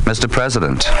 "Mr.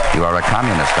 President, you are a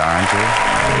communist, aren't you?"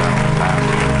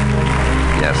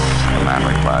 "Yes," the man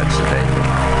replied sedately.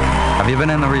 "Have you been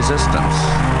in the resistance?"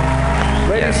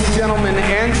 Ladies and gentlemen,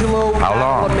 Angelo How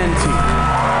long? Badalamenti.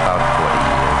 About 40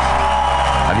 years.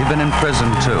 "Have you been in prison,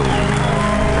 too?"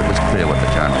 It was clear what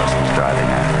the journalist was driving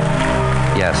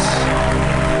at. "Yes."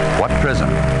 "What prison?"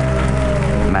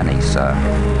 "Many, sir."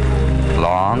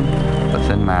 "Long?" The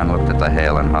thin man looked at the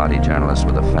hale and hearty journalist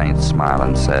with a faint smile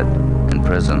and said, "In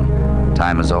prison,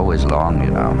 time is always long,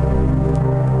 you know."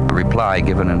 The reply,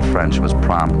 given in French, was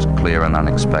prompt, clear, and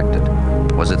unexpected.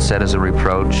 Was it said as a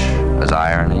reproach, as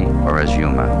irony, or as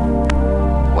humor?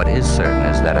 What is certain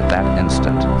is that at that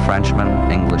instant, Frenchmen,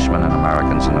 Englishmen, and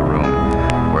Americans in the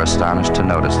room were astonished to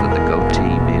notice that the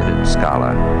goatee-bearded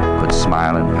scholar could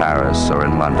smile in Paris or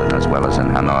in London as well as in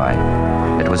Hanoi.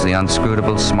 It was the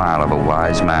unscrutable smile of a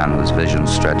wise man whose vision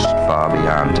stretched far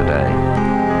beyond today.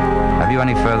 "Have you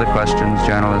any further questions,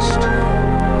 journalist?"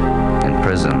 "In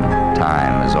prison,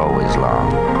 time is always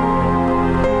long."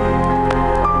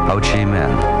 Ho Chi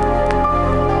Minh,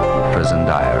 Prison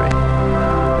Diary.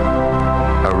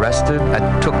 Arrested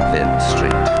at Tuk Vin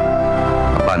Street,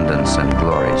 Abundance and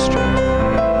Glory Street.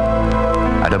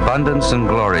 At Abundance and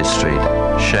Glory Street,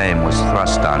 shame was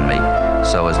thrust on me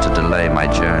so as to delay my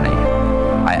journey.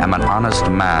 I am an honest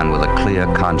man with a clear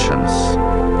conscience,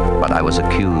 but I was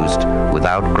accused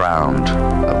without ground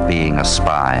of being a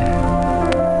spy.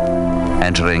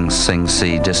 Entering Sing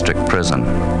Si District Prison.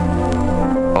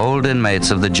 Old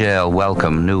inmates of the jail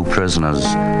welcome new prisoners.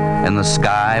 In the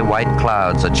sky, white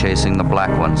clouds are chasing the black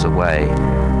ones away.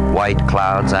 White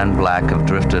clouds and black have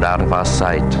drifted out of our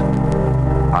sight.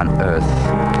 On earth,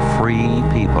 free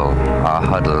people are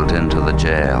huddled into the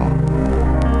jail.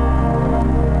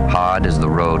 Hard is the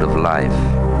road of life.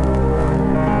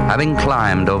 Having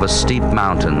climbed over steep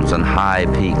mountains and high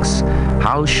peaks,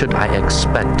 how should I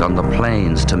expect on the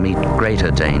plains to meet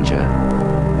greater danger?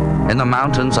 In the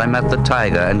mountains I met the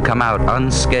tiger and come out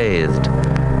unscathed.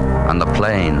 On the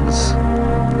plains,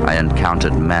 I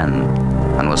encountered men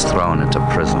and was thrown into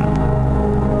prison.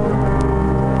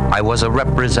 I was a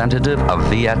representative of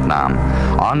Vietnam,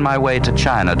 on my way to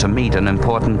China to meet an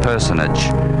important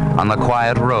personage. On the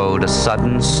quiet road, a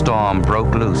sudden storm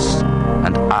broke loose,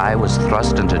 and I was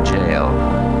thrust into jail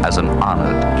as an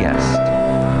honored guest.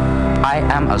 I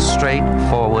am a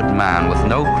straightforward man with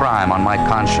no crime on my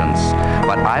conscience,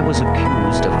 but I was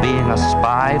accused of being a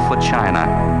spy for China.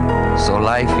 So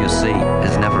life, you see,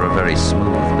 is never a very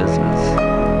smooth business.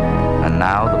 And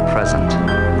now the present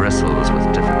bristles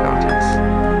with difficulties.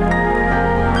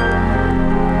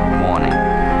 Morning.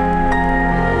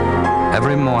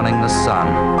 Every morning the sun,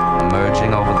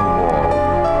 emerging over the wall,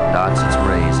 darts its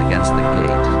rays against the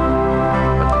gate,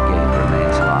 but the gate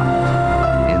remains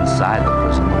locked. Inside the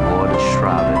prison, the ward is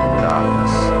shrouded in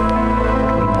darkness.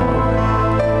 But we know,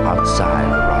 outside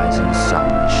the rising sun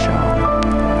is shown.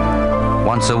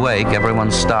 Once awake, everyone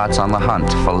starts on the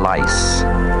hunt for lice.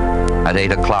 At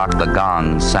 8 o'clock, the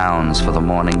gong sounds for the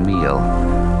morning meal.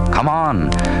 Come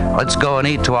on, let's go and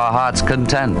eat to our heart's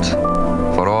content.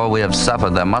 For all we have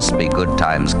suffered, there must be good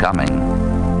times coming.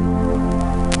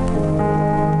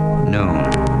 Noon.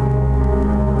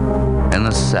 In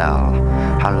the cell,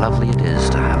 how lovely it is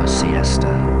to have a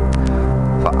siesta.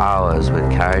 For hours we're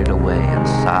carried away in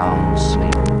sound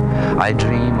sleep. I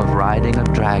dream of riding a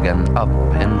dragon up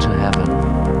into heaven.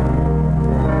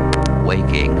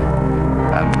 Waking,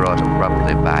 I'm brought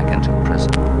abruptly back into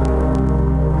prison.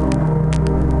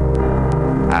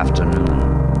 Afternoon.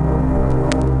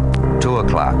 2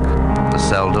 o'clock. The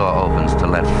cell door opens to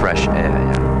let fresh air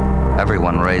in.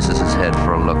 Everyone raises his head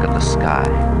for a look at the sky.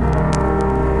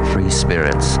 Free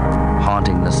spirits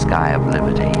haunting the sky of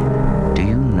liberty. Do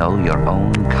you know your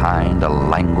own kind are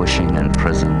languishing in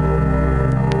prison?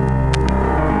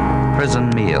 Prison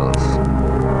meals.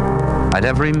 At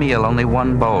every meal, only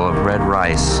one bowl of red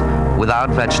rice, without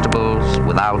vegetables,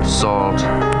 without salt,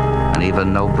 and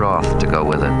even no broth to go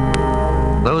with it.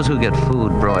 Those who get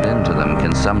food brought into them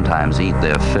can sometimes eat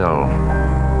their fill,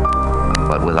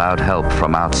 but without help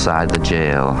from outside the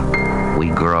jail, we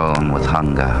groan with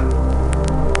hunger.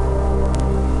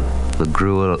 The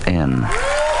Gruel Inn.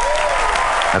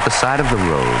 At the side of the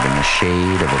road, in the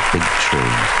shade of a big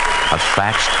tree, a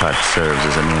thatched hut serves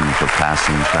as an inn for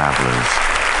passing travelers.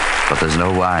 But there's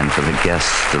no wine for the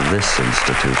guests of this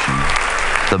institution.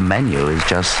 The menu is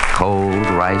just cold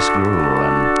rice gruel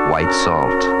and white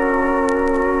salt.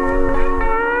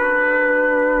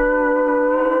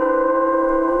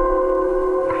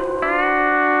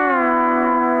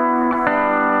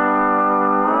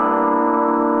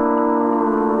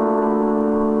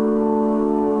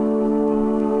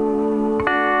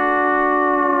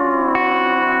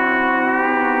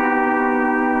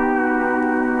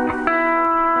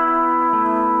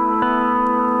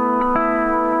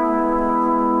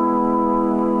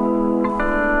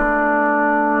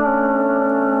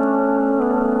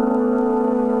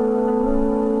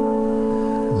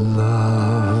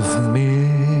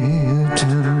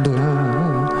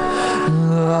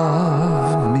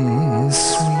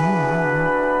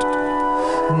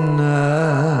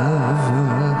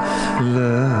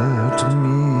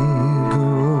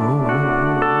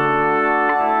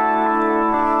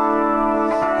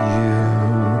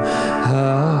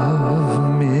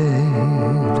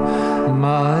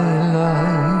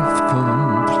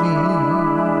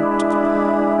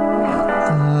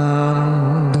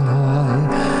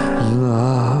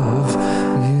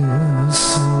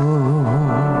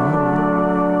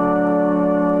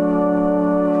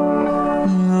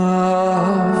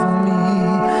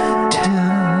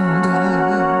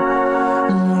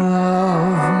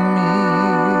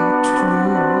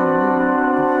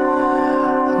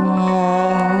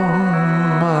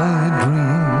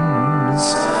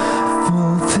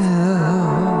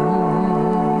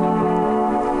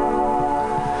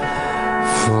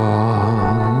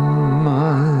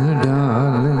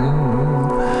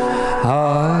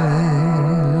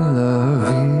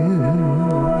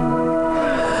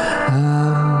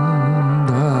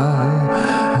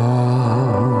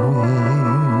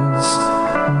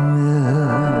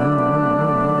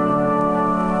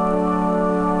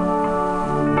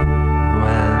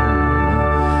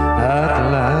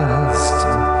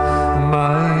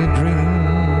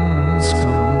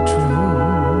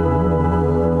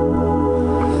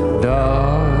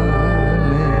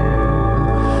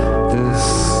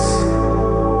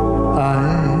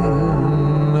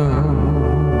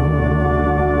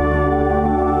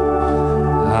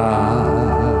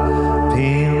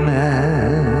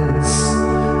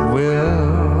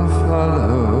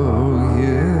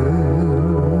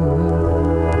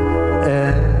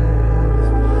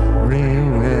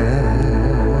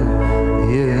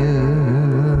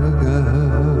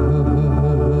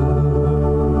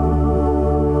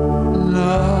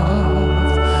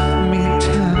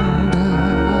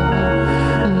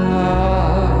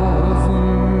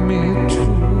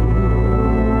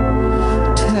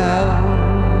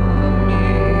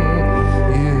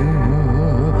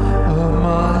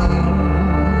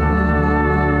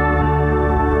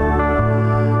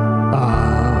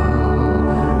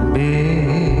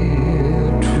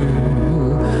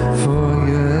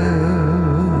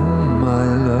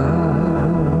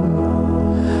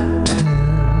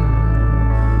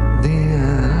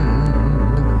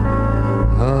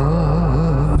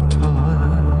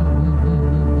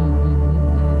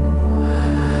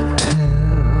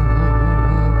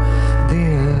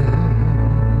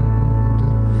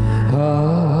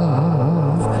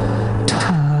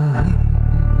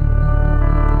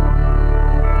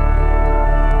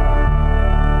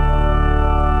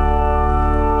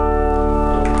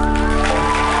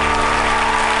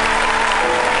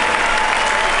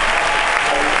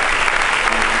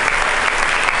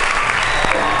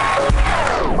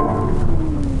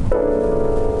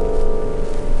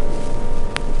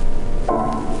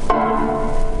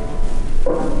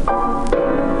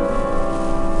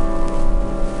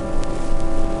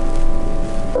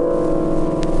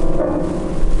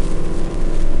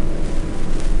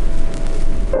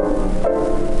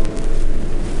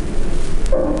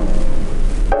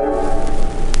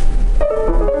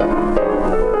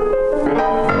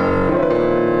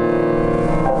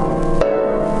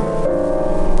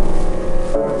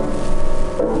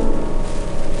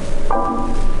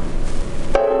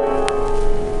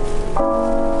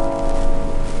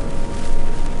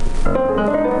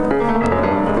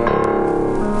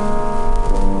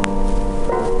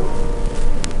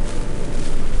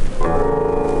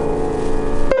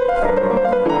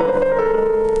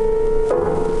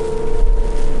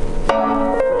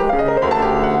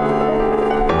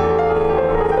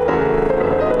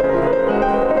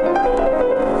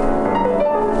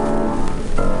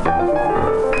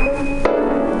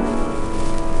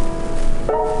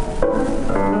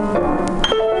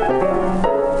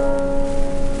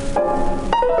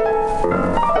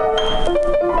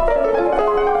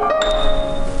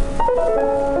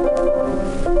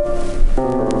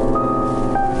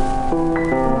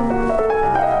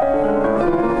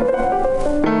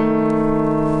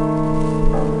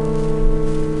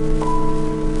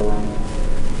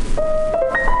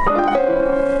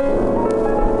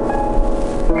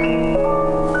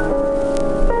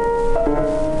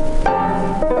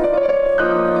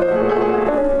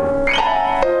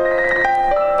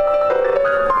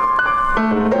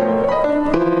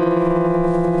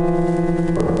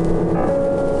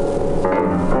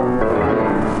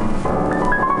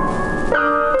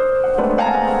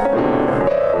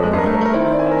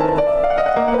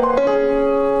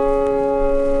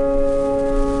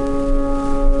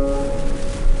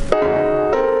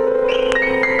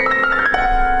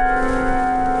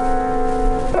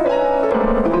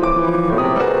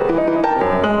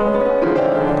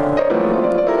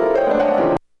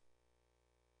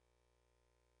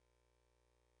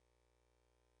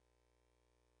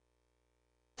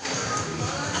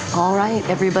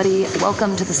 everybody.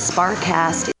 Welcome to the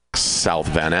Sparkcast. South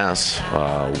Van Ness.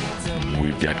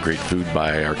 We've got great food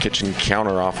by our kitchen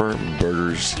counter offer: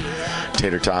 burgers,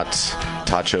 tater tots,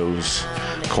 tachos,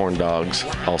 corn dogs,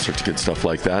 all sorts of good stuff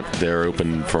like that. They're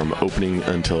open from opening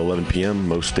until 11 p.m.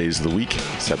 most days of the week,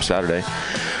 except Saturday.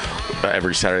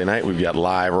 Every Saturday night, we've got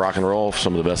live rock and roll,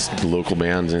 some of the best local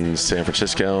bands in San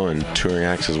Francisco and touring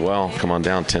acts as well. Come on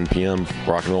down, 10 p.m.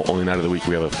 Rock and roll, only night of the week.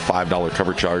 We have a $5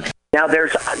 cover charge. Now,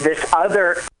 there's this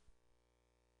other...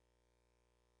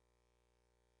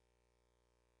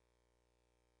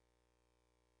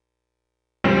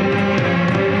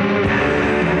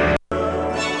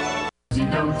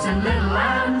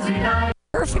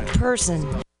 Perfect person.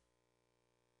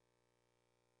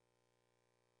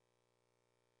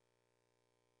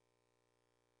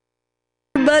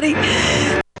 Buddy.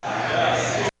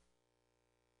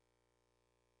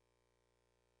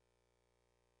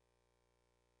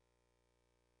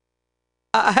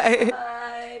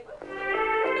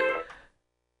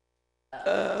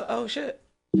 Oh shit.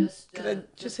 Could I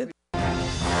just hit?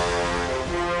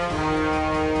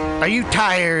 Are you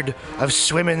tired of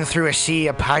swimming through a sea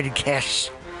of podcasts?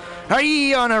 Are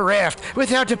ye on a raft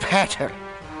without a paddle?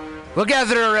 Well,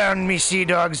 gather around me, sea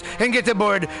dogs, and get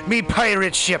aboard me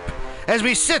pirate ship as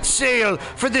we set sail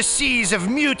for the seas of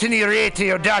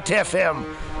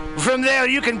MutinyRadio.fm. From there,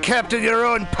 you can captain your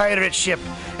own pirate ship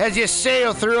as you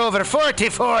sail through over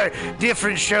 44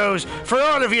 different shows for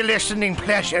all of your listening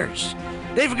pleasures.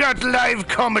 They've got live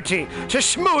comedy to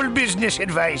small business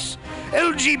advice,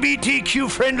 LGBTQ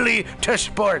friendly to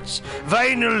sports,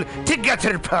 vinyl to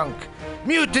gutter punk.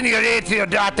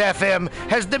 MutinyRadio.fm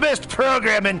has the best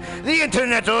programming the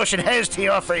internet ocean has to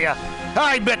offer you.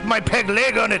 I bet my peg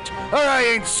leg on it, or I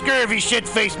ain't scurvy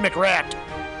shit-faced McRat.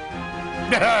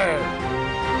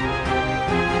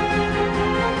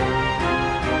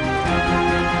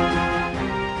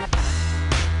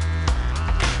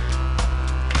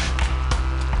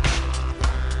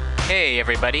 Hey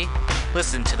everybody,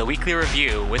 listen to the Weekly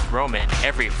Review with Roman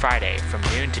every Friday from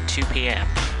noon to 2 p.m.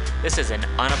 This is an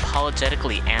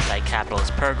unapologetically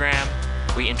anti-capitalist program.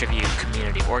 We interview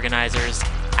community organizers,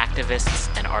 activists,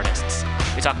 and artists.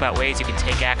 We talk about ways you can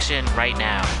take action right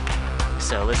now.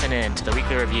 So listen in to the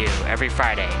Weekly Review every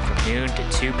Friday from noon to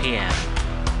 2 p.m.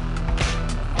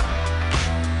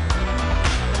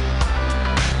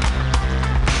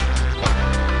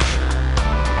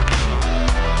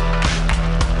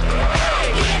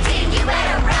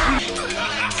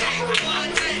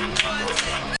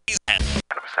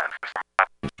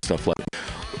 Stuff like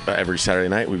every Saturday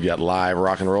night, we've got live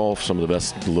rock and roll, some of the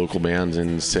best local bands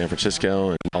in San Francisco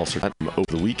and all sorts of over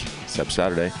the week, except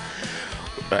Saturday.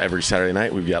 Every Saturday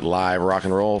night, we've got live rock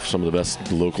and roll, some of the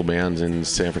best local bands in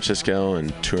San Francisco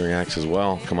and touring acts as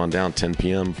well. Come on down, 10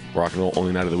 p.m. Rock and roll,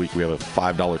 only night of the week. We have a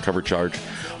 $5 cover charge,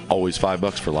 always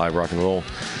 $5 for live rock and roll.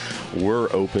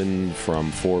 We're open from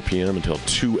 4 p.m. until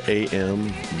 2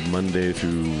 a.m. Monday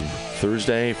through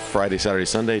Thursday, Friday, Saturday,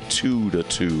 Sunday, 2 to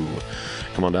 2.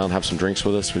 Come on down, have some drinks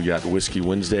with us. We've got Whiskey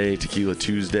Wednesday, Tequila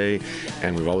Tuesday,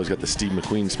 and we've always got the Steve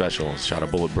McQueen special. Shot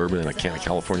of Bullet Bourbon and a can of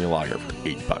California Lager for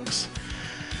 $8.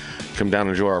 Come down and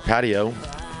enjoy our patio.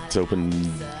 It's open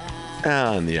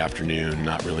in the afternoon,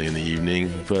 not really in the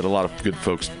evening, but a lot of good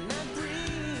folks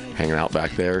hanging out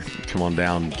back there. Come on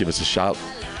down, give us a shot.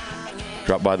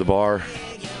 Drop by the bar,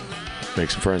 make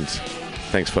some friends.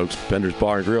 Thanks, folks. Bender's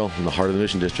Bar and Grill in the heart of the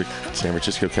Mission District, San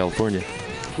Francisco, California.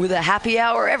 With a happy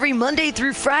hour every Monday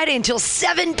through Friday until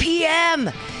 7 p.m.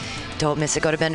 Don't miss it. Go to Bender's